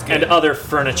that's good. and other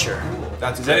furniture.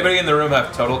 Does anybody in the room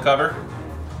have total cover?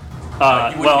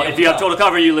 Well, if you have total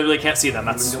cover, you literally can't see them.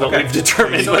 That's what we've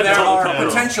determined. So with there total are cover.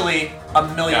 potentially a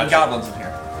million goblins in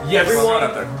here. Yes. Everyone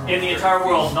up there. in the entire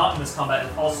world not in this combat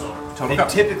also. Total They cover.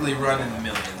 typically run in the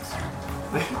millions.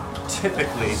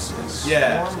 Typically.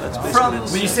 Yeah. From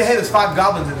when you say, hey, there's 5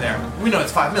 goblins in there, we know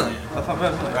it's 5 million.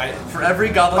 Right? For every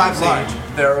goblin you 5 see,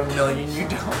 large. there are a million you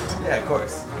don't. Yeah, of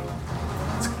course.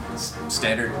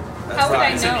 Standard. How would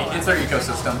I It's know? It's their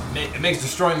ecosystem. It makes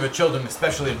destroying the children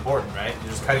especially important, right?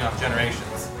 You're just cutting off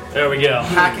generations. There we go.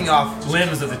 Hacking off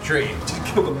limbs of the tree.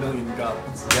 Kill a million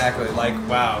goblins. Exactly. Like,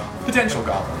 wow. Potential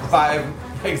goblins.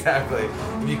 5. Exactly.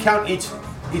 If you count each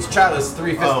child as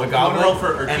 3/5 of a goblin, roll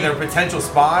for Erky. and their potential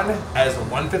spawn as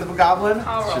 1/5 of a goblin.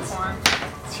 I'll roll for him.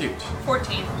 It's huge.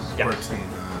 14. 14.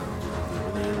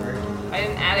 I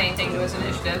didn't add anything to his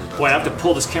initiative. Boy, I have to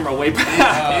pull this camera way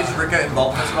back. Is Rika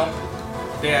involved in this at all?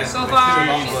 Yeah. So far,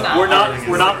 she's not. We're not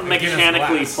Like a Guinness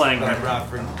mechanically glass, playing but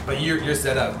her. But you're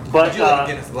set up. But, Would you like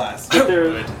a Guinness glass?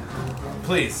 They're-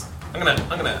 Please. I'm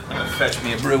gonna fetch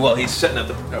me a brew while he's setting up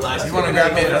the glass. You want to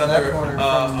grab me another corner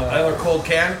from, another cold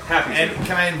can? Happy And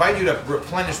can I invite you to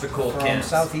replenish the cold From cans?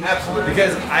 southeast. Absolutely.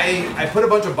 Because I put a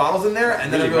bunch of bottles in there,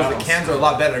 and then I Really realized the bottles. cans are a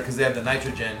lot better because they have the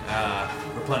nitrogen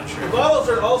replenisher. Bottles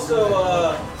are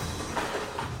also.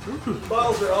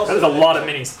 Bottles are also. That is a lot of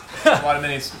minis. A lot of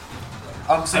minis.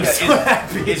 So I'm yeah, so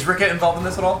happy. is Rika involved in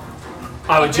this at all?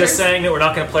 I was just saying that we're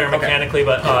not going to play her mechanically,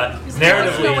 but I don't know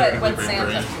narratively. what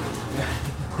Sam's up to.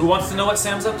 Who wants to know what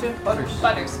Sam's up to? Butters.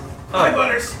 Hi,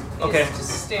 Butters. Okay. He's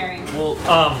just staring. Well,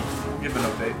 Give an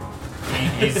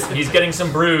update. he's getting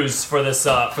some brews for this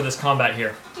combat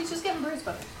here. He's just getting bruised,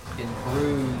 Butter.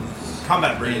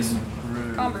 Combat breeze.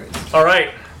 Calm bruise. All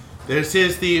right. This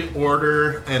is the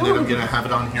order, and then I'm gonna have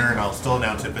it on here, and I'll still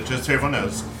announce it, but just so everyone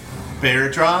knows.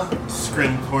 Beardraw,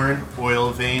 Scrimcorn,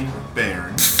 Oil Vein,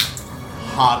 Bairn,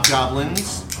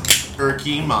 Hobgoblins,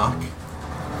 Erky, Mock,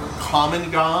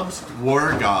 Common Gobs,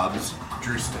 War Gobs,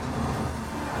 Drewston.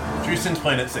 Drewston's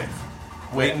playing it safe.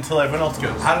 Wait until everyone else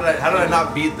goes. How did I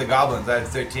not beat the goblins? I had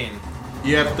 13.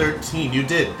 You have 13. You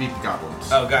did beat the goblins.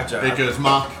 Oh, gotcha. It goes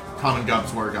Mock, Common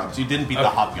Gobs, War Gobs. You didn't beat the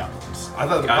Hobgoblins. I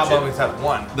thought the Gotcha. goblins had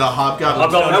 1. The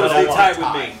Hobgoblins. Hobgoblins That was all they tied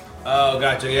with me. Oh,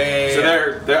 gotcha. Yeah. So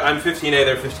they're I'm 15A,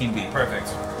 they're 15B. Perfect.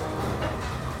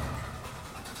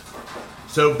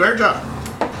 So Bearjaw,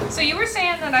 So you were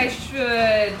saying that I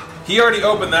should He already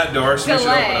opened that door, so we should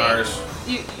delay. open ours.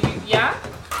 Yeah?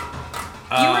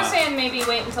 You were saying maybe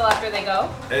wait until after they go?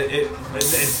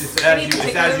 It's Any as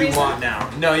particular you reason? want now.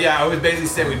 No, yeah, I was basically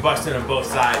saying we bust in on both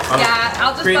sides. Yeah,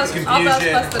 I'll just Create bust, the I'll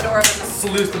confusion. bust the door open.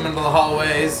 Sluice them into the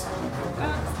hallways.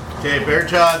 Okay,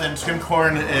 Bearjaw, then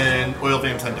Scrimcorn, and Oil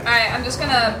Van Tendon. Alright, I'm just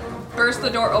gonna burst the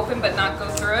door open but not go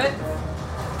through it.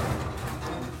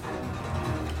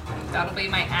 That'll be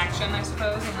my action, I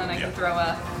suppose, and then I can throw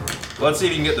a... Let's see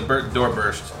if you can get the door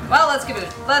burst. Well,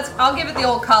 I'll give it the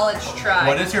old college try.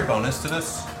 What is your bonus to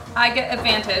this? I get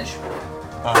advantage,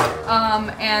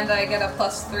 and I get a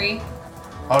 +3.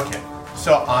 Okay,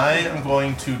 so I am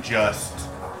going to just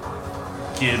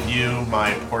give you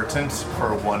my portent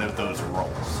for one of those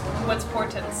rolls. What's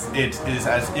portents? It is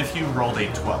as if you rolled a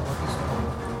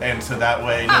 12. And so that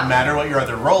way, no matter what your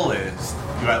other roll is,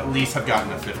 you at least have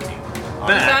gotten a 15. Does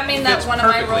that mean that one of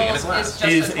my rolls is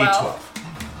just a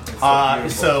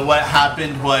 12? So what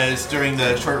happened was during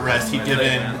the short rest, he'd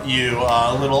given you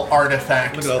a little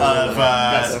artifact of.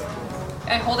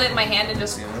 I hold it in my hand and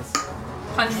just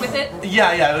punch with it.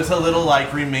 Yeah, it was a little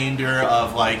like remainder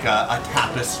of like a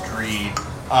tapestry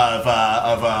of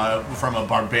from a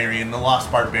barbarian, the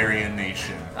lost barbarian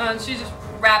nation. She just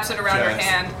wraps it around her Just-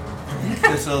 hand.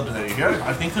 There you go.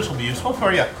 I think this will be useful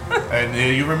for you, and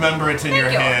you remember it in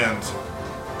your you. hand.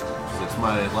 So it's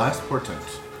my last portent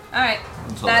All right.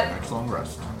 until That the next long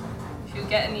rest. if you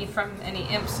get any from any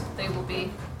imps, they will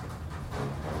be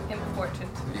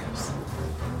important. Yes.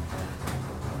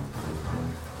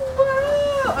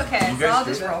 Whoa! Okay, You so guys I'll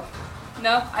hear just that? roll.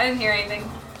 No, I didn't hear anything.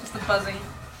 Just the buzzing.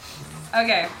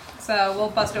 Okay, so we'll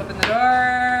bust open the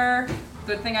door.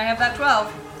 Good thing I have that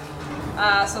 12.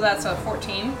 So that's a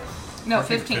 14. No,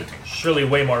 15. Surely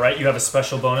way more, right? You have a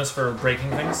special bonus for breaking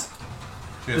things?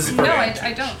 This is No,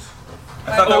 I don't.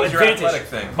 I thought that was your advantage. athletic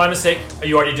thing. My mistake.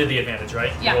 You already did the advantage,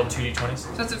 right? Yeah. You rolled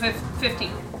 2d20s. So it's a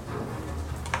 15.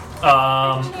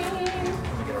 Let me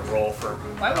get a roll for.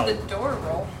 Why would the door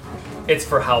roll? It's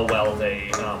for how well they.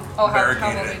 Oh, how well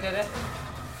barricaded they it. did it.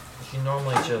 You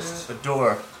normally just. The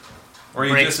door. Or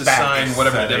you breaks just back. assign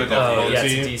whatever the difficulty Oh, is. yeah,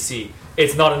 it's a DC.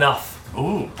 It's not enough.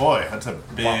 Ooh, boy, that's a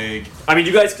big. I mean,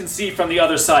 you guys can see from the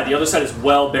other side. The other side is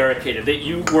well barricaded.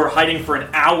 You were hiding for an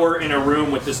hour in a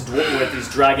room with this with these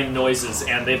dragon noises,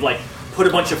 and they've like put a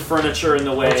bunch of furniture in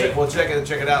the way. We'll check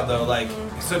it out though. Like,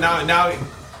 so now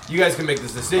you guys can make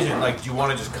this decision. Like, do you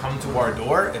want to just come to our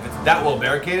door? If it's that well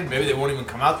barricaded, maybe they won't even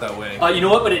come out that way. You know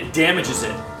what? But it damages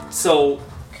it. So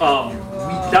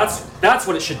that's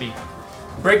what it should be.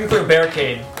 Breaking through a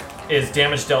barricade is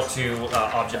damage dealt to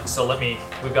objects. So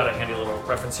we've got a handy little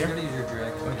reference here.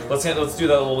 Let's do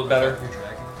that a little bit better.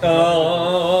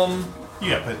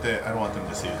 Yeah, but I don't want them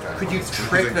to see it. Could you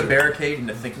trick the barricade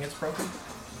into thinking it's broken?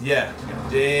 Yeah.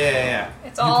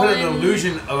 It's you all put an in-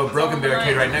 illusion of a broken all in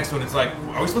barricade line. right next to it. It's like,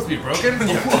 are we supposed to be broken?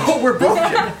 Oh, we're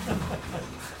broken.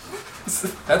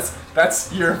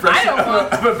 that's your impression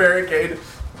of a barricade.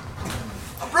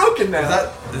 I'm broken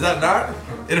now. Is that not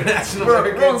international? We're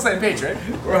barricade? on the same page, right?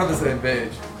 We're on the same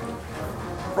page.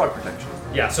 Frog protection.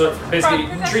 Yeah. So it's basically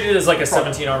treated as like a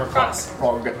 17 armor class.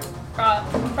 Frog. Good.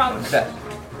 Problem. That.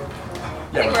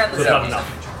 I think we're on the That's same not page.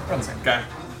 enough. We're on the same. Okay.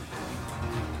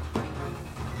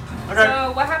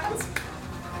 So what happens?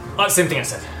 Same thing I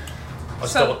said. I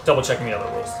was So- double checking the other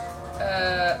rules.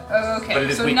 Okay. But it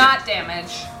is So weakened. not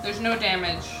damage. There's no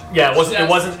damage. Yeah, It's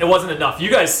it wasn't enough. You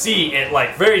guys see it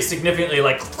like very significantly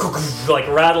like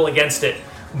rattle against it,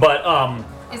 but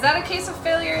Is that a case of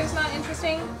failure is not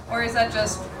interesting, or is that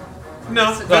just?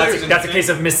 No, that's a case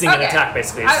of missing an Okay. attack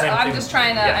basically. It's the same I'm thing. just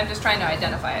trying to. Yeah. I'm just trying to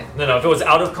identify it. No, if it was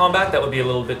out of combat, that would be a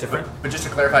little bit different. But just to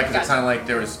clarify, because Gotcha. it sounded like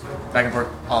there was back and forth.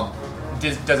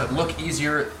 Does it look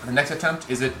easier the next attempt?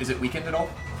 Is it weakened at all?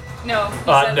 No. He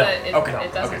No. said that it Okay.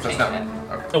 doesn't Okay, so change it's not. it.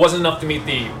 Okay. It wasn't enough to meet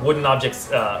the wooden objects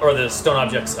or the stone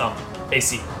objects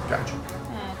AC. Gotcha.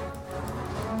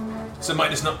 So it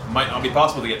might not be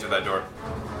possible to get to that door.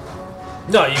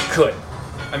 No, you could.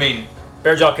 I mean,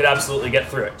 Bearjaw could absolutely get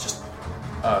through it. Just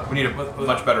we need a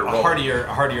much better roll. A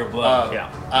heartier blow. yeah.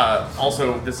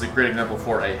 Also, this is a great example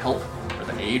for a help or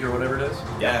the aid or whatever it is.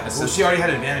 Yeah. Well, she already had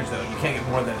advantage though. You can't get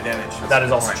more than advantage. That is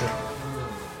also true.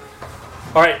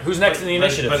 All right, who's next in the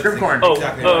initiative? Scrimcorn. Oh,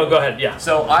 Exactly oh, right. go ahead. Yeah.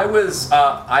 So I was,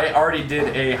 I already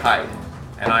did a hide,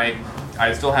 and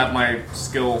I still have my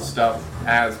skill stuff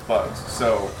as bugs.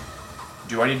 So,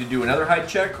 do I need to do another hide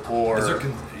check, or Is there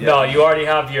No, you already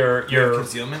have your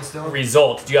concealment still?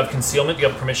 result. Do you have concealment? Do you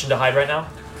have permission to hide right now?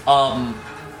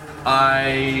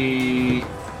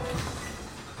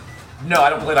 No, I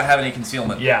don't believe I have any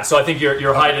concealment. Yeah. So I think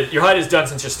your hide is done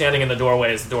since you're standing in the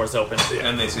doorway as the door's open.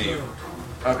 And they see you.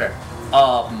 Okay.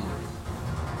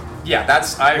 Yeah,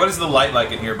 that's. What is the light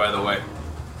like in here, by the way?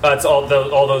 It's all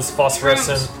those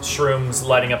phosphorescent shrooms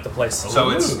lighting up the place. So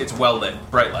it's well lit,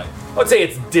 bright light. I would say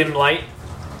it's dim light.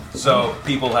 So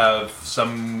people have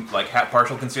some like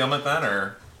partial concealment then,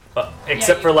 or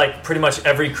except for like pretty much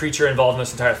every creature involved in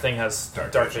this entire thing has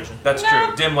dark vision. That's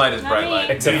true. Dim light is bright light.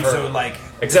 Except for like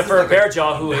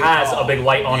Bearjaw, who has a big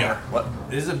light on her. What?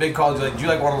 This is a big call. Do you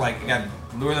like want to like again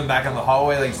lure them back in the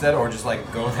hallway like you said, or just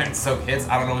like go there and soak hits?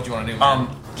 I don't know what you want to do.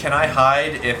 Can I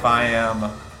hide if I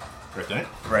am right there?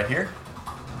 Right here?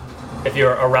 If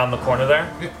you're around the corner there?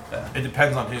 It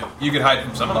depends on who. You can hide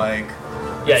from someone. Like,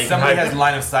 yeah, if you somebody can hide. has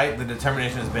line of sight, the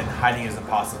determination has been hiding is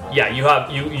impossible. Yeah, you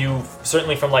have you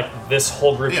certainly from like this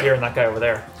whole group here and that guy over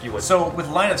there. You would. So with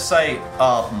line of sight,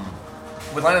 are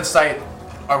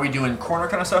we doing corner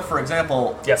kind of stuff? For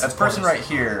example, yes, that person right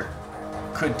here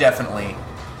could definitely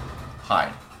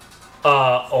hide.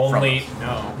 Only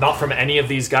not from any of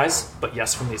these guys, but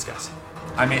yes, from these guys.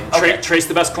 I mean, trace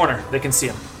the best corner. They can see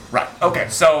him. Right. Okay.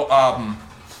 So, all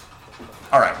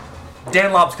right.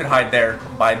 Dan Lobs could hide there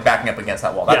by backing up against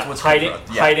that wall. That's what's hiding. Good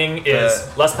for Hiding is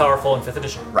less powerful in 5th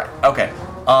edition. Right. Okay.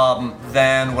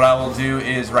 Then what I will do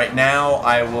is right now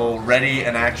I will ready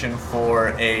an action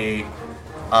for a.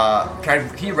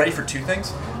 Can you ready for 2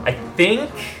 things? I think.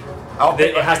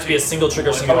 It has to be a single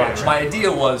trigger, single action. My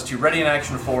idea was to ready an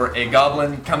action for a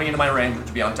goblin coming into my range, which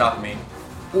would be on top of me,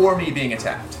 or me being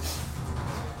attacked.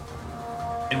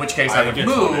 In which case I would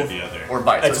move or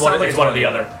bite. It's one or the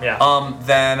other. Yeah.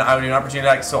 Then I would do an opportunity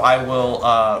attack. So I will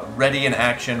ready an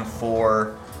action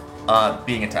for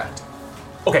being attacked.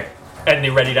 Okay. And the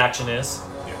readied action is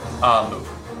move.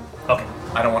 Okay.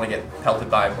 I don't want to get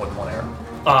pelted by more than one arrow.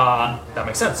 That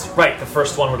makes sense. Right. The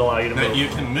first one would allow you to move. You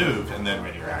can move and then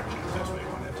ready your action. If that's what you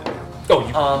wanted to do. Oh,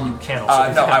 you can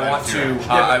also. No, I want to.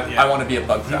 I want to be a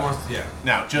bug trap.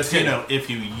 Now, just so you know, if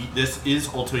this is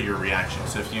also your reaction.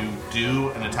 So if you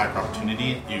do an attack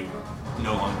opportunity, you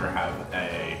no longer have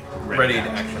a ready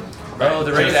action. Oh,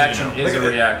 the ready action is a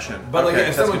reaction. But like, Okay,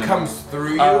 if that's someone good. comes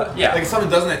through you, yeah. like if someone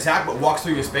doesn't attack but walks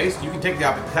through your space, you can take the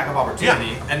attack of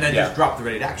opportunity and then just drop the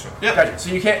ready action. Yeah. Gotcha.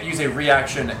 So you can't use a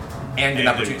reaction and an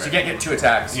opportunity. So you can't get 2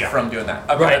 attacks from doing that.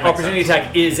 Okay, Right, that makes opportunity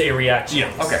attack is a reaction.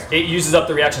 Yeah. Okay. It uses up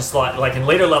the reaction slot. Like in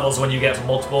later levels, when you get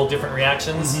multiple different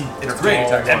reactions, It's great.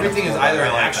 Everything is either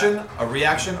an action, a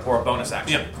reaction, or a bonus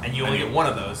action, and you only get one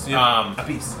of those a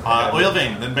piece. Oil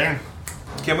vein, then Baron.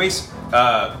 Can we?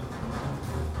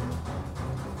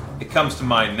 It comes to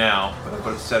mind now, but I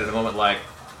would have said it a moment like,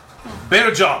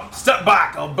 Bearjaw, step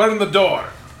back! I'll burn the door.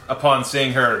 Upon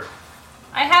seeing her,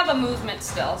 I have a movement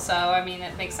still, so I mean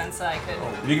it makes sense that I could.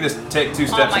 you can just take 2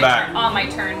 steps back. On my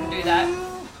turn, do that.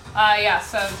 Yeah.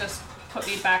 So just put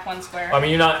me back 1 square. I mean,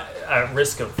 you're not at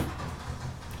risk of.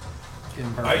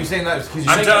 Are you saying that because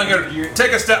I'm telling her,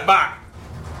 take a step back.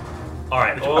 All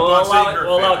right, Upon we'll allow seeing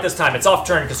her it this time. It's off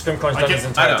turn because Scrimcorn's done his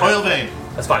entire turn. Oil vein.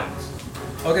 That's fine.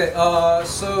 Okay,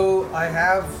 so I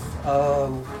have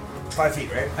 5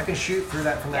 feet, right? I can shoot through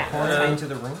that from that corner into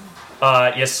the room.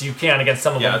 Yes, you can against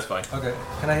some of them. Yeah, that's fine. Okay,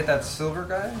 can I hit that silver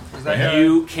guy? Is that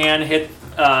You can hit.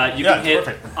 You can hit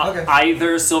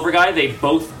either silver guy. They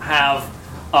both have.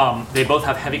 They both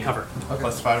have heavy cover. Okay.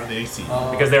 +5 to the AC.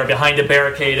 Because they're behind a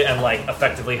barricade and like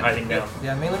effectively hiding down.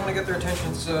 Yeah, mainly want to get their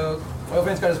attention. So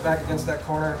Oilvane's got his back against that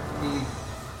corner. He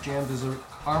jammed his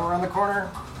arm around the corner.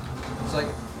 It's like,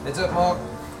 it's up, Mog.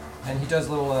 And he does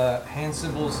little hand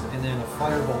symbols, and then a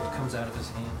firebolt comes out of his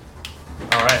hand.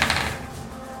 All right.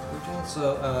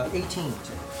 So 18.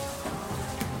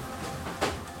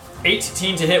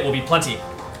 18 to hit will be plenty.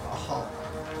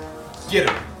 Get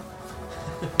him.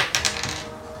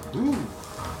 Ooh.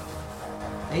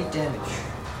 8 damage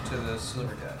to the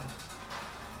silver guy.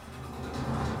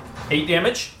 8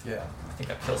 damage? Yeah. I think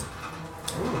that kills him.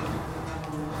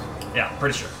 Yeah,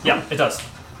 pretty sure. Yeah, it does.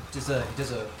 Does a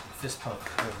fist pump.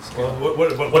 What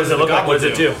does it look like? What does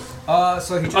it do?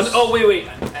 So he just. Oh, wait.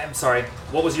 I'm sorry.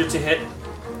 What was your to hit?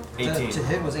 18. To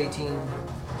hit was 18.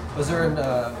 Was there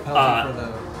a penalty for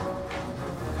the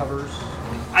covers?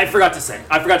 I forgot to say.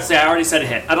 I already said a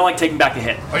hit. I don't like taking back a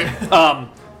hit.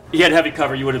 He had heavy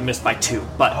cover. You would have missed by 2.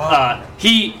 But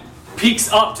he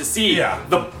peeks up to see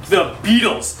the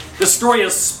beetles. The story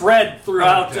has spread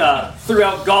throughout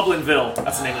throughout Goblinville.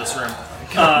 That's the name of this room.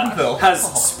 Has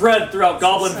spread throughout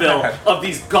Goblinville of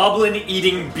these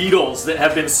goblin-eating beetles that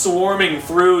have been swarming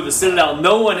through the Citadel.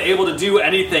 No one able to do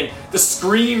anything. The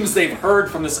screams they've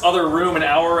heard from this other room an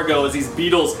hour ago as these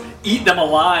beetles eat them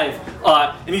alive.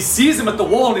 And he sees them at the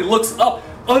wall and he looks up,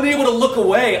 unable to look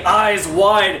away, eyes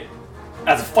wide,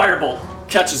 as a firebolt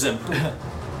catches him.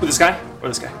 With this guy? Or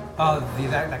this guy?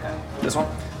 That guy. This one?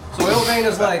 So Oilvein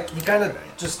is like, he kind of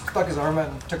just stuck his arm out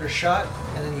and took a shot,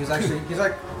 and then he's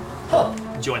like, huh.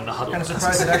 Join the huddle. Kind of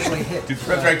surprised it actually hit. He's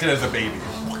resurrected as a baby.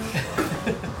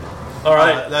 All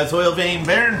right. That's Oilvein,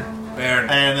 Baron. Baron.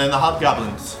 And then the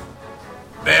Hobgoblins.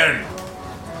 Baron.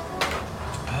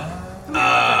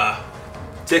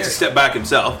 Takes a step back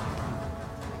himself.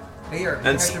 Hey, Eric, do you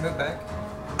And think I should move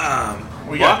back?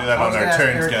 We gotta do that I was on gonna our ask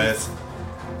turns, Eric guys.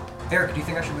 Eric, do you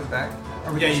think I should move back?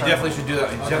 Or we Yeah, can you start- definitely should do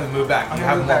that. You Okay. definitely move back. I'm You gonna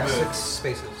have move more back moves. 6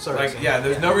 spaces. Sorry. Like, yeah,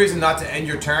 there's no reason not to end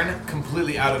your turn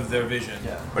completely out of their vision.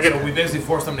 Yeah. So we basically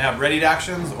force them to have readied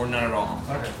actions or none at all.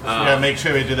 Okay. We gotta make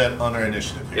sure we do that on our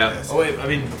initiative here, Yeah. guys. Oh wait, I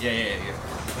mean, yeah.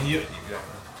 And you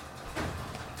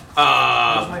It's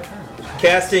my turn.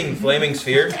 Casting Flaming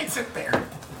Sphere.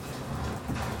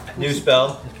 New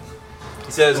spell.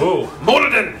 He says,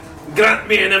 Moradin, grant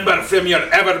me an ember from your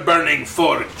ever-burning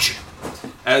forge.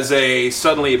 as a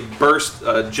suddenly burst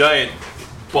a giant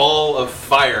ball of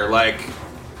fire, like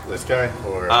this guy,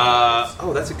 or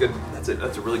oh, that's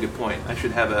a really good point. I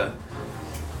should have a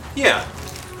yeah.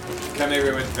 Can I make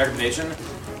a recommendation?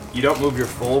 You don't move your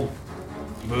full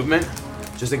movement,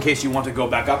 just in case you want to go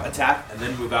back up, attack, and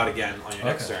then move out again on your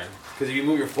next turn. Because if you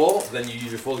move your full, then you use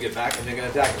your full to get back, and then you're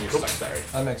gonna attack, and you're stuck there.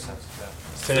 That makes sense. Yeah.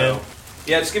 So,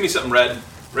 yeah, just give me something red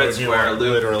square.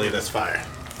 Literally this fire.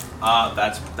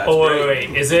 That's Oh,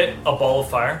 great. wait. Is it a ball of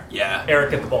fire? Yeah.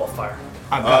 Eric, get the ball of fire.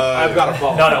 I've got a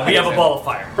ball. No, we have a ball of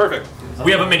fire. Perfect.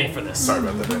 We have a mini for this. Sorry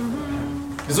about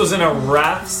that. This was in a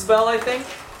wrath spell, I think.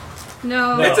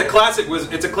 No. It's a classic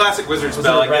wizard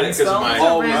spell. it a I get red it because spell? of my It's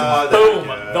a red- Boom!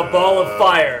 The ball of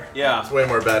fire. yeah. It's way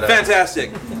more badass.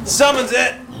 Fantastic. Summons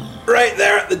it right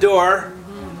there at the door.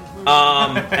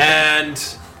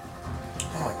 And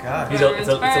Oh my god. It's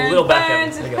a little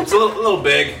backhanded. There you go. it's a little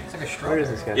big. It's like a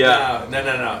shrub. Yeah.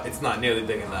 No. It's not nearly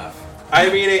big enough. I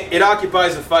mean, it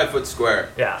occupies a 5-foot square.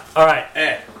 Yeah. All right.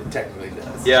 It technically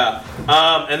does. Yeah.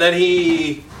 And then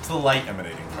he. It's the light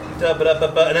emanating from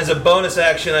it. And as a bonus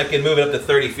action, I can move it up to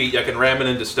 30 feet. I can ram it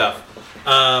into stuff.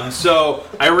 So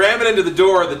I ram it into the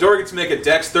door. The door gets to make a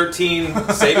Dex 13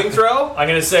 saving throw. I'm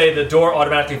gonna say the door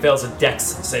automatically fails a Dex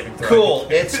saving throw. Cool.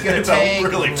 It's gonna It's a take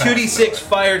really bad 2d6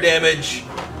 fire damage.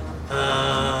 Go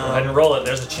ahead and roll it.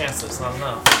 There's a chance that's not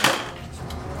enough.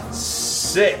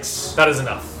 6. That is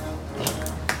enough.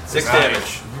 6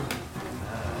 damage.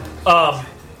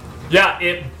 Yeah,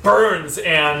 it burns,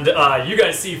 and you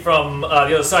guys see from the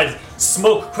other side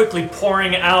smoke quickly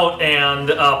pouring out, and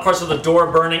parts of the door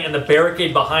burning, and the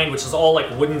barricade behind, which is all like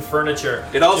wooden furniture.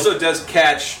 It also does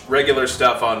catch regular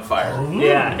stuff on fire.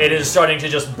 Yeah, it is starting to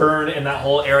just burn in that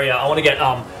whole area. I want to get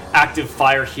active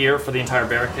fire here for the entire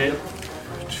barricade.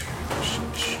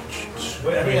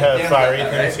 We have fiery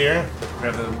things here. We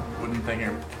have the wooden thing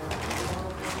here.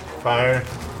 Fire.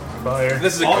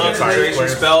 This is a All concentration fire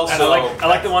spell, And so I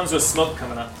like the ones with smoke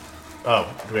coming up.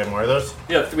 Oh, do we have more of those?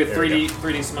 Yeah, we have There we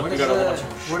 3D smoke. What We is got a whole the,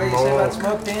 bunch. what do you say about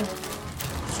smoke, Dan?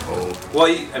 well,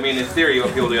 I mean, in theory, you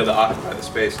want people to be able to occupy the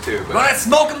space too, but Let's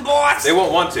smoke 'em, boys! they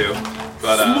won't want to.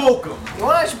 But Smoke 'em. You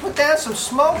want I should put down some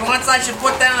smoke? Once I should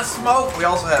put down a smoke. We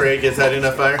also have. Great, is that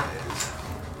enough fire?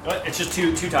 It's just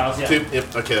two tiles. Yeah. Two?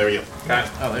 Yep, okay, there we go. okay.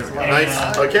 Oh, there we go.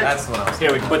 Nice, okay. That's what I was.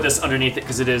 Here, we can put this underneath it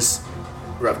because it is.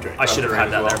 Rough terrain. I should have had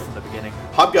that as well. there from the beginning.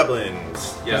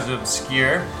 Hobgoblins. Yeah.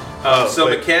 obscure. So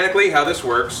wait. mechanically, how this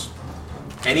works,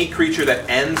 any creature that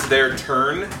ends their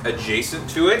turn adjacent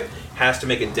to it has to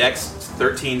make a Dex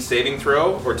 13 saving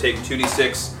throw or take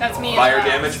 2d6 That's me as fire well.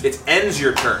 damage. It ends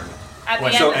your turn. At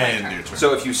the So- end of my turn.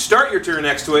 So if you start your turn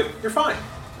next to it, you're fine.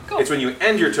 Cool. It's when you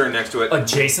end your turn next to it.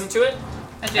 Adjacent to it?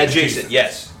 Adjacent,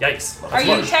 yes. Yikes. Are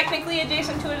you technically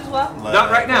adjacent to it as well? Not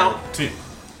right now. Two.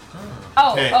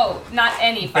 Oh, Hey. not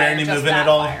any fire, Barely just moving that at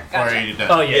all? fire. Or are Gotcha. you done?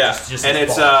 Oh yeah. Yeah, Just and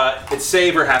this it's ball. it's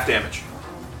save or half damage.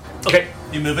 Okay.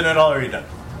 You moving at all or are you done?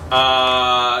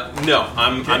 No,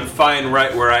 I'm fine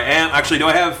right where I am. Actually, do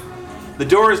I have the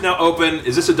door is now open?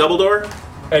 Is this a double door?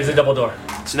 It's a double door.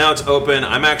 So now it's open.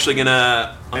 I'm actually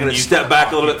gonna you step can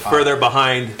back a little bit occupy. further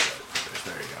behind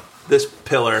There you go. this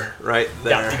pillar right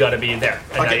there. Yeah, you got to be there,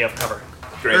 and now Okay. you have cover.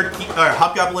 Great.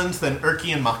 Hobgoblins, then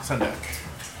Urki and Mox on deck.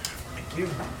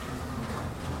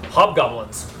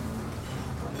 Hobgoblins.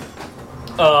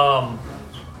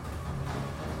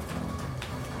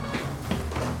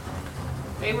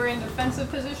 They were in defensive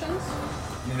positions,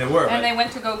 I mean, they were. and But they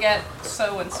went to go get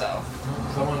so and so,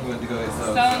 someone went to go get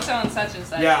so and so, and such and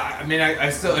such. Yeah, I mean, I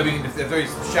still. I mean, if they're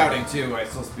shouting too, I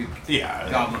still speak. Yeah.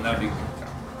 Goblin. That'd be.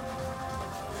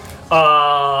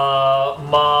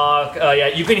 Mock. Yeah,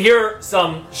 you can hear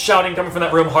some shouting coming from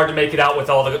that room. Hard to make it out with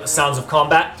all the sounds of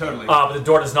combat. Totally. But the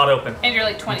door does not open. And you're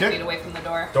like 20 Okay. feet away from the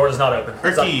door. Door does not open.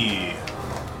 So- Urki.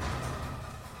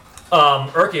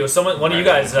 Urki, was one of you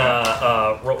guys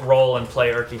roll and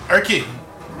play Urki? Urki,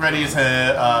 ready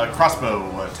to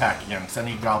crossbow attack against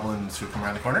any goblins who come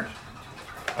around the corner.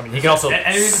 I mean, he can also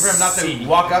Any reason for him not see. to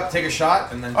walk up, take a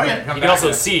shot, and then come back? He can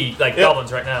also see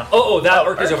goblins right now. Oh, that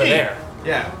Urki's over there.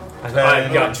 Yeah. I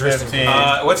got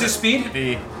Tristan. What's his speed?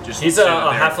 He's a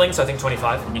halfling, so I think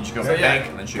 25. You should go So back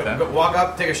and then shoot back. walk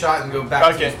up, take a shot, and go back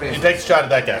to Okay, the space. you take a shot at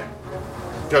that guy.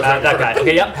 Goes right That for guy. it.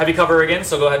 Okay, yep. Heavy cover again,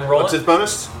 so go ahead and roll What's it. his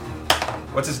bonus?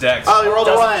 What's his dex? Oh, you rolled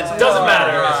a one. Doesn't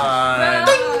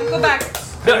matter. Go back.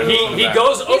 No, he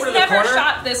goes over He's to the never corner.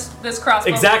 shot this crossbow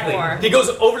Exactly. before. He goes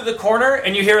over to the corner,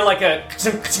 and you hear like a,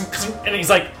 and he's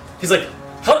like,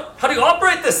 how do you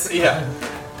operate this? Yeah.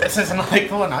 This isn't like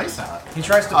pulling ice out. He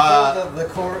tries to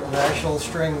pull the actual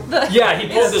string. Yeah, he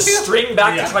pulls the string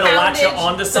back to try to latch it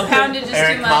onto The something. poundage is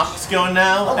Eric too much. Mock's going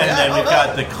now, Oh, and yeah, then we've oh,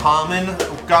 got the common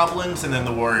goblins and then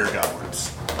the warrior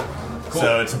goblins. Cool.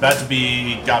 So it's about to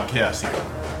be Gob Chaos here.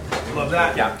 Love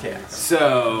that. Yeah, okay.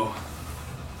 So,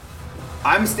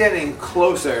 I'm standing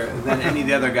closer than any of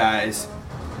the other guys.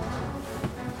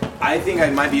 I think I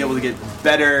might be able to get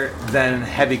better than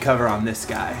heavy cover on this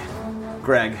guy.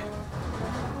 Greg.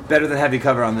 Better than heavy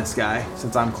cover on this guy,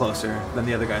 since I'm closer than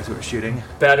the other guys who are shooting.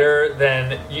 Better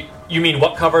than you mean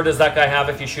what cover does that guy have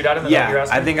if you shoot at him? Is that what you're Yeah,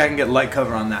 asking? I think I can get light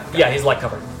cover on that guy. Yeah, he's light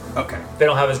covered. Okay. They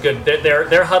don't have as good.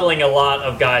 They're huddling a lot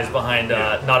of guys behind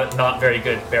not very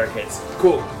good barricades.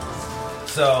 Cool.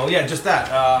 So yeah, just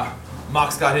that.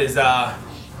 Mock's got his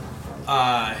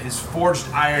forged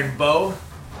iron bow.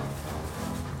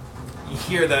 You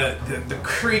hear the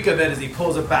creak of it as he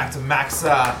pulls it back to max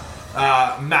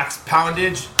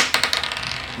poundage.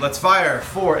 Let's fire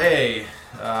for a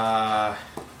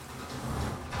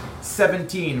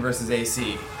 17 versus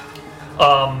AC.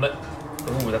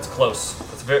 Ooh, that's close.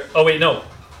 That's very. Oh wait, no,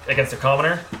 against a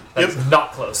commoner. That's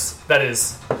not close. That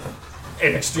is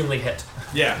an extremely hit.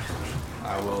 Yeah.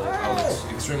 I will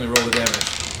extremely roll the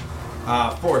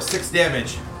damage. For 6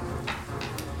 damage.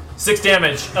 6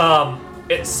 damage.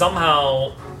 It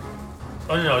somehow.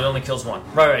 Oh no, it only kills one.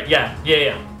 Right. Yeah.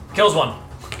 Kills one.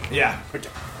 Yeah.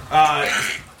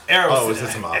 Arrow. Oh, is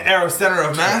this a mob? Arrow center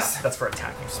of mass. That's for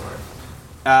attacking.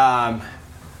 Smart.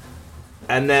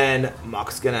 And then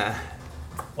Mock's gonna.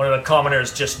 One of the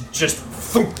commoners just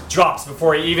thunk, drops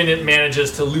before he even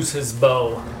manages to loose his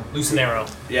bow, loose an arrow.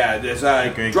 Yeah, there's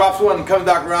drops one, comes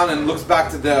back around and looks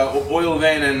back to the oil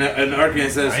vein and Urki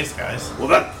and says, Nice, guys. "Well,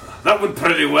 that went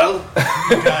pretty well."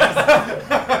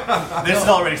 This is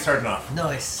already starting off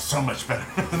Nice. so much better.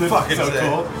 Fucking so sick.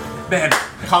 cool. Man,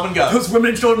 Common guns. those women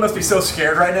and children must be so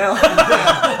scared right now. Oh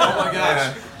my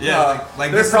gosh. Yeah.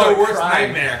 Like They're this is their probably worst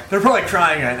crying. nightmare. They're probably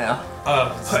crying right now.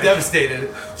 Just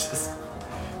devastated. Just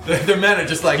their men are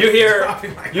just like You hear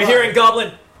dropping like you hear in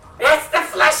Goblin, "It's the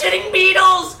flesh-eating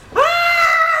beetles!"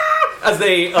 As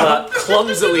they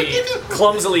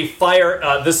clumsily fire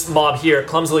this mob here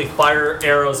clumsily fire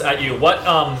arrows at you. What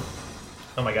oh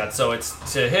my god, so it's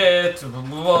to hit,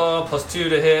 +2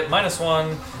 to hit,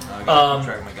 -1.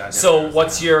 So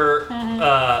what's your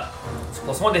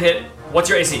 +1 to hit? What's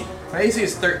your AC? My AC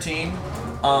is 13.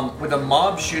 With a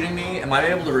mob shooting me, am I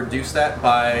able to reduce that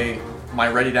by my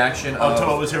ready to action? Oh, so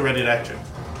what was your ready to action?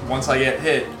 Once I get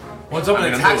hit. Once someone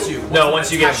I'm gonna attacks move. you. No,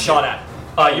 once you get shot at.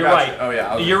 You're gotcha. right. Oh,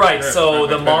 yeah. You're right. Fair, So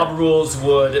fair, the fair. mob rules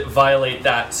would violate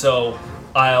that. So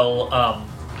I'll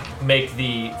make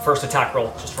the first attack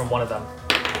roll just from one of them.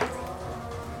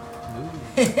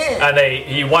 And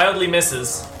he wildly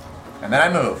misses. And then I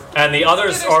move. And the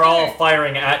others are all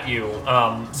firing at you Do you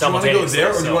want to go simultaneously. there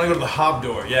or do you so- want to go to the hob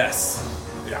door? Yes.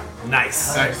 Yeah.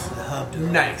 Nice.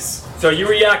 Nice. So you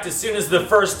react as soon as the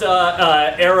first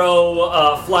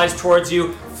arrow flies towards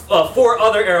you. 4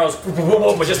 other arrows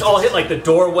would just all hit like the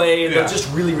doorway, and they're just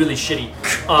really, really shitty.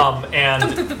 And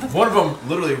One of them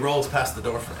literally rolls past the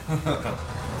door frame. What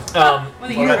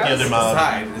What about the other mob?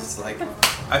 Side. It's like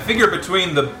I figure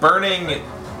between the burning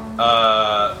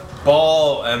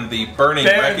ball and the burning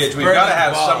Baron's wreckage, we've burning got to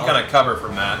have ball. some kind of cover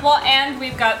from that. Well, and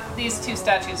we've got these 2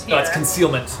 statues here. that's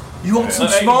concealment. You want some Uh,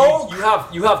 smoke?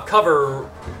 You have cover.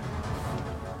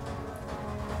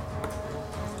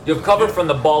 You have cover from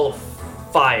the ball of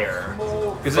fire.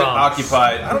 Is it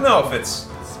occupied? I don't know if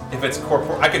it's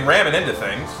corporeal. I can ram it into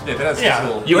things. If it has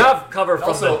visual- You have cover from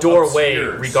Also the doorway,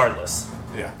 obscures. regardless.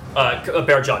 Yeah.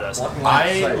 Bearjaw does.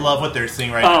 I love what they're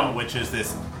seeing right now, which is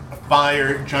this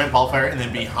fire, giant ball fire, and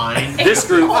then behind This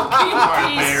group.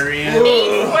 barbarian.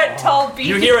 8-foot tall beast.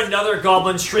 You hear another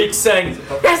goblin shriek saying,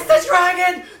 "It's the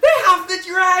dragon! They have the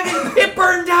dragon! It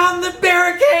burned down the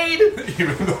barricade!"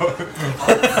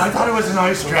 I thought it was an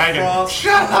ice dragon.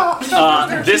 Shut up!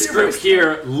 This group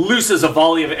here looses a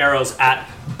volley of arrows at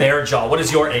Bearjaw. What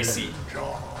is your AC?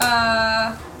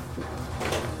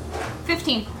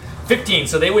 15. 15.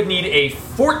 So they would need a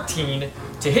 14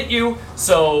 to hit you.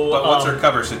 So. But what's her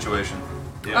cover situation?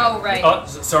 Oh, right.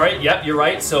 Sorry. Yep, you're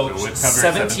right. So with cover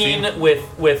 17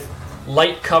 with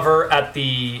light cover at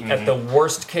the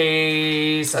worst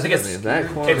case. I think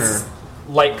it's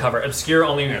light cover. Obscure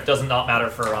only does not matter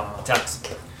for attacks.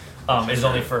 It is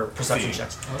only for perception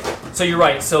checks. So you're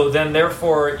right. So then,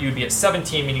 therefore, you'd be at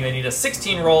 17, meaning they need a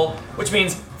 16 roll, which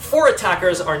means 4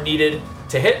 attackers are needed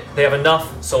to hit. They have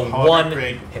enough, so one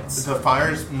hits. The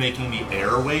fire's making the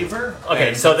air waver.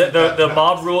 Okay, so the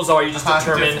mob rules are you just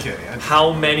determine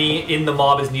how many in the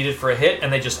mob is needed for a hit,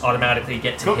 and they just automatically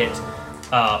get to hit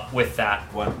with that.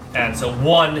 One. And so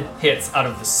 1 hits out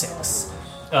of the 6.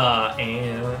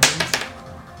 And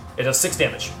it does 6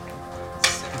 damage.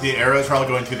 The arrows are all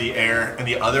going through the air, and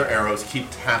the other arrows keep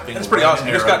tapping. That's pretty one awesome.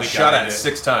 You just arrow got to shot guide at it.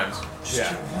 6 times.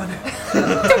 Yeah.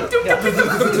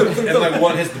 And like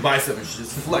one hits the bicep and she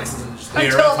just flexes and just The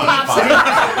arrow's on fire.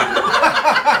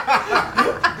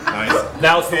 Nice.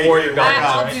 Now it's the warrior goblins,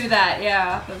 I'll right? do that,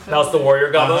 yeah. Now it's the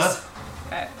warrior goblins.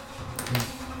 Okay.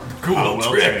 Cool well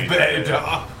trick, trained.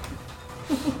 Bearjaw.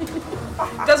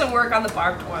 Doesn't work on the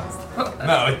barbed ones.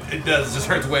 No, it does. It just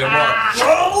hurts way more.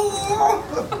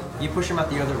 You push him out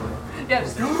the other way. Yeah,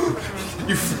 just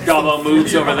Gobbo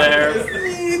moves over there.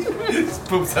 Just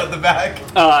poops out the back.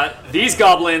 These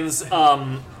goblins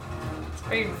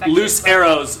very infectious. loose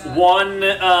arrows.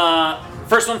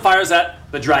 First one fires at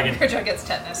the dragon. Bearjaw gets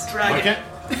tetanus. Okay.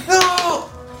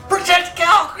 Protect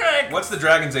Calcrick! What's the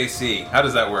dragon's AC? How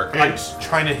does that work? I'm just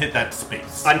trying to hit that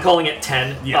space. I'm calling it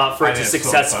 10 for it to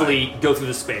successfully go through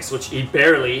the space, which he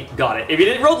barely got it. If he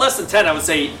didn't roll less than 10, I would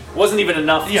say it wasn't even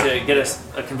enough to get us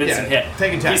a convincing hit.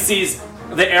 Take a 10. He sees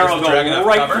the arrow Does the dragon go have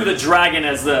right cover? through the dragon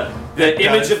as the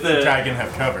image Does of the dragon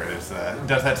have cover?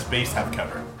 Does that space have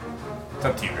cover? It's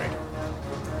up to you, Greg.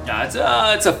 Yeah,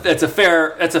 it's a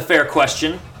fair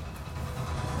question.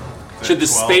 Should the 12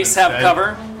 space have instead?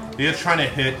 cover? He is trying to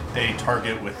hit a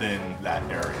target within that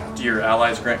area. Do your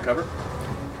allies grant cover?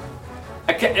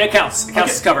 It counts. It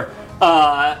counts as cover.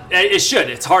 It should.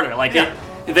 It's harder. Like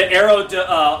the arrow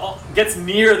gets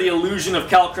near the illusion of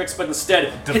Calcrix, but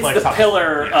instead Deflects hits the off.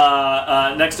 pillar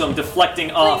next to him,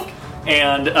 deflecting off.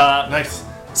 And Nice.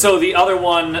 so the other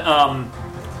one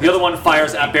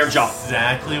fires at Bearjaw.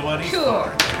 Exactly what he's Cool.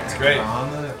 for. That's great.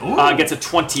 Gets a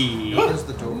 20 Close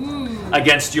the door.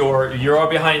 against you're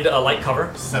behind a light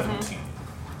cover. 17.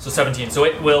 So 17. So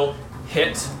it will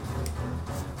hit.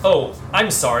 Oh, I'm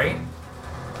sorry.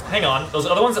 Hang on. Those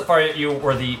other ones that fired at you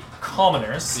were the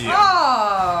commoners.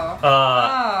 Oh.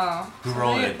 Who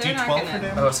rolled They're- it? they're not D12 gonna- for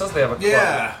damage? Oh, it says they have a club.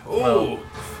 Yeah. Ooh.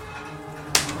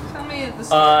 Tell me this.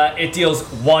 It deals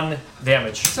 1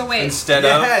 damage So wait, Instead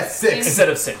of. Yeah, 6. instead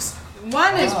of 6.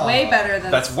 1 is way better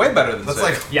than. That's way better than That's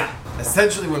 6. like Yeah.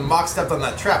 essentially when Mock stepped on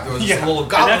that trap, there was just a little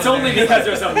And goblin. that's only there. because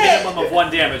there's a minimum of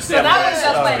 1 damage. So that was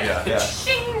just Oh, like yeah.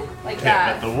 shing, like Yeah,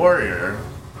 that. but the warrior.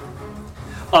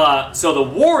 So the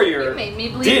warrior You made me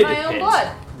bleed did my own hit. blood.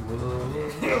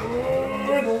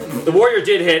 The warrior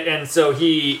did hit, and so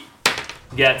he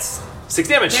gets 6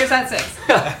 damage. There's that 6.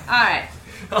 Alright.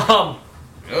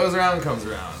 Goes around, comes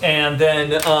around. And then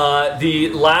the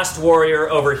last warrior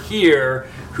over here,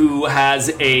 who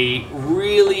has a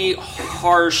really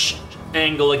harsh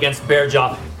angle against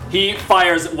Bearjaw. He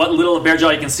fires what little of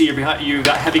Bearjaw you can see. You're behind, you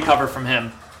got heavy cover from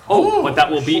him. Oh, but that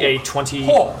will be a 23.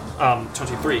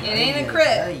 It ain't a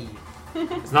crit.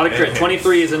 It's not a crit. hits.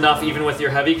 23 is enough even with your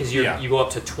heavy because you Yeah. you go up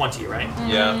to 20, right?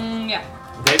 Yeah. Yeah.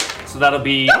 Okay, so that'll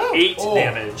be 8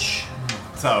 damage.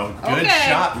 So, good Okay.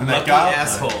 shot from that Lucky goblin.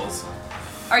 assholes.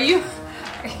 Are you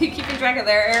keeping track of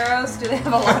their arrows? Do they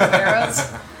have a lot of arrows?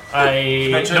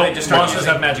 Eventually No, they just start monsters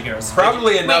using- have magic arrows.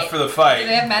 Probably enough Wait, for the Do fight.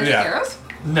 they have magic Yeah. arrows?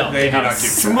 No, They do have not keep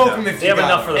Smoke them if They you have got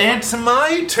enough for the. It's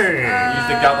my turn. Use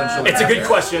the goblin shield. It's a good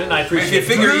question, and I If appreciate you it.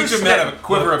 figure each of them had a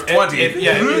quiver of 20.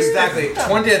 Yeah, exactly.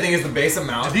 20 I think is the base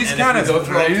amount. These and guys if we go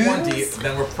through all raise? 20,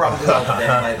 then we're probably all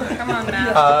dead by then. Come on,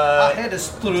 Matt. I had a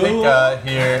split. Take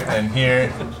here and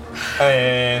here,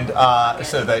 and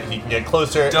so that he can get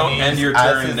closer. Don't He's- end your as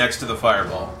turn his- next to the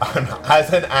fireball.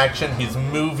 As an action, he's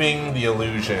moving the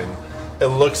illusion. It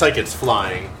looks like it's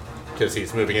flying because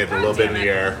he's moving it a little bit in the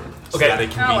air so Okay. that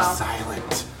it can Oh, be well.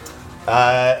 silent.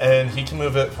 And he can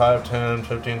move it 5, 10,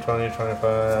 15, 20,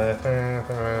 25, 30,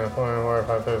 35,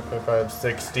 45, 55,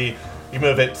 60. You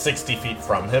move it 60 feet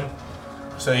from him.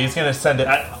 So he's going to send it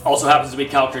That also happens to be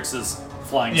Calcrix's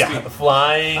flying speed.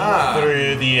 flying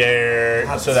through the air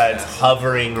How's so this that it's fast?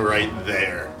 hovering right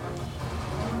there.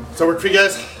 So work for you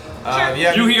guys?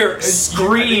 Yeah, You hear I think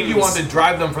screams. you want to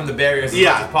drive them from the barriers as much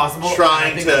Yeah, as possible. I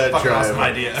trying think to that's a fucking drive. awesome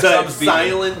idea. It's a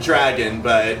silent dragon,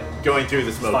 but going through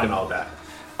the smoke and all that.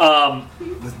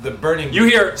 The burning. You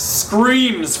hear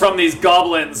screams from these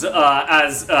goblins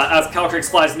as Caltrix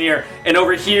flies near, and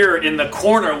over here in the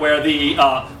corner where the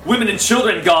women and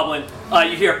children goblin,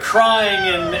 you hear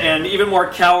crying and even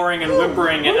more cowering and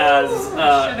whimpering as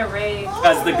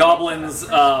the goblins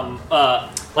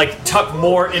like tuck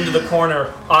more into the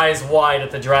corner, eyes wide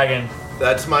at the dragon.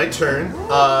 That's my turn.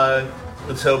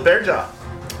 So Bearjaw,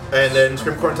 and then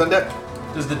Scrimcorn's on deck.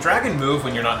 Does the dragon move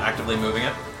when you're not actively moving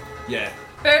it? Yeah.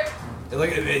 Er, It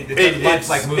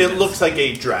looks like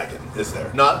a dragon is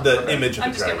there, not the image of I'm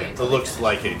a just dragon. getting It looks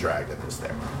like a dragon is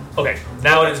there. Okay,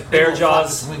 now it is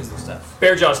Bearjaw's wings and stuff.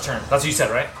 Bearjaw's turn. That's what you said,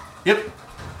 right? Yep,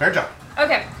 Bearjaw.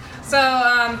 Okay, so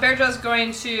Bearjaw's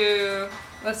going to,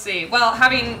 let's see. Well,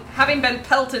 having been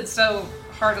pelted so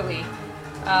heartily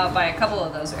by a couple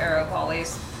of those arrow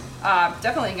volleys,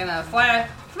 definitely gonna fly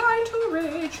into a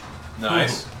rage.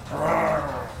 Nice.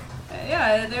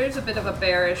 Yeah, there's a bit of a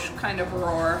bearish kind of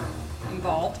roar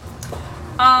involved.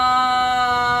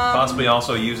 Possibly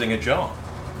also using a jaw.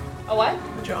 A what?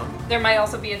 A jaw. There might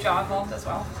also be a jaw involved as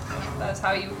well. That's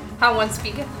how one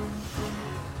speaketh.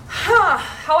 Huh.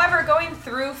 However, going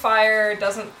through fire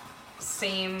doesn't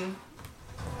seem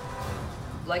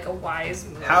like a wise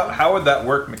move. How would that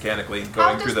work mechanically?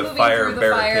 Going does through the moving fire through the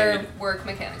barricade? fire work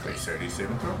mechanically?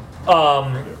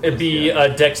 It'd be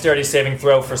a dexterity saving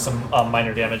throw for some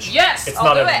minor damage. Yes, it's I'll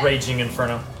not do a it. raging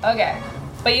inferno. Okay,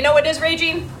 but you know what is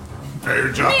raging?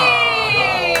 Bearjaw.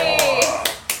 Me!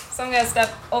 So I'm gonna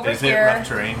step over Is it here. rough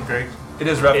terrain, Greg? It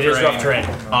is rough It terrain. is rough terrain.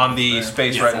 On the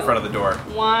space right in front of the door.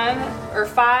 1 or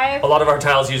 5. A lot of our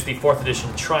tiles use the 4th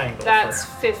edition triangle. That's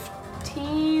for,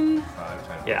 15, 5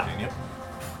 times Yeah. 15, yep.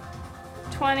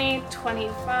 20,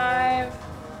 25,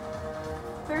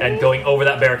 30. and going over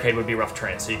that barricade would be rough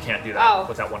terrain, so you can't do that Oh.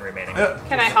 with that one remaining.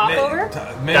 Can I hop over?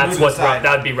 That's what's rough.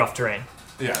 That would be rough terrain.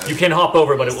 Yeah. You can hop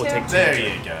over, but it will These two? take There 2.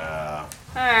 you go.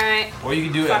 Alright. Or you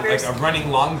can do Fuckers. like a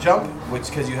running long jump, which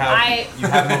because you have I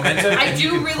momentum. I and do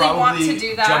you can really want probably to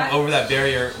do that. Jump over that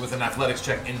barrier with an athletics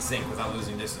check in sync without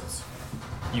losing distance.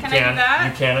 You Can I do that?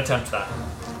 You can attempt that.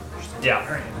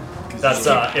 Yeah. That's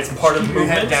it's part of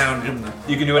movement.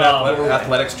 You can do an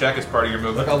athletics check as part of your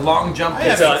movement. Like a long jump.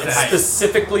 It's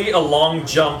specifically a long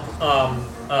jump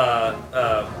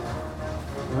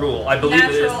rule. I believe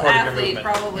it is Natural part of your athlete movement.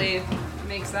 probably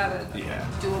makes that a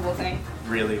doable thing.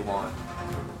 Really want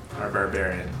our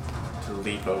barbarian to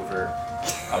leap over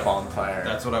a bonfire.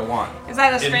 That's what I want. Is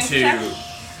that a strength into check?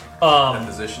 a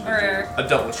position to Or- do a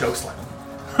double choke slam.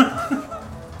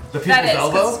 The That people's is,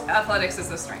 elbow? 'cause athletics is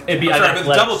the strength. It'd be I'm an sorry, but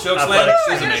the athletics- double choke slam athletics.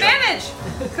 Ooh, is an amazing. advantage!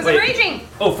 Because I'm Wait. raging.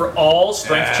 Oh, for all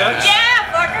strength checks?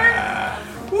 Yeah,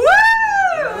 fucker!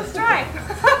 Woo! Let's try.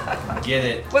 Get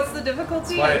it. What's the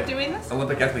difficulty Why- of doing this?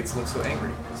 Olympic athletes look so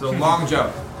angry. So long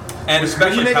jump. And When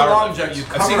especially you make a power long lift. jump, you I've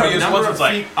cover seen a videos number once of it's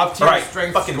like, feet up to your alright,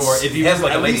 strength fucking score. If you has move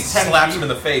like a at lady least 10 slaps feet, him in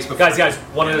the face before. Guys,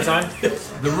 one at a time.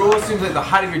 The rule seems like the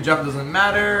height of your jump doesn't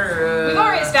matter. We've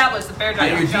already established the bear At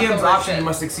dragon your jump DM's over option, shit. you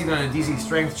must succeed on a DC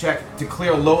strength check to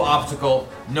clear a low obstacle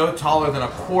no taller than a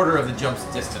quarter of the jump's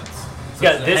distance. So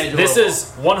Yeah, it's a hedge this roll.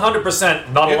 is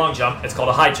 100% not a Yep. long jump. It's called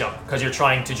a high jump because you're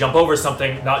trying to jump over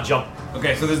something, not jump.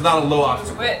 Okay, so there's not a low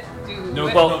obstacle. Wait, do No,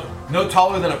 wait. well- no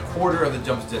taller than a quarter of the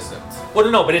jump's distance. Well,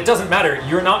 no, but it doesn't matter.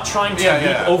 You're not trying to Yeah, leap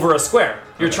yeah. over a square.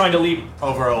 You're trying to leap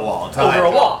Over a wall. It's over high. a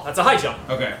wall. That's a high jump.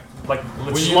 Okay. Like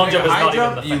When you long make jump a is high not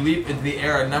jump, even the you thing. leap into the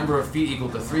air a number of feet equal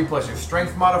to 3 plus your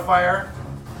strength modifier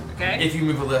Okay. if you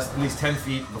move at least 10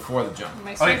 feet before the jump.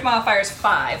 My strength modifier is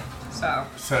 5, so.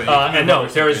 So you And can no,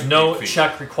 move there is over no 8 feet.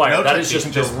 check required. No That check, is you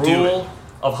just can the just do rule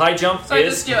of high jump. So I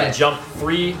is just do you can it. jump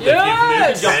 3.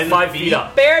 Yes! You can jump 5 feet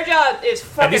up. Bear jump is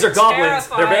fucking And these are goblins.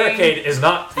 terrifying. Their barricade is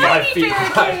not 5 Tiny feet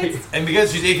high. barricades. And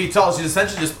because she's 8 feet tall, she's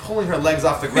essentially just pulling her legs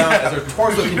off the ground as her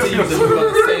torso continues to move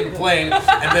on the same plane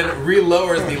and then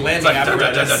re-lowers the It's landing like da da da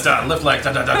apparatus. da da, lift like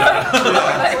da da da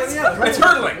da. It's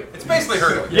hurtling. It's basically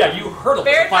hurtling. Yeah, you hurdle.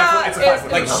 Bear jump it's a is 5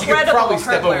 foot. Like she could incredible probably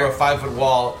step over a hurdler. 5-foot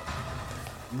wall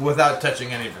without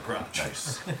touching any of her crotch.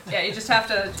 Yeah, you just have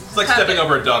to. It's like stepping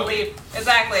over a dog.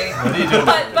 Exactly.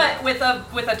 But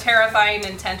with a terrifying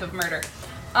intent of murder.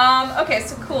 Okay,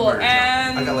 so cool.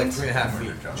 And I got like 3.5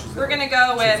 feet. we're gonna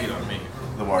go 2 with feet on me.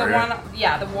 The the warrior. one.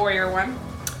 Yeah, the warrior one.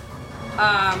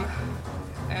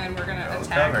 And we're gonna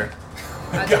attack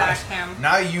him.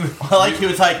 Now you, I like he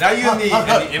was like, now you in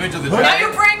the image of the Now dragon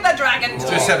you bring the dragon to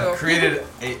just have you. created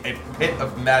a pit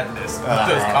of madness with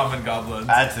those common goblins.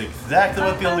 That's exactly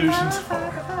what the illusion's for.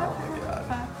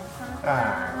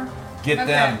 Get Okay.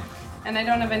 them. And I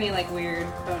don't have any like weird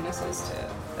bonuses to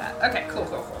that. Okay, cool.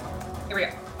 Here we go.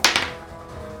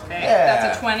 Okay, Yeah.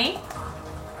 that's a 20.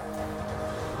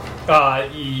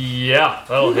 Yeah,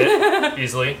 that'll hit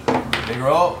easily. Big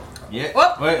roll. Yeah.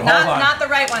 Whoop! Wait, hold not, on. not the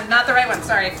right one. Not the right one.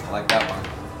 Sorry. I like that one.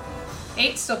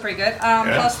 8, still pretty good.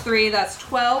 Plus 3, that's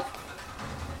 12.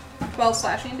 12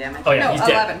 slashing damage. Oh yeah, no, he's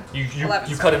 11. dead. You 11,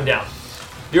 you sorry. cut him down.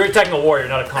 You're attacking a warrior,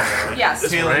 not a combat, right? Yes.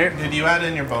 Taylor, did you add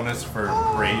in your bonus for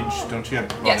rage? Don't you have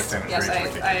bonus Yes. damage Yes, rage?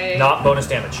 for taking? I Not bonus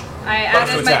damage. I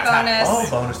added my bonus Oh,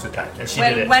 bonus to attack. And she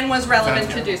did it. when was relevant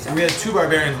Sounds to good. do so. We had 2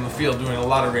 barbarians in the field doing a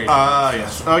lot of rage.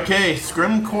 Yes. Okay,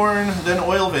 Scrimcorn, then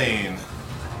Oilvein.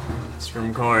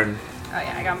 Scrimcorn. Oh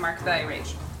yeah, I got marked that I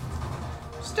raged.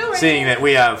 Still raging. Seeing that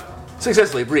we have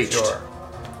successfully breached. Sure.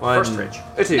 1, First rage.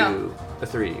 a 2, No. a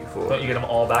 3, 4. Don't you get them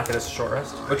all back at a short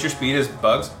rest? What's your speed? Is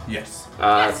bugs? Yes.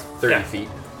 30 Yeah. feet.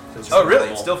 Oh, really?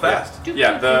 It's still fast.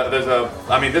 Yeah, there's a.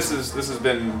 I mean, this has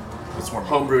been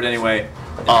homebrewed anyway.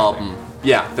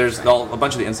 Yeah, there's a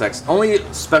bunch of the insects. Only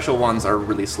special ones are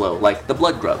really slow, like the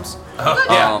blood grubs.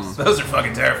 Oh, those are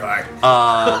fucking terrifying.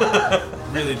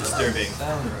 Really disturbing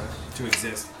to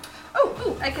exist.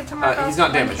 Oh, I get to mark off He's not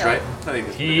one damaged, kill. right? I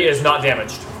think He is not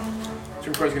damaged.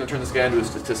 Scrimcorn's gonna turn this guy into a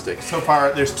statistic. So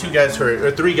far, there's 2 guys who are,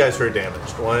 or 3 guys who are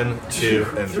damaged. 1, 2,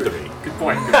 and 3. Good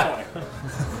point. Good point.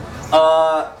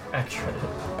 Accurate.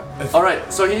 All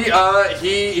right, so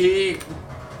he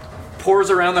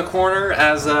pours around the corner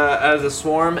as a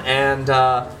swarm and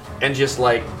just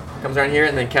like comes around here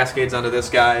and then cascades onto this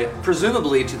guy,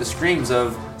 presumably to the screams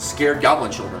of scared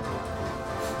goblin children.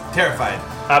 Terrified.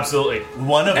 Absolutely.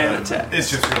 One of And them attack. is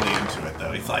just really into it,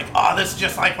 though. He's like, oh, this is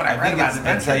just like what I read about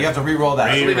It's, you have to re-roll that.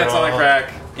 I believe that's on a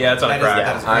crack. Yeah, it's on a That is- crack.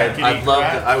 that is crack. I'd love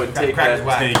to. I would take Crack is that.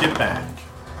 whack. Take it back.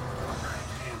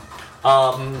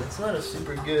 It's not a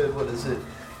super good. What is it?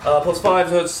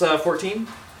 +5, so it's 14.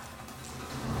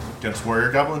 Against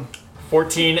Warrior Goblin?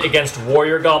 14 against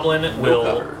Warrior Goblin will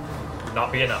cover.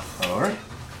 not be enough. Alright.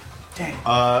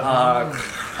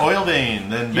 Oilvein,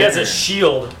 then He has a Baron.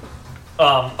 shield.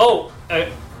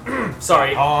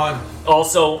 Sorry. On.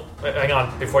 Also, hang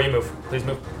on, before you move. Please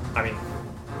move. I mean,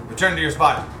 Return to your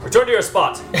spot. return to your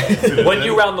spot. When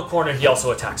you round the corner, he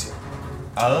also attacks you.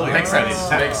 Oh, yeah. Makes sense.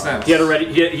 Makes sense. He had already.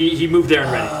 He moved there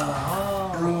and ready.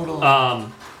 Brutal.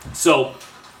 So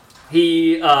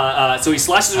he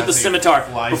slashes with the As he scimitar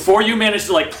flies. before you manage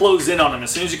to like close in on him.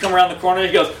 As soon as you come around the corner,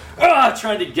 he goes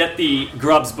trying to get the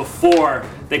grubs before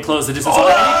they close the distance.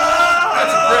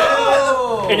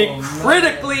 And he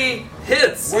critically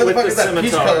hits Where the with fuck the is that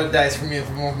peach scimitar. colored dice from you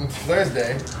from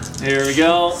Thursday? Here we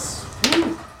go.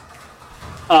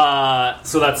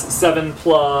 So that's 7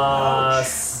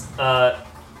 plus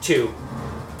 2.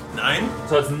 9?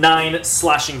 So it's 9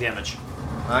 slashing damage.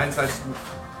 9 slash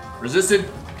resisted,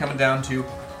 coming down to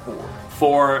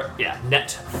 4.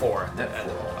 Net 4.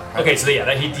 Okay, so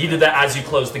yeah, he did that as you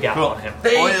closed the gap on him.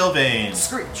 Oilvein.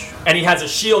 Screech. And he has a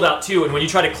shield out too, and when you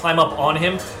try to climb up on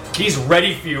him, he's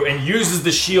ready for you and uses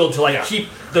the shield to like keep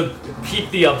the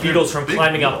beetles from big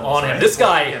climbing up beetles, on him. right? This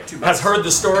guy has heard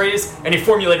the stories and he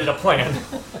formulated a plan.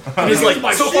 And he's like,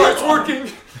 so far it's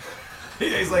working.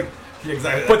 He's like,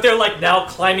 exactly. But they're like now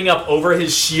climbing up over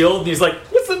his shield, and he's like,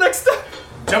 what's the next step?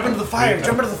 Jump into the fire!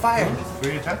 Jump into the fire! Who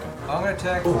are you attacking? I'm gonna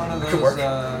attack one of those.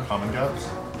 Common Gods?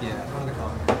 Yeah, one of the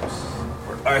common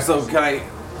groups. All right, so can I?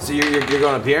 So you're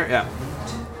going up here? Yeah.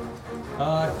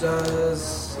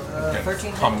 Does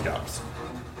 13 Common Gods.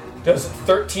 Does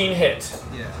 13 hit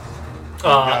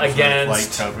Yeah.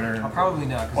 against. cover. Probably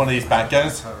not. 'cause One of these bad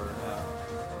guys?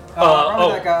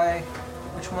 Probably that guy.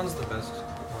 Which one's the best?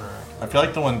 I feel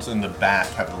like the ones in the back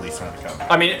have the least amount of cover.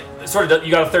 I mean, sort of.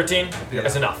 You got a 13. Yeah.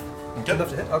 That's enough. Enough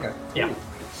to hit? Okay. Yeah.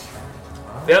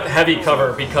 They have heavy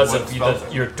cover because what of spells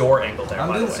it? your door angle there. I'm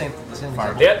by doing the the way. same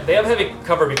Fire. thing. They have heavy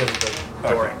cover because of the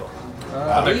door Okay. angle.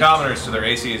 But they're commoners, so their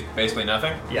AC is basically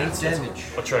nothing. Yeah, 8 it's damage.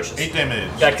 atrocious. 8 damage.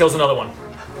 That kills another one.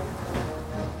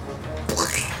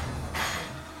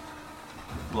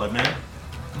 Bloodman.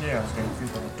 Yeah, I was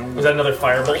gonna Was that another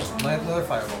firebolt? Another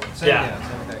fireball. Same, Yeah.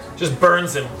 Same effect. Just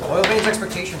burns him. Oilvein's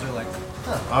expectations are like,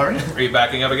 Alright. Are you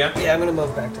backing up again? yeah, I'm gonna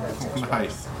move back to that. Same spot.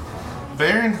 Nice.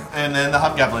 Baron, and then the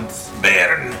Hobgoblins.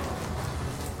 Baron!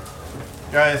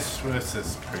 Guys, this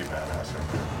is pretty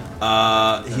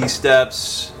badass. He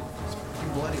steps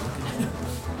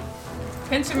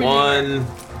Pincer maneuver. 1,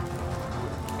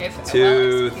 If well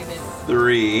 2, executed.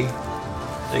 3. I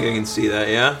think I can see that.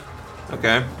 Yeah.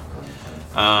 Okay.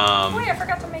 Wait, I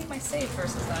forgot to make my save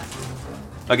versus that.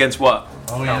 Against what?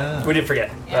 Oh, No, we didn't forget.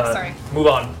 Yeah, sorry. Move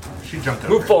on. She jumped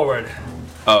over. Move forward.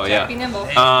 Oh Be yeah. nimble.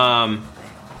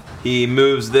 He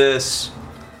moves this.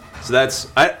 So that's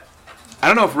I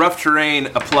don't know if rough terrain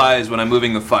applies when I'm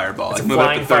moving the fireball. It's I a move up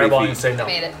flying to 30 fireball. feet. You say no.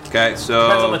 Made it. Okay, so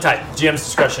Depends on the type. GM's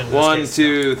discretion. in this 1, case.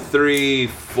 2, 3,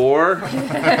 4.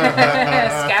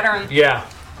 Scatter 'em. Yeah.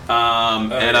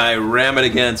 And I ram it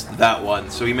against that one.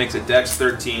 So he makes a Dex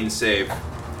 13 save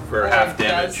for half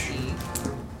damage.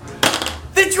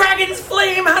 The dragon's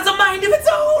flame has a mind of its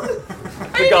own.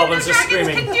 The goblins are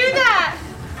screaming. Can do that.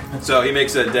 So he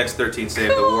makes a Dex 13 save,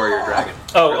 the warrior dragon.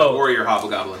 Oh, Or the warrior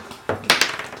hobgoblin.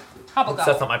 Hobgoblin.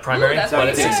 That's not my primary, Ooh, that's but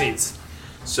it pretty good. succeeds.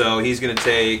 So he's going to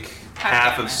take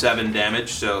half of 7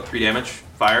 damage, so 3 damage.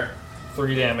 Fire.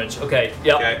 3 damage. Okay.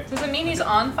 Yep. Okay. Does it mean he's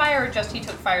on fire or just he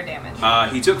took fire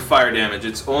damage? He took fire damage.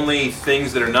 It's only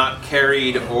things that are not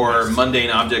carried or mundane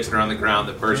objects that are on the ground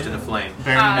that burst into flame.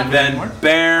 And then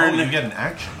Bairn. Oh, you get an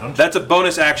action, don't you? That's a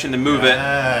bonus action to move it.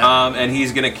 Yeah. And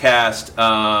he's going to cast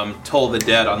Toll the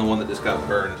Dead on the one that just got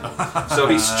burned. So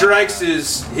he strikes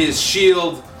his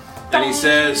shield and he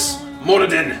says,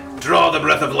 Moradin, draw the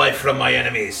breath of life from my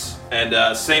enemies.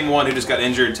 And same one who just got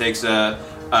injured takes a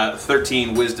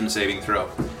 13 wisdom saving throw.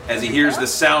 As he hears the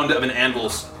sound of an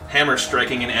anvil's hammer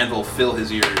striking an anvil fill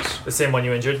his ears. The same one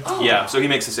you injured? Yeah, so he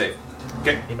makes a save.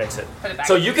 Okay. He makes it. Put it back.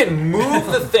 So you can move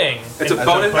the thing. It's a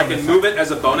bonus. I can move it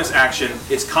as a bonus action.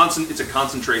 It's a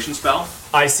concentration spell.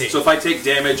 I see. So if I take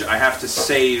damage, I have to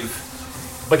save.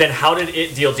 But then how did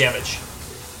it deal damage?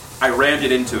 I rammed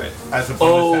it into it. As a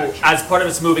bonus action. As part of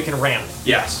its move, it can ram.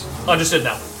 Yes. Understood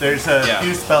now. There's a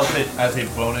few spells that as a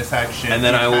bonus action. And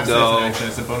then I will cast as go. an action,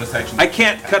 as a bonus action. I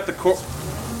can't cut the core.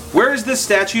 Where is this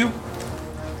statue?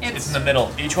 It's in the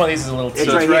middle. Each one of these is a little T.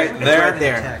 So it's right there. Right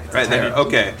there. Right there.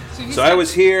 Okay. So I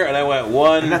was here and I went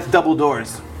 1. And that's double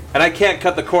doors. And I can't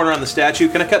cut the corner on the statue.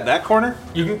 Can I cut that corner?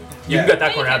 You can cut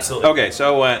that corner, absolutely. Okay,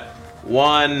 so I went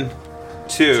 1,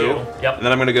 2. Yep. And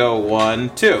then I'm going to go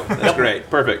 1, 2. That's great.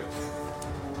 Perfect.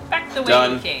 Back the way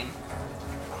Done. you came.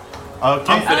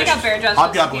 Okay. I like how Bear John's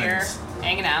just here, Hobgoblins.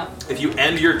 hanging out. If you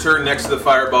end your turn next to the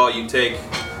fireball, you take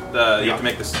the. You have to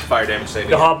make this fire damage save.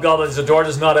 The hobgoblins, the door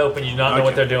does not open. You do not know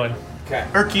what they're doing. Okay.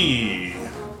 Erky.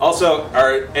 Also,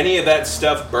 are any of that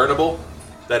stuff burnable?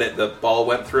 That the ball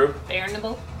went through?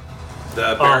 Baronable.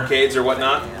 The barricades or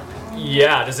whatnot?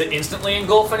 Yeah. Does it instantly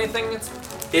engulf anything?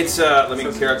 It's let me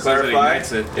clarify.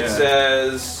 ignites it, It yeah.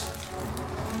 says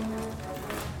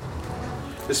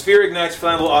the sphere ignites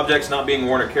flammable objects not being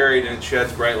worn or carried and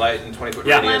sheds bright light in 20-foot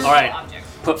Yeah. radius. All right.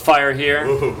 Put fire here.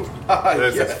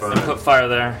 This is fun. And put fire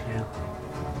there.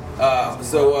 Yeah.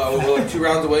 So we're like 2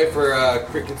 rounds away for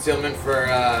crit concealment for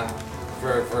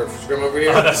Scrim over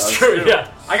here. Oh, that's true. Yeah.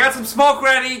 I got some smoke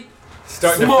ready.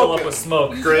 Starting to fill up with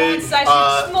smoke. Great. Once I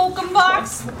should smoke 'em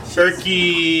box.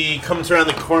 Erky comes around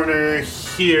the corner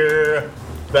here.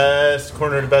 Best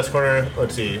corner to best corner.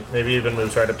 Let's see. Maybe even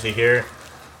moves right up to here.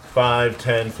 5,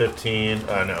 10, 15.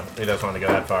 No, he doesn't want to go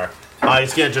that far.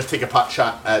 He's going to just take a pot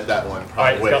shot at that one.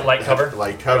 Alright, he's got light cover.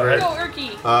 Light cover. Go,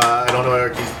 Urky. I don't know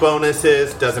what Erky's bonus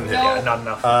is. Doesn't hit. No. Not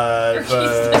enough.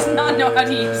 Urky does not know how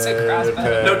to use a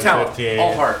crossbow. No talent. 15,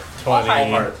 All heart. 20, All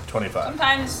heart. 25.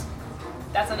 Sometimes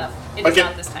that's enough. It is Okay.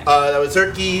 not this time. That was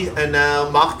Erky, and now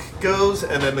Mock goes,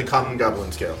 and then the Common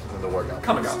Goblin scale, and the War Goblin.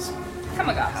 Come on, guys. Come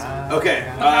on, guys. Okay.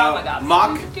 Oh my God.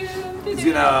 Mock is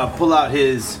gonna pull out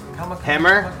his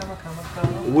hammer,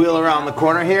 wheel around the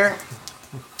corner here,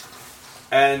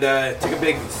 and take a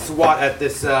big swat at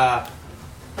this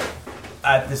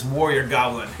warrior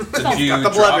goblin. Did you Got the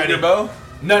blood drop ready. your bow?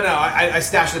 No, I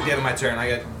stashed it at the end of my turn. I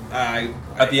get.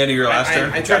 At the end of your last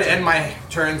turn? I try to end my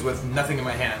turns with nothing in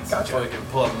my hands, so I can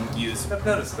pull up and use. I've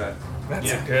noticed that. That's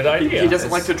Yeah. a good idea. He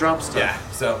doesn't like to drop stuff. Yeah,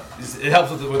 so it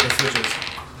helps with the switches.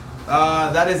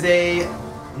 That is a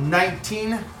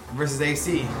 19 versus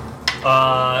AC.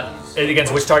 And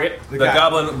against which target? The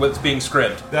goblin was being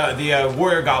scribbed. The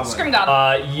warrior goblin. Scrim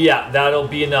goblin. Yeah, that'll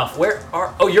be enough. Where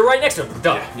are? Oh, you're right next to him.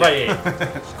 Done. Right. Yeah.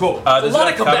 Cool. A Does lot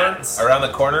it of have cover combatants. around the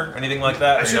corner, anything like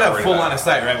that? I Or should you're not have worried full about line it? of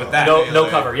sight, right? With that. No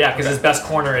cover. Yeah, because his best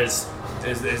corner is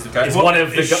Is one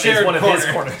of the is is shared one of his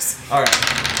corner. corners. All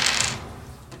right.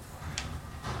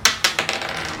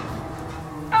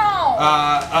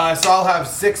 Oh. So I'll have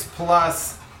 6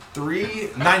 plus 3,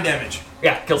 9 damage.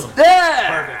 Yeah, kills him.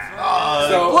 Yeah!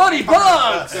 So Bloody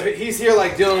bugs! So he's here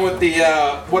like dealing with the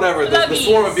whatever the Buggies.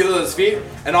 swarm of beetles at his feet,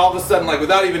 and all of a sudden, like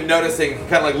without even noticing, he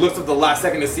kind of like looks up the last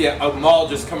second to see a maul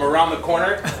just come around the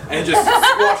corner and just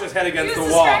squash his head He against was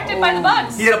the wall. distracted by the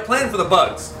bugs. He had a plan for the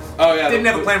bugs. Oh yeah, Didn't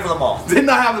have a plan for the mall. Did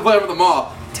not have a plan for the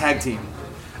maul. Tag team.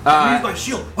 Use my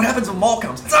shield. What happens when mall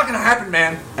comes? It's not gonna happen,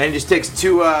 man. And he just takes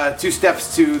two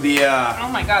steps to the. Oh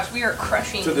my gosh, we are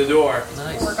crushing To the door.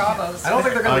 poor gobos. I don't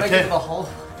think they're gonna make Okay. it to the hull.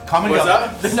 Common What's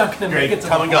Goblin. that? They're not gonna make Great. it to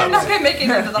Common the hull. They're not gonna make it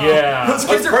into the hall. Yeah. Those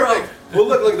kids are perfect. Well,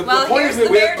 look. The Well, point here's is that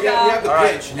the we bear have the jaw.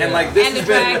 pitch, and like this And has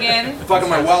the been dragon. fucking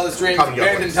my wildest dreams. Common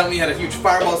Baron goblins. didn't tell me he had a huge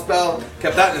fireball spell.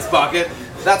 Kept that in his pocket.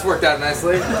 That's worked out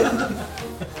nicely.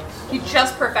 He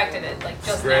just perfected it, like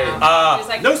just Great. now. He was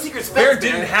like, No secret spells. Bear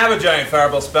didn't have a giant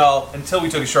fireball spell until we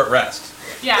took a short rest.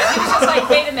 yeah. He was just like,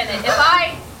 wait a minute. If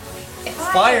I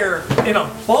Fire in a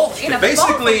bolt. in a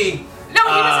Basically, no,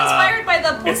 he was inspired by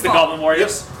the It's the pork Goblin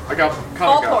Warriors. I got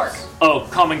Ball common pork. goblins. Oh,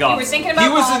 common You were goblins. thinking about he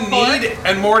was ball in pork. need,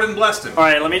 and Morden blessed him. All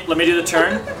right, let me do the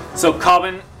turn. So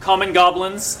common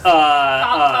goblins.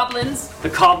 Goblins. The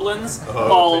goblins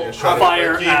all take a shot at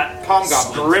fire Ricky. at Calm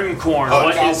goblins. Scrimcorn. Oh,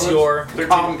 What is your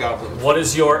Calm goblins. What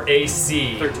is your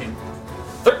AC? 13.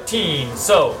 13.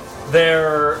 So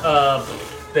their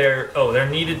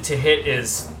needed to hit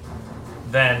is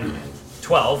then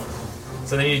 12.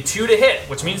 So they need 2 to hit,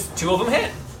 which means 2 of them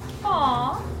hit.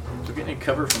 Aww. We're getting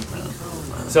cover from them.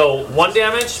 So 1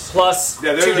 damage plus 2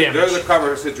 damage. There's a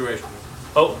cover situation.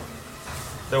 Oh,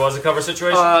 there was a cover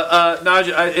situation. No,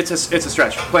 it's a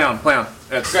stretch. Play on.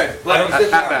 It's Okay,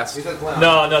 at best. He said play on.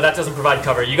 No, that doesn't provide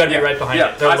cover. You got to be right behind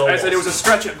it. They're low I said it walls. was a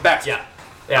stretch at best.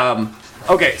 Yeah.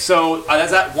 Okay, so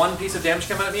does that one piece of damage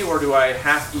come at me, or do I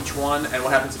half each one? And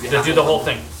what happens if you They half do the one? whole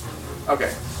thing.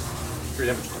 Okay. 3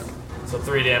 damage. So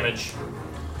 3 damage.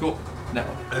 Cool. No.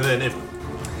 And then if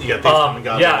you got these common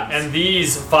goblins. Yeah, and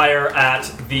these fire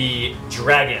at the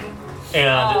dragon,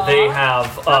 and they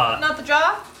have Not the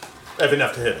jaw. I have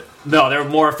enough to hit it. no, they're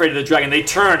more afraid of the dragon. They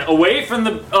turn away from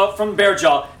the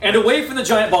Bearjaw and away from the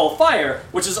giant ball of fire,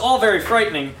 which is all very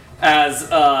frightening. As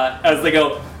they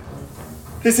go,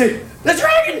 they say, "The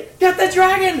dragon! Get the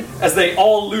dragon!" As they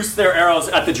all loose their arrows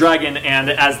at the dragon, and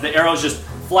as the arrows just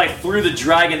fly through the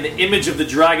dragon, the image of the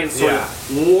dragon sort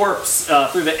of warps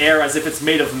through the air as if it's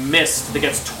made of mist that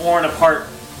gets torn apart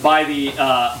by the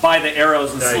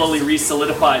arrows and slowly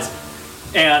re-solidifies.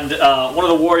 And one of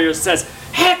the warriors says,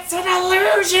 "It's an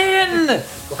illusion!"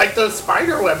 Like those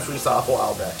spider webs we saw a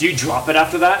while back. Do you drop it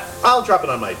after that? I'll drop it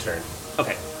on my turn.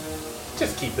 Okay.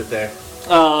 Just keep it there.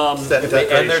 If they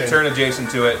end their turn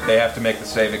adjacent to it, they have to make the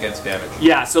save against damage.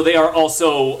 Yeah, so they are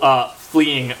also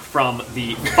fleeing from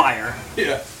the fire.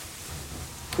 Yeah.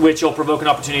 Which will provoke an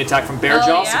opportunity attack from Bearjaw,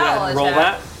 so go ahead and I'll roll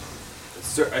attack.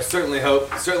 that. I certainly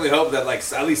hope that like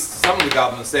at least some of the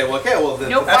goblins say, well, okay, well then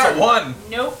Nope. the That's fire, a 1.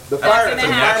 Nope. the fire, That's the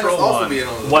an fire natural must also one. be an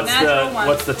illusion. Natural one.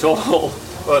 What's the total?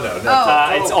 Oh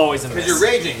no, It's always a miss. Because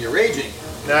you're raging.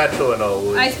 natural and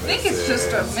always. I think it's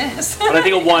just a miss. But I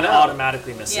think a 1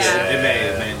 automatically misses. Yeah. It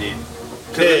may indeed.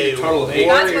 Okay, Total of 8.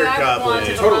 That's warrior what I goblin.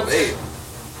 wanted. Total of 8.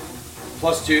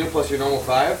 Plus 2 plus your normal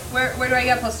 5. Where do I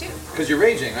get +2? Because you're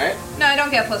raging, right? No, I don't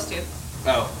get +2.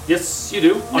 Oh. Yes, you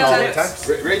do. On No, all that's-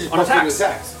 attacks. Rage is On plus 2 to attacks.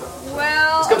 attacks.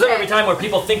 Well, This comes up okay. every time where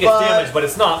people think it's But damage, but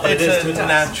it's not. But It's it is a to attacks.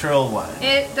 natural one.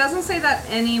 It doesn't say that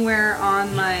anywhere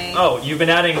on my. Oh, you've been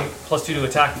adding +2 to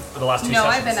attack for the last 2 no,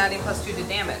 sessions. I've been adding +2 to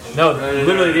damage. No,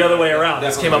 literally the other way around.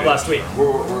 This came up last week.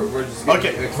 We're just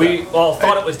Okay. We all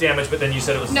thought it was damage, but then you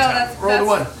said it was No,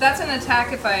 attack. that's an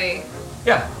attack if I.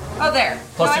 Yeah. Oh, there.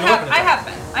 Plus no, two I to have. weapon I attack. have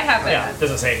been. I have been. Yeah. Does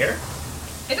it say here?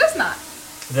 It does not.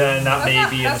 Then that That's may not,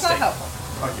 be a that's mistake. not helpful.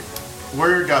 Okay.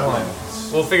 Warrior goblin.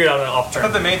 We'll figure it out on an off I turn.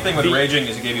 thought the main thing with The- raging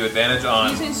is it gave you advantage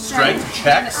on Using strength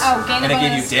checks, gain and a it gave you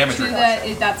bonus damage to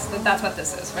reduction. that's what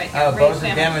this is right here. Oh, Rage bonus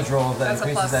and damage roll that That's a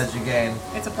increases plus. as you gain.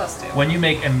 It's a +2. When you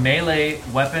make a melee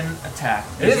weapon attack,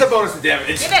 It is a bonus to damage.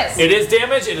 It is. it is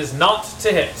damage. It is not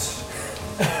to hit.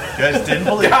 You guys didn't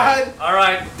believe it. God All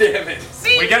right. damn it.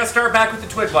 See? We gotta start back with the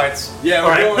twig bites. Yeah,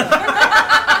 we're All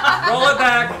right. going. Roll it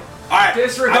back. Alright,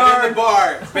 Disregard. I'm in the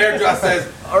bar. Bearjaw says,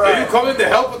 are you coming to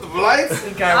help with the blights?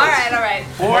 all right.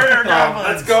 Warrior goblin.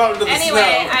 Let's go out into the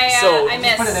Anyway, snow. So- I Put an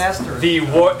missed.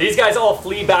 asterisk. These guys all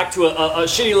flee back to a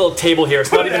shitty little table here.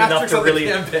 It's not even enough to really.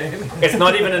 It's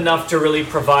not even enough to really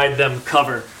provide them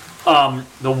cover.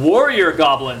 The warrior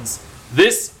goblins.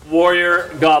 This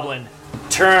warrior goblin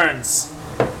turns,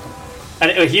 and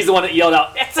he's the one that yelled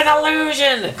out, "It's an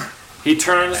illusion!" He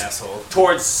turns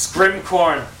towards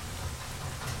Scrimcorn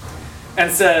and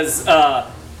says, Is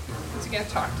he gonna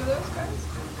talk to those guys?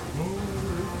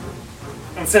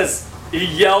 he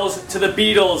yells to the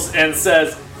beetles and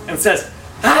says,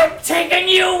 "I'm taking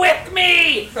you with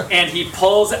me!" And he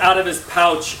pulls out of his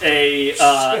pouch a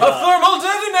thermal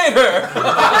detonator!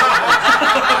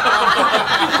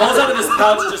 pulls out of his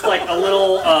pouch just like a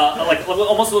little,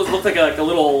 almost looked like a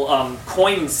little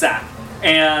coin sack.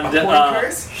 And Not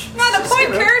a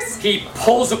point curse. he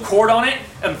pulls a cord on it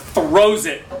and throws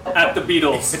it at the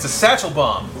beetles. It's a satchel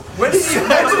bomb. When did he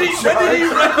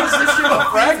requisition a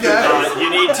frag guy? You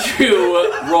need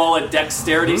to roll a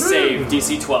dexterity save,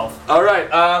 DC 12. All right,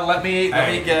 let me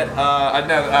get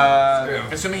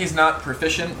assuming he's not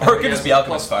proficient, Or it could just be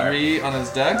alchemist plus fire. 3 on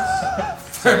his dex.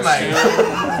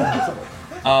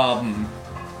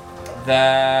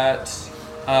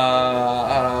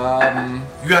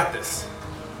 You got this.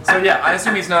 So yeah, I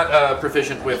assume he's not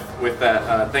proficient with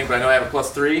that thing, but I know I have a plus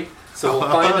 3. So we'll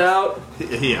find out.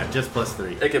 Yeah, just plus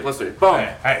 3. Okay, plus 3. Boom.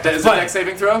 Alright, Is it a dex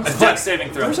saving throw? It's dex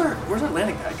saving throw. Where's our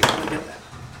landing pad? I want to get that.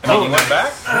 I mean, you went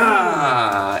back?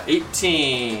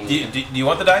 18. Do you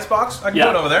want the dice box? I can put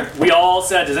it over there. We all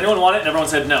said, does anyone want it? And everyone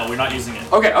said, no, we're not using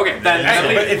it. Okay, then Yeah,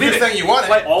 but if you're saying you want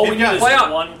it, All we need is play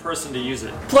on. one person to use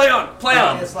it. Play on.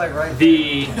 It's like right. I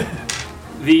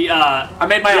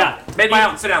made my own. Made my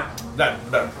own. Sit down. Done.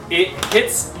 It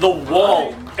hits the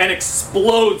wall and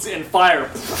explodes in fire,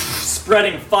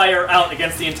 spreading fire out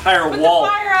against the entire Put the wall.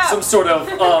 fire out. Some sort of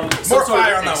More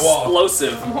fire on that wall.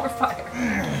 explosive. More fire.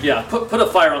 Yeah, put a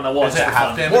fire on that wall. Is just it for half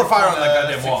fun. damage? More fire on that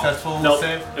goddamn wall. Successful Nope,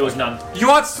 save? it was none. You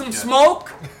want some smoke?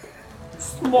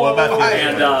 What about the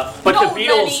And but No, the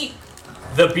Beatles, Lenny.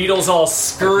 the Beatles all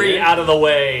scurry out of the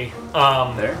way.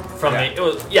 There? From the it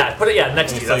was, put it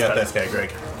next to you. Still That's got better. this guy,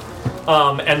 Greg.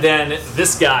 And then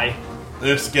this guy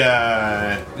This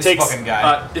guy. This takes fucking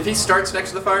guy. If he starts next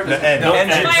to the fire, does he? And,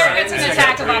 Fire gets an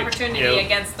attack of opportunity You.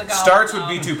 against the goblin. starts would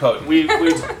be too potent. We've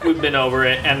been over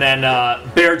it, and then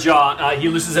Bearjaw he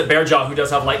loses at Bearjaw, who does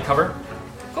have light cover.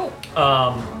 Cool.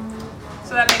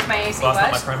 So that makes my AC well,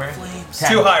 that's what? not my primary.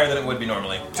 Too higher than it would be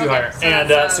normally. Too Okay, higher, so and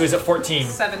that's, so he's at 14.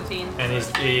 17. And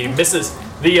he misses.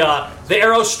 The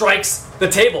arrow strikes the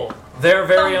table, their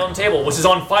very own table, which is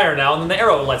on fire now, and then the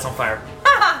arrow lights on fire.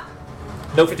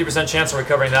 No 50% chance of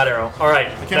recovering that arrow. All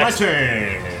right. Okay, my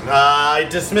turn. I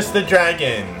dismiss the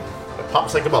dragon. It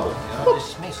pops like a bubble.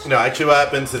 No, actually, what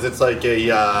happens is it's like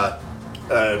a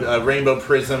rainbow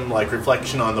prism like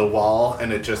reflection on the wall,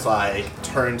 and it just like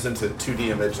turns into 2D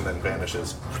image and then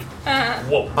vanishes.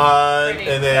 Whoa.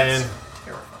 And then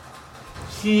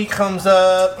he comes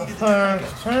up.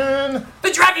 Turn.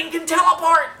 The dragon can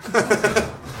teleport!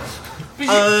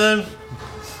 And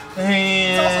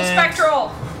It's also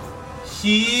spectral.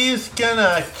 he's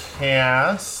gonna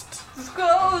cast It's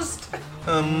ghost.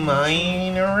 a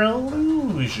minor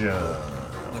illusion.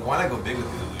 Like, why not go big with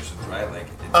the illusions, right? Like,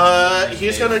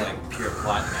 He's gonna like pure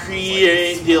plot.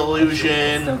 create the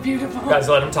illusion. So beautiful. Guys,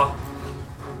 let him talk.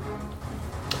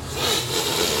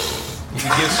 You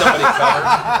can give somebody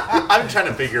cover. I'm trying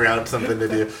to figure out something to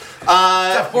do. You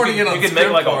can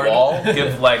make like a wall.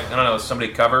 Give like I don't know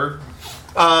somebody cover.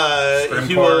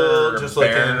 He will just look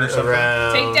or something.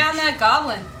 around. Take down that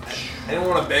goblin. Anyone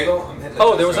want a bagel? I'm hitting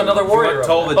Oh, there was another warrior.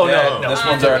 Told the Oh, dead. no. This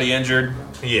one's already injured.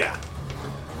 Yeah.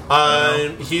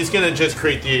 He's gonna just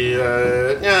create the.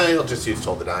 He'll just use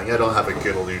Toll the Dying. I don't have a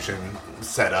good illusion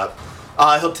set up.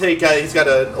 He'll take. He's got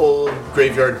an old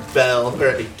graveyard bell, or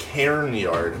a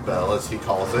cairnyard bell, as he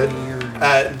calls it,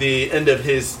 at the end of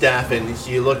his staff, and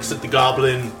he looks at the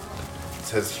goblin.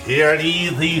 Says, "Hear ye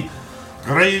the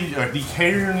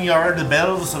cairnyard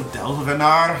bells of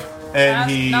Delvinar." And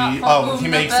he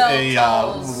makes a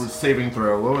saving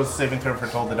throw. What was the saving throw for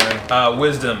Toll the Dying?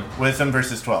 Wisdom. Wisdom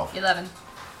versus 12. 11.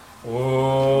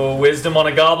 Oh, wisdom on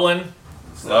a goblin.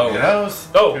 Oh, it's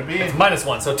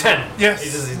 -1, so 10. Yes. He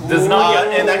does not get.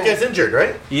 And that gets injured,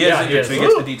 right? He is injured, so he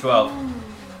gets the D12.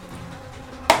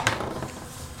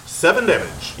 7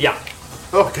 damage. Yeah.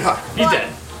 Oh god. He's dead.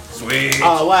 Sweet.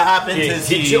 What happens is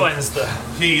he joins the.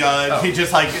 He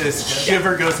just like this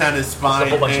shiver goes down his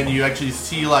spine, and you actually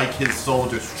see like his soul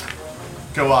just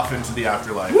go off into the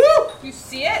afterlife. Woo! You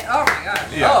see it? Oh my god.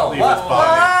 Yeah, leave his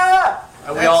body.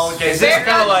 We all get. Is this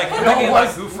kind of like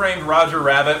Who Framed Roger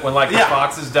Rabbit when like the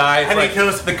foxes die? It's And he like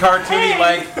goes the cartoony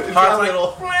like hearts like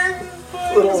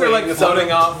they're like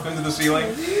floating off into the ceiling.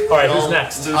 All right, who's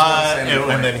next?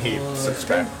 And then he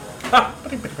subscribe.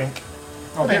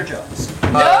 Oh, bear jaws.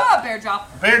 No, bear jaw.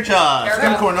 Bear jaw, Bear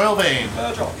stem jaw. corn, oil vein.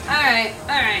 Alright.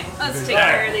 Let's take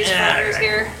care of these fuckers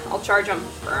here. I'll charge them.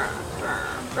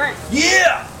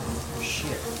 Yeah!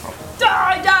 Shit.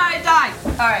 Die!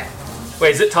 Alright.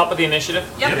 Wait, is it top of the initiative?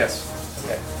 Yep. Yes.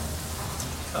 Okay.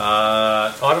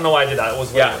 I don't know why I did that. It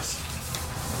was worse.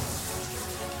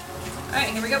 Alright,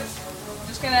 here we go.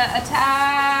 Just gonna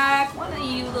attack one of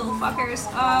you little fuckers.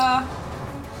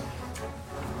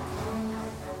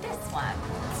 This one.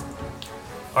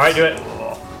 All right, do it.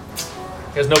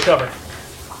 He has no cover.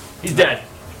 He's dead.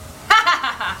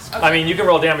 I mean, you can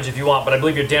roll damage if you want, but I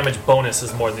believe your damage bonus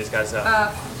is more than these guys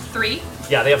have. 3.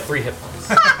 Yeah, they have 3 hit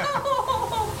points.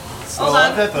 I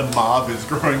love that the mob is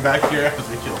growing back here as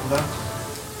we kill them.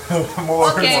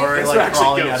 more Okay. and more It's like actually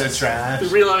crawling out of ghosts. trash. You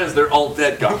realize they're all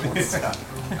dead goblins.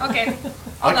 Okay.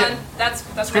 Hold Okay. on. That's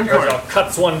my Scrimcorn turn.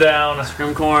 cuts one down.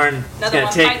 Scrimcorn is Another gonna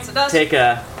one take bites the dust. take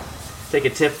a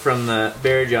tip from the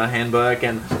Bearjaw handbook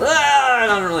and I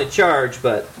don't really charge,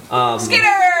 but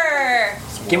Skinner!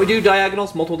 can we do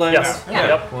diagonals, multiple diagonals? Yes. Yeah.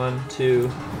 Yep. 1,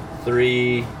 2,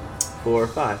 3, 4,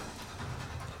 5.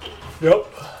 Yep.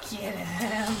 Get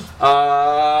him.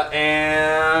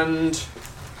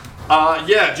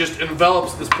 Yeah, just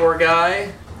envelops this poor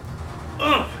guy.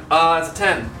 It's a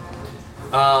 10.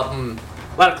 A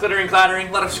lot of clittering, clattering,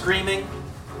 a lot of screaming.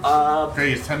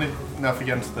 Okay, is 10 enough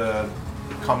against the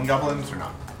common goblins or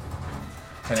not?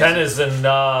 10 is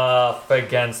enough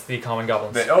against the common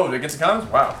goblins. Against the commons?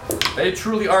 Wow. They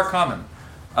truly are common.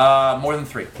 More than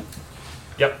 3.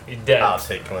 Yep, he's dead. I'll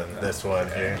take this one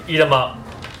here. Eat him up.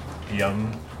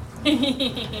 Yum.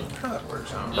 That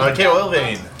works out. Okay, oil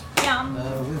vein. Yum.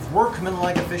 With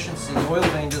workman-like efficiency, oil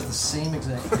vein does the same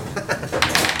exact thing.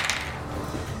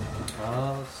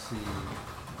 Let's see.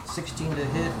 16 to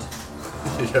hit.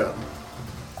 Yeah.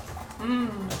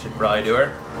 That should probably do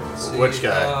her. Let's see, Which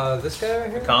guy? This guy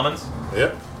right here? Commons.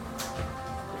 Yep.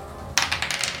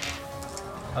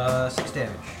 6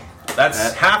 damage.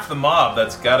 That's half the mob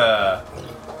that's gotta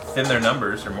thin their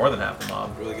numbers, or more than half the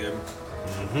mob. Really good.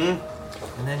 And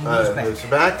then he moves back. It's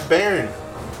back to Baron.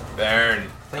 Baron.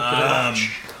 Thank you very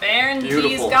much. Baron Beautiful.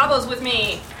 tease gobbles with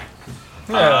me.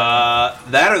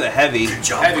 That or the heavy.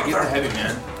 Heavy, get the heavy,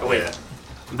 man. Oh, wait.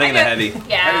 I'm thinking the heavy. Heavy's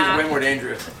Yeah. way more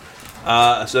dangerous.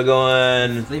 So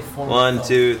going They form 1, a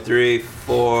 2, 3,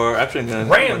 4. Actually, I'm gonna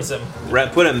Rams him.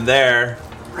 put him there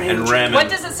and ram What him.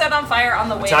 does it set on fire on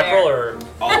the way Attack there? roll or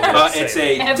It's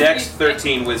a Every- Dex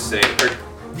 13 whiz save. Or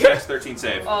Dex 13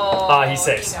 save. Oh, he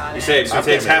saves. got He it. saves, so he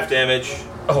takes half damage.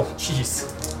 Oh, jeez.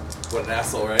 What an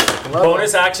asshole, right?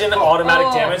 Bonus action, automatic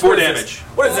Oh. damage. 4 What is damage. this?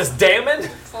 What is this, Damon?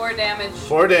 4 damage.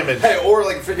 4 damage. Hey, or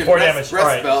like freaking 4 rest, damage, rest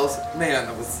alright. spells. Man,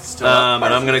 that was still And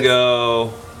I'm gonna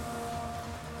go.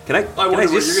 Can I wonder what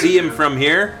just you're see gonna him from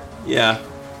here? Yeah.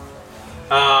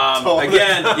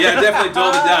 Again, yeah, definitely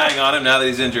told the dying on him now that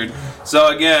he's injured. So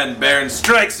again, Baron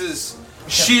strikes his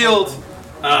shield,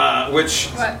 which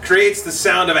What? creates the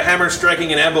sound of a hammer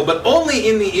striking an anvil, but only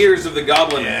in the ears of the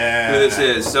goblin who this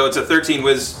is. So it's a 13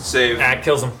 whiz save.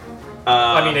 Kills him.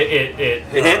 I mean, it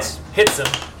hits? Hits him.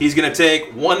 He's gonna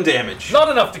take 1 damage. Not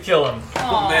enough to kill him.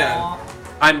 Oh, man.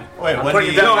 Wait, what putting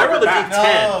do it you down. No, I rolled a back?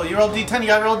 D10. No, you rolled D10, you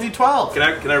gotta roll D12.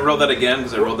 Can I roll that again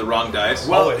because I rolled the wrong dice?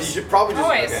 Well, you should probably just.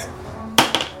 Always. Okay.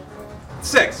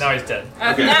 6. Now he's dead.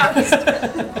 Okay. Now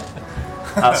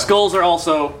he's Skulls are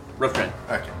also rough trend.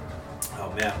 Okay.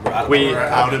 Oh man, we're out of We-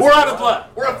 blood. We're out of blood.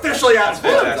 We're officially out of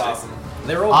blood. Fantastic. That's awesome.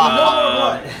 They're all no more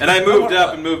blood. And I moved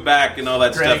up and moved back and all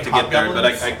that Greg, stuff to get there, but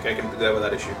I hobgoblins? can do that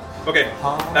without issue. Okay,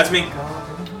 that's me.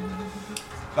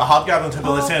 The hobgoblin took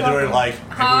a listen and they were like,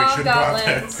 maybe we shouldn't go out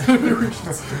there.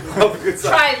 Goblins.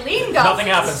 Try lean goblins. Nothing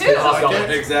happens to too. the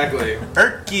hobgoblin. Exactly.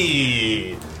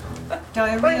 Erky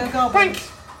Diarrhea goblin.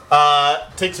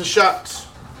 takes a shot.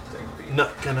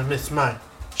 Not gonna miss my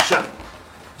shot.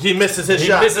 He misses his He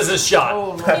shot. misses his shot.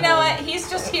 You know what? He's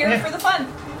just here for the fun.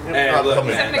 Hey, look, Come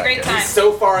He's man. having a great time. He's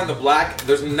so far in the black,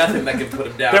 there's nothing that can put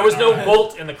him down. There was no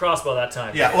bolt in the crossbow that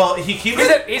time. Yeah, well, he keeps.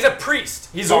 He's a priest.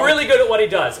 He's really good at what he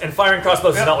does, and firing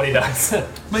crossbows is not what he does.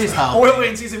 Please help. Oil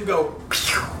Vein sees him go,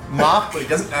 Mock. but he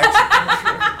doesn't actually.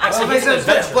 Actually, he's an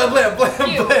adventurer. Blam, blam, blam,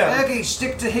 Cute. blam. Aggie,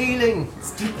 stick to healing.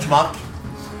 Mock.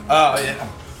 Oh, yeah.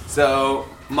 So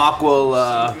Mock will.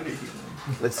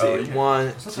 Let's see. Oh, yeah.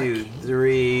 1, 2,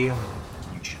 3.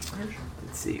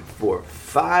 Let's see. 4,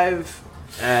 5.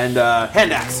 And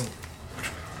hand axe.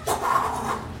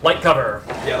 Light cover.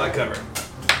 Yeah, light cover.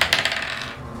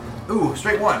 Ooh,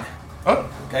 straight 1. Oh,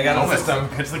 I got almost system.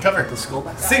 hits the cover. The skull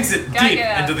back. Sinks it Gotta deep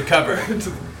get out. into the cover. And to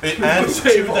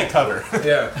the cover.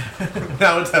 Yeah.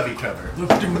 Now it's heavy cover.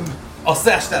 I'll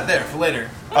stash that there for later.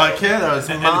 Okay, that was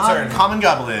End of my turn. common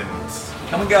goblins.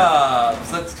 Come on,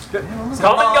 gobs. Let's get Common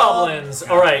goblins.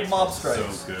 All right. Mob So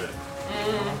strikes. good.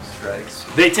 Strikes.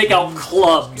 They take out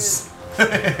clubs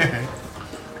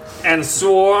and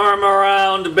swarm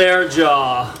around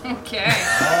Bearjaw. Okay.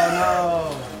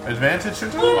 Advantage.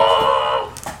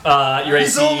 Your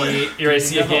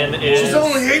AC again is She's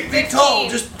only 8 feet tall.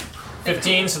 15. Just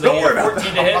 15, so they Don't need worry about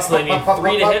 14 to hit, so they need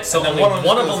 3 to hit, so And only then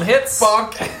one of them hits.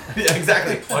 bonk. Yeah,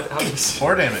 exactly. What?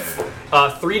 4 damage.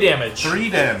 3 damage. 3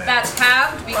 damage. That's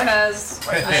halved because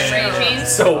I'm raging.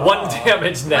 So 1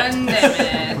 damage net. 1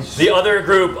 damage. The other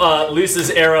group looses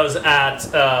arrows at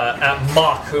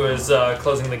Mock, who is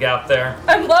closing the gap there.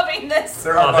 I'm loving this.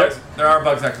 There are Oh, bugs. There are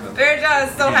bugs next to them. Bearjaw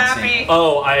is so Can't see. happy.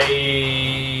 Oh,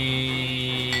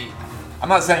 I'm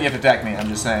not saying you have to attack me. I'm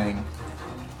just saying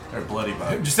they're bloody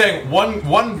bugs. I'm just saying one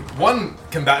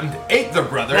combatant ate their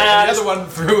brother, Nah, and the other one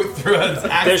threw an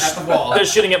axe at the wall. They're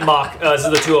shooting at Mock. This is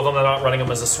the two of them. They're not running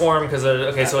them as a swarm because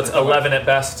so it's 11 at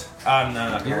best.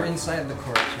 No. You're inside the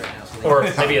corpse right now. So Or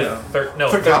maybe a 13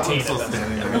 at best.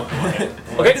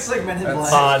 Okay. It's like Men in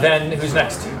Black. Then who's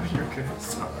next?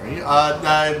 Sorry.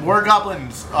 War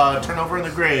goblins. Turn over in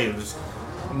the graves.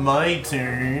 My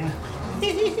turn.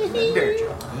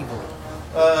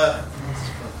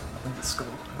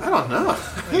 I don't know. I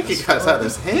think you guys had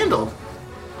this handled.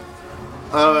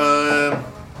 I'm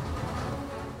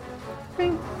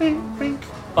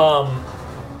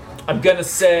gonna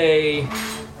say,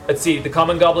 let's see. The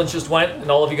common goblins just went,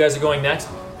 and all of you guys are going next.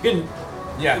 You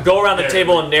can go around the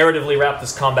table and narratively wrap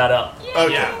this combat up.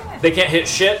 Okay. Yeah. They can't hit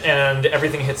shit, and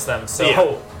everything hits them.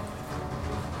 So,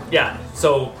 yeah.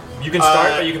 So you can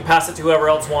start, but you can pass it to whoever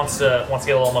else wants to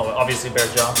get a little moment. Obviously,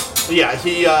 Bearjaw. Yeah,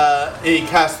 he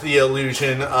casts the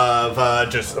illusion of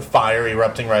just fire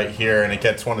erupting right here, and it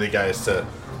gets one of the guys to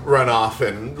run off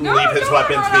and leave his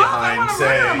weapons behind,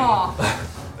 saying,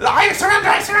 I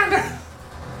surrender!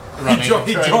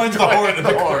 He joins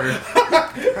the horde.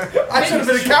 I should have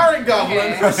been a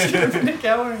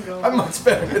cowering goblin. I'm much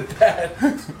better at that.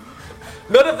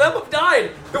 None of them have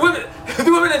died. The women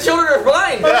and children are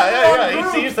fine.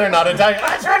 Yeah. He sees they're not attacking.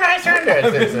 I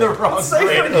surrender. It's the wrong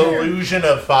an illusion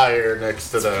of fire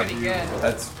next to them. Pretty good.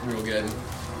 that's real good.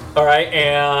 All right,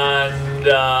 and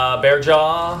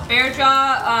Bearjaw.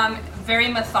 Bearjaw very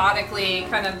methodically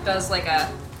kind of does like a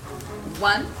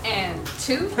 1 and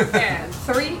 2 and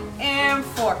 3 and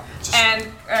 4 and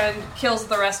kills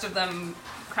the rest of them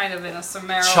kind of in a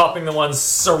summary. Chopping the ones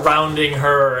surrounding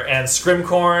her, and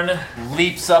Scrimcorn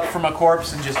Leaps up from a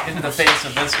corpse and just into the face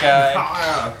of this guy.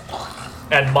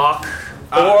 and Mock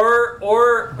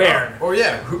or Bairn.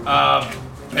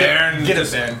 Bairn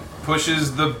just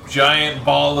pushes the giant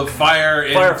ball of fire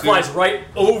into... Fire flies right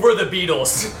over the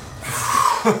beetles.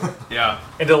 Yeah.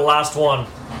 Into the last one.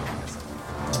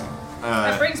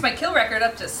 That brings my kill record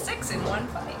up to 6 in one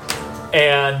fight.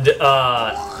 And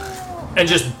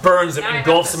just burns him,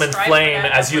 engulfs him in flame.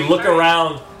 As you look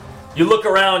around,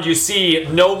 you see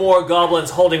no more goblins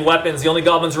holding weapons. The only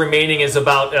goblins remaining is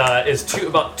about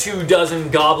 2 dozen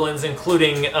goblins,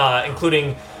 including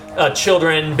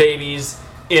children, babies,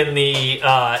 in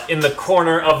the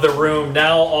corner of the room.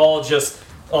 Now all just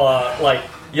like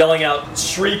yelling out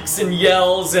shrieks and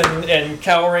yells and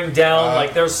cowering down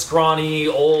like they're scrawny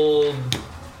old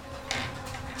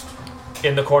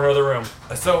in the corner of the room.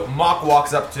 So Mock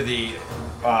walks up to the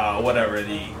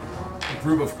the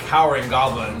group of cowering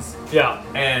goblins. Yeah.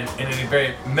 And in a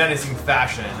very menacing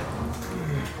fashion,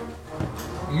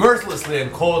 mercilessly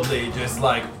and coldly, just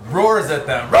like roars at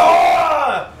them.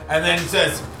 Roar! And then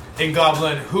says in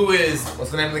Goblin,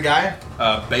 what's the name of the guy?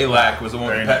 Balak was the one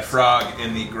with Pet Frog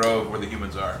in the grove where the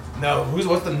humans are. No,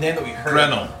 what's the name that we heard?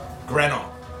 Grenell.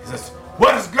 He says,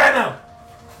 what is Grenell?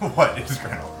 What is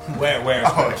Grenell? Where?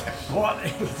 Oh, okay.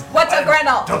 What's a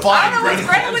Grenell? I don't know what's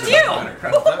Grenell with you.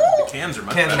 The cans are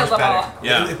much Cans are better. much better.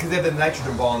 Yeah. Because they have the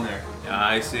nitrogen ball in there. Yeah,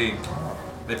 I see.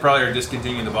 They probably are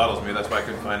discontinuing the bottles. Maybe that's why I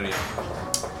couldn't find any.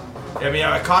 I mean,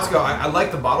 at Costco, I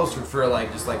like the bottles for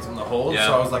just like some of the holes. Yeah.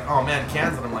 So I was like, oh man,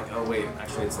 cans, and I'm like, oh wait,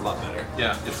 actually, it's a lot better.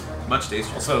 Yeah, it's much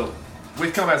tastier. So,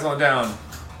 with combat slowing down,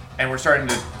 and we're starting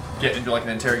to get into like an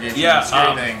interrogation. Yeah,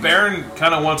 scary thing. Baron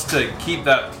kind of wants to keep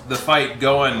the fight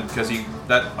going because he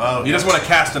doesn't want to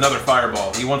cast another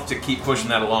fireball. He wants to keep pushing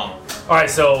that along. All right,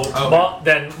 so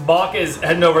then Mock is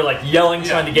heading over, like yelling,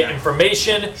 trying to get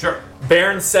information. Sure.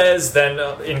 Baron says, then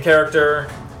in character,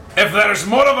 if there's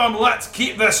more of them, let's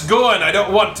keep this going. I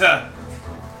don't want to.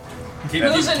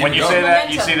 When you say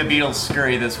that, you see the beetles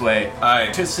scurry this way.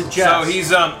 To suggest. So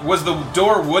he's was the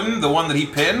door wooden, the one that he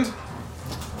pinned?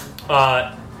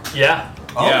 Yeah.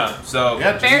 Yeah. So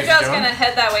Bearjaw's gonna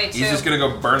head that way too. He's just gonna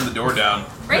go burn the door down.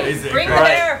 Bring the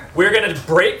bear. We're gonna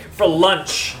break for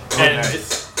lunch and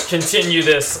continue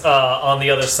this on the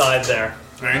other side there.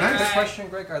 Very nice. Quick question,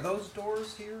 Greg. Are those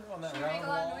doors here on that round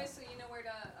wall?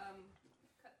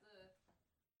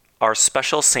 Our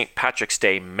special St. Patrick's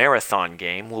Day marathon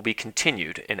game will be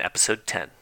continued in episode 10.